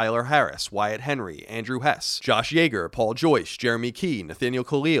Guzman, Tyler Harris, Wyatt Henry, Andrew Hess, Josh Yeager, Paul Joyce, Jeremy Key, Nathaniel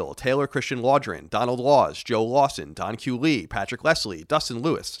Khalil, Taylor Christian Laudrin, Donald Laws, Joe Lawson, Don Q. Lee, Patrick Leslie, Dustin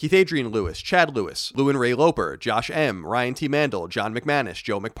Lewis, Keith Adrian Lewis, Chad Lewis, Lewin Ray Loper, Josh M., Ryan T. Mandel, John McManus,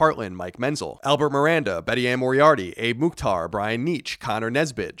 Joe McPartlin, Mike Menzel, Albert Miranda, Betty Ann Moriarty, Abe Mukhtar, Brian Nietzsche, Connor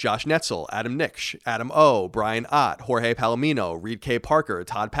Nesbitt, Josh Netzel, Adam Nix, Adam O., Brian Ott, Jorge Palomino, Reed K. Parker,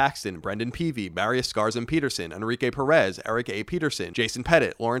 Todd Paxton, Brendan Peavy, Marius Scarzan Peterson, Enrique Perez, Eric A. Peterson, Jason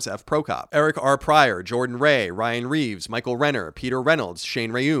Pettit, Lawrence F. Prokop, Eric R. Pryor, Jordan Ray, Ryan Reeves, Michael Renner, Peter Reynolds,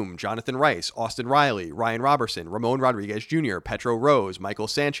 Shane Rayum, Jonathan Rice, Austin Riley, Ryan Robertson, Ramon Rodriguez Jr., Petro Rose, Michael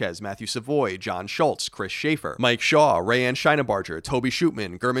Sanchez, Matthew Savoy, John Schultz, Chris Schaefer, Mike Shaw, Rayanne Scheinebarger, Toby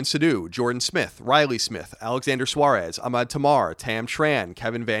Shootman, Gurman Sidhu, Jordan Smith, Riley Smith, Alexander Suarez, Ahmad Tamar, Tam Tran,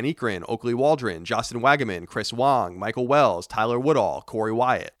 Kevin Van Ekeren, Oakley Waldron, Justin Wagaman, Chris Wong, Michael Wells, Tyler Woodall, Corey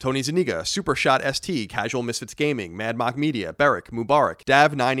Wyatt, Tony Zuniga, Supershot ST, Casual Misfits Gaming, Mad Mock Media, Beric, Mubarak,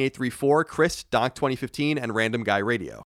 Dav9834, Chris, Donk2015, and Random Guy Radio.